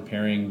process of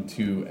preparing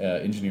to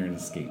engineer an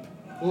escape.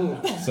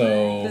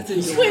 So, That's a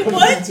Wait,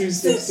 what? Two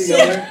sticks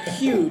together.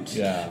 huge.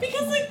 yeah.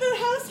 Because like the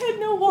house had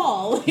no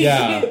wall.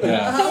 Yeah,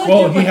 yeah. How would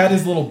Well, you- he had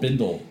his little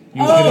bindle. He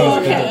was Oh, getting his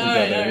okay. bindle All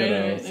right, together, all right, you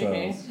know, all right, so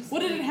okay. What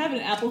did it have? An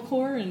apple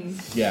core and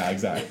yeah,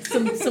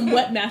 exactly. some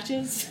wet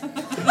matches.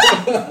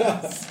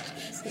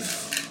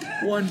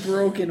 One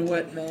broken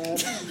wet man.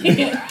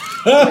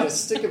 And a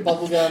stick of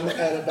bubblegum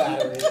and a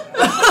battery.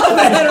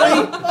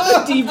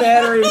 Battery.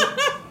 D-battery.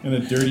 And a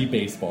dirty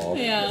baseball.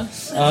 Yeah.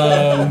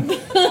 Um,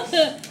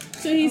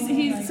 So he's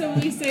so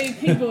we say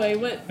Pig Boy.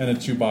 What? and a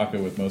Chewbacca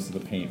with most of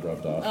the paint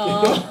rubbed off.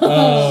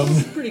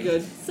 Oh. Pretty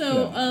good.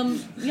 So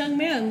young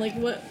man, like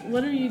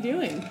what are you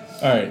doing?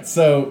 All right,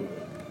 so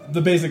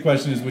the basic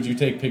question is, would you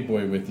take Pig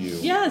Boy with you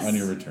Yes. on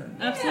your return?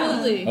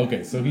 Absolutely.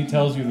 Okay, so he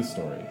tells you the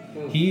story.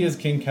 He is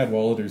King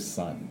Cadwallader's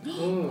son.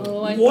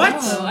 Oh, I What?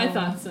 thought so. I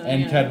thought so.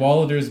 And yeah.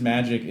 Cadwallader's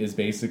magic is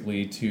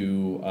basically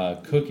to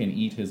cook and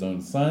eat his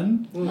own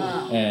son,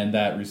 and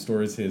that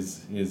restores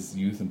his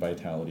youth and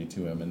vitality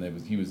to him. And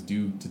he was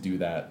due to do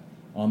that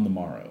on the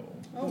morrow.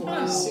 Oh,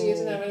 wow. See, it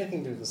didn't have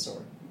anything to do with the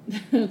sword.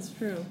 That's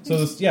true. So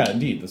this, yeah,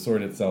 indeed, the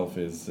sword itself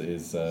is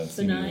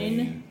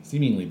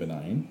seemingly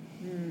benign.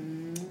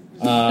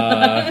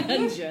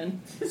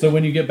 Jen. So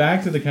when you get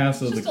back to the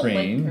castle of Just the a light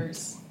crane,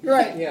 curse.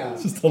 Right. Yeah.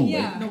 it's just a light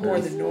Yeah. No curse, more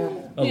than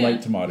normal. a Yeah.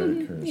 light to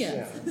moderate curse.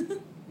 Yeah.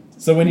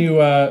 So when you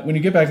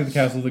get back to the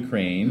castle of the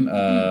crane,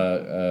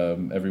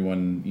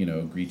 everyone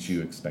greets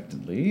you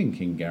expectantly, and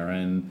King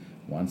Garan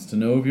wants to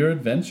know of your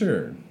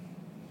adventure.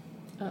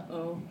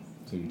 Uh-oh.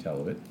 So you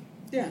tell of it.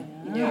 Yeah.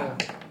 Yeah.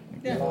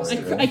 Yeah. Lost I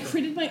it.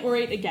 critted my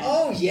orate again.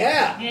 Oh,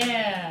 yeah!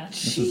 Yeah.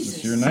 This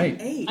is your night.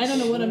 I don't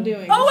know what I'm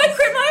doing. Oh, I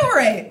crit my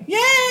orate! Yay!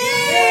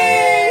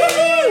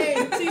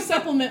 So you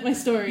supplement my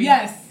story.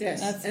 Yes.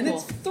 Yes. That's and cool.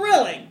 it's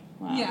thrilling.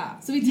 Wow. Yeah.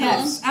 So we tell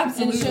Yes, him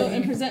absolutely.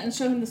 and present and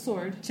show him the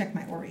sword. Check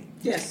my orate.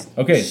 Yes.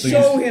 Okay, so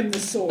Show him the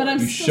sword. But I'm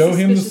you still show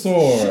him the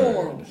suspicious. sword.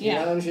 Sure. He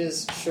Yeah.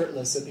 lounges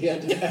shirtless at the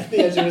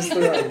edge of his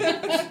throne.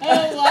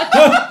 Oh, wow.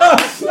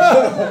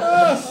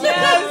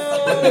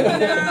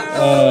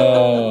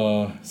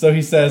 Oh, so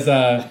he says,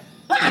 can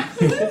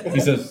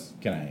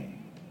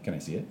I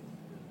see it?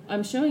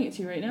 I'm showing it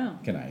to you right now.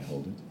 Can I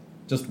hold it?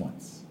 Just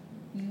once.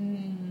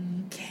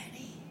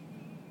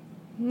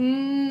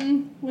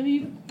 What do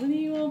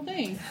you all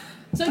think?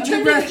 So I'm turn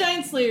to gonna- the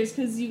giant slayers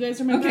because you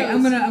guys are my Okay,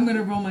 bros. I'm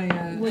gonna roll my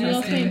What do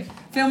y'all trusting.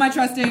 think? Fail my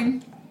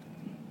trusting.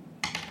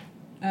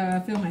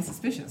 Fail my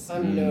suspicious.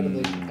 I'm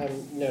notably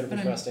But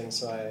I'm- trusting,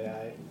 so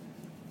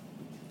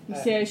You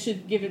say I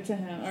should give it to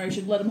him, or I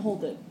should let him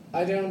hold it.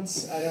 I don't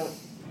say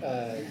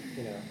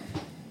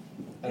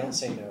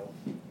no.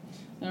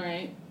 All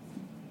right,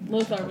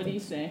 Lothar, what do you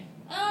say?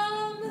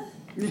 I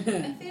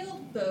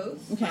failed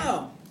both. Okay.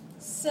 Oh.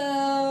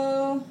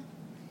 So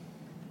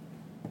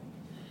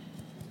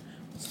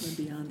Swim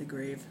beyond the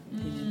grave.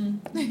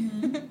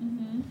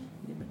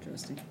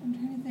 Interesting. I'm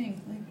trying to think.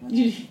 Like, what?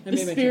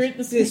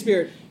 The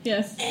spirit.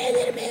 Yes.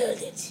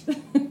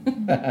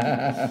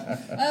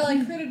 Well, I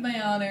critted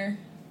my honor.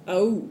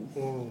 Oh.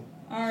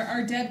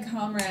 Our dead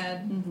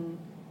comrade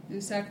who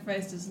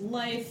sacrificed his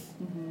life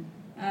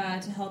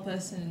to help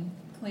us in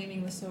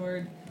claiming the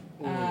sword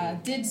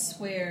did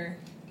swear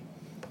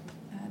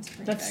to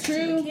bring it That's back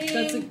true. to the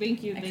king.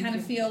 Thank you. I kind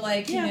of feel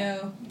like, you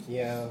know,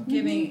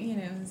 giving,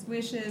 his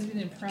wishes. We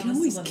didn't promise You can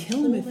always to let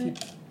kill him if hold you...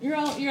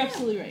 it. You're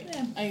absolutely right.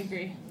 Yeah. I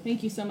agree.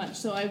 Thank you so much.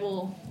 So I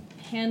will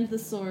hand the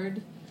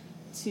sword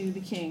to the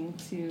king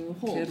to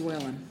hold.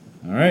 Cadwellon.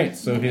 All right,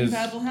 so Nothing his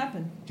bad will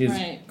happen.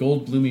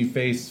 gold bloomy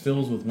face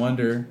fills with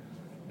wonder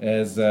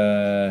as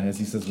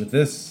he says, "With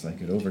this, I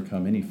could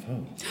overcome any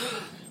foe.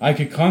 I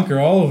could conquer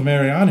all of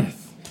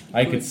Marianeth.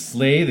 I could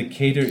slay the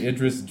Cater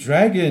Idris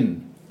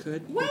dragon."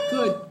 Good. Wow.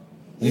 Good.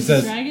 And he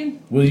says,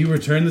 Dragon? "Will you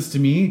return this to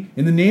me?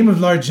 In the name of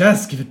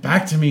Largesse, give it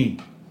back to me.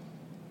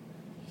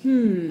 I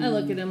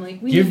look at him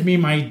like, Give me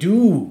my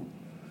due."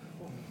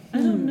 I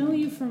don't know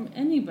you from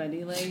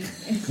anybody. Like,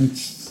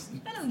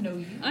 I don't know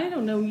you. I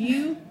don't know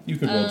you. You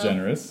could roll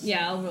generous.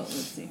 Yeah, I'll roll. Let's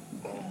see.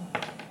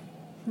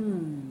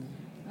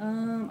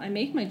 I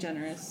make my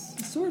generous.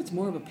 The sword's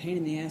more of a pain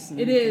in the ass than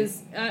It anything.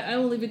 is. I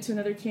will leave it to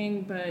another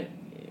king, but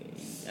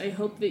I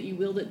hope that you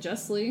wield it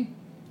justly,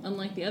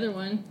 unlike the other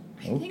one.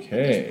 I think that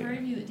there's part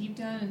of you that deep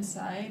down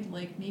inside,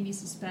 like, maybe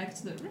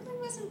suspects that it really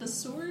wasn't the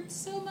sword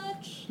so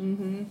much.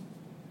 Mm-hmm.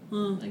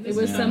 Like, It this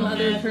was is some someone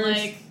other that, curse.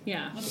 like,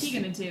 Yeah. what's he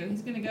gonna do?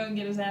 He's gonna go and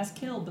get his ass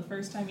killed the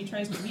first time he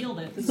tries to wield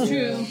it. It's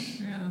true.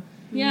 Yeah.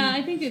 Yeah,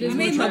 I think it is. I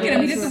mean, more look at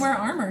him. He trouble. doesn't wear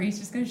armor. He's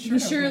just going to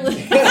shoot Surely.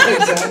 Yeah,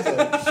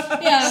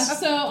 exactly. Yeah,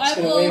 so I Just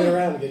gonna wave it will.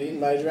 around and get eaten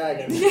by a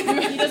dragon.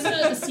 He doesn't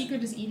know the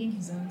secret is eating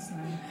his own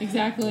son.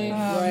 Exactly.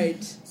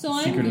 Right. So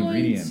I'm Secret going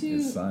ingredient to.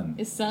 is sun.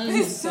 Is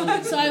sun. So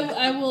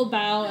I will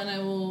bow and I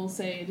will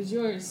say, it is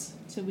yours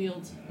to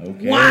wield.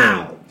 Okay.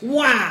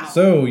 Wow.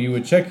 So you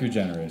would check your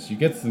generous. You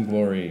get some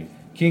glory.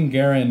 King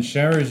Garen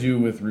showers you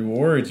with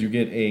rewards. You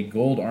get a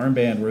gold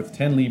armband worth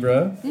 10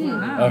 libra,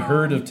 a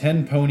herd of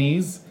 10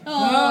 ponies,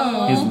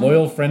 Oh. his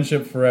loyal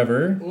friendship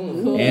forever,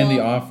 Cool. and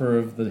the offer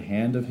of the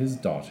hand of his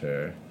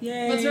daughter.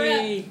 Yay.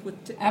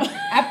 What's her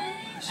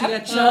She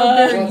got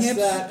childbearing What's hips.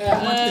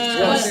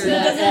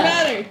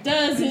 that? It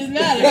doesn't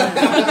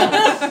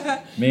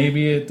matter.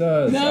 Maybe it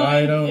does. No,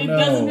 I don't it know.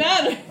 doesn't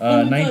matter.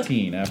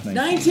 19. F 19.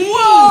 19.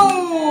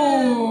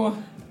 Whoa!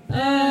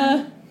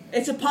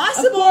 It's a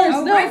possible.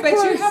 Oh, No, right, of but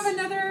course. you have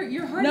another.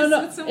 Your heart is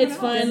with someone it's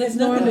else. fine. It That's has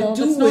nothing to normal.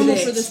 do That's with normal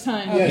it. for this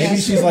time. Yeah. Maybe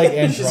she's like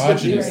She's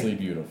androgynously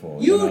beautiful.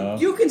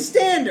 You can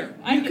stand her.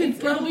 I You can- could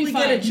it'll probably be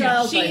get a fine.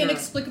 child She by her.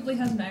 inexplicably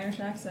has an Irish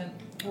accent.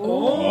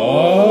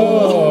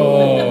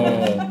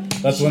 Oh,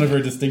 that's one of her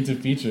distinctive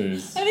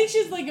features. I think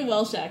she's like a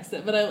Welsh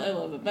accent, but I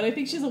love it. But I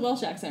think she's a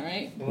Welsh accent,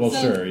 right? Well,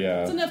 So sure,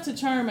 yeah. It's enough to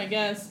charm, I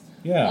guess.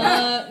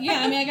 Yeah.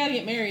 Yeah, I mean, I gotta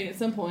get married at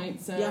some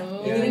point, so... Yeah,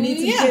 you're gonna need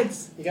some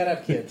kids. You gotta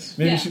have kids.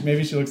 Maybe yeah.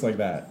 maybe she looks like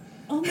that.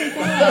 Oh my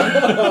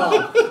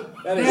god.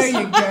 That There is.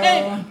 you go.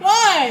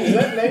 Why?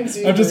 That name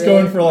seems I'm just really-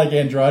 going for like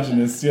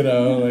androgynous, you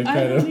know, like I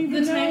kind don't of.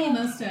 even The tiny know.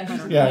 mustache.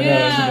 Yeah, Yeah. no,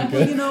 that's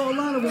Well, good. you know, a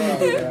lot of women Oh,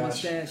 do gosh.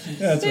 mustaches.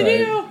 That's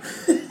They right.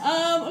 do.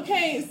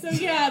 Okay, so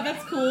yeah,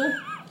 that's cool.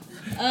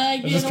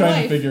 I'm just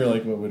trying to figure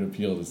like what would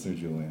appeal to Sir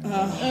Julian.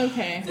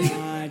 Okay.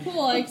 God.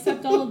 Cool, I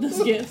accept all of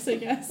those gifts, I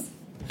guess.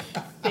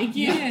 Thank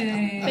you.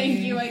 Yay. Thank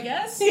you, I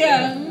guess.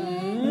 Yeah.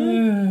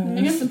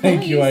 I got some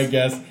Thank you, I ponies.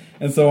 guess.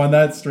 And so, on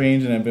that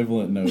strange and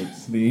ambivalent note,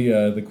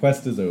 the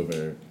quest is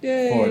over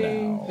for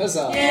now.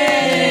 Huzzah.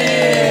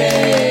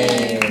 Yay!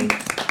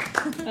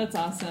 That's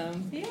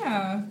awesome.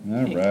 Yeah.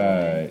 All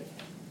right.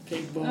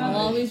 Pig boy. I'll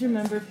always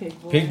remember Pig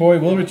Boy. Pig Boy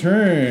will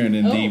return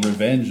in the Oh.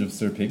 Revenge of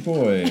Sir Pig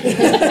Boy.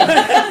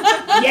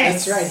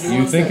 Yes, that's right. He You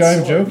wants think that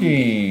I'm sword.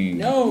 joking?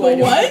 No, I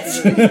don't.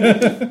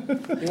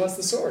 What? He wants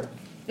the sword.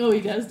 Oh,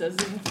 he does,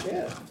 doesn't he?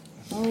 Yeah.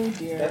 Oh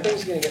dear. That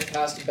thing's gonna get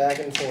passed back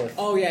and forth.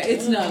 Oh yeah,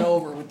 it's not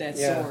over with that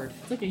Yeah. sword.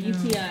 It's like a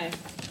UTI.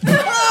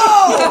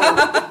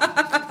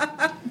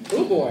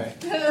 Oh boy.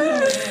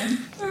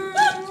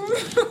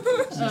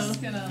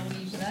 Just gonna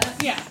leave that.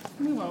 Yeah.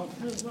 We won't.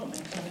 We won't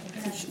mention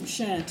it. We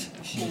shan't.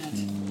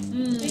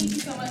 Thank you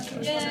so much for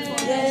this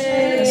wonderful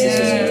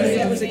Yay!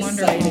 That was Wonderful.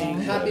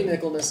 exciting. Happy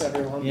Michaelmas,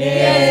 everyone.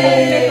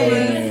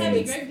 Yay!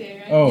 Happy Greg Day,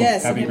 right? Oh,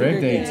 Yes, happy happy Greg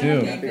Greg Day, Day.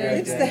 too. Happy Greg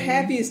It's Day. the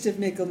happiest of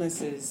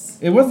Michaelmases.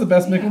 It was the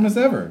best Michaelmas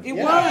ever. It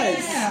Yeah. was.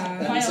 Yeah.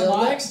 By a Until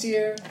lot. next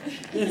year.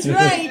 That's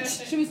right.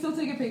 Should we still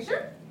take a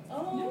picture?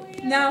 Oh,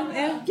 yeah. No.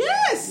 Yeah.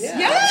 Yes. Yeah.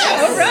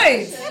 Yeah. All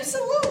right.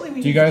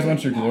 Absolutely. Do you guys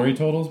want your glory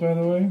totals, by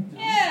the way?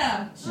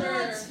 Yeah,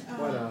 sure.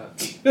 Why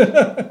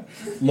not?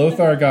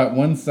 Lothar got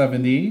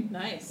 170.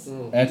 Nice.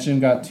 Etchin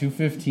got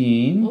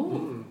 215.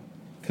 Oh.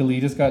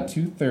 Kalidas got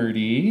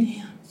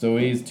 230.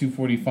 Zoe's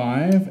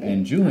 245.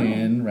 And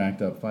Julian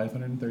racked up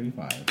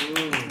 535.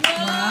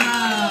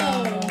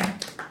 Wow.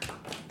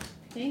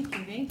 Thank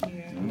you.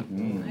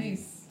 Mhm.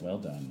 Nice. Well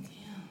done.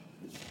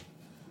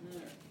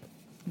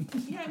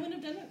 Yeah, I wouldn't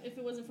have done it if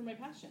it wasn't for my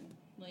passion.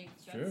 Like,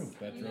 True.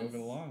 That drove it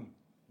along.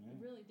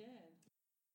 It really did.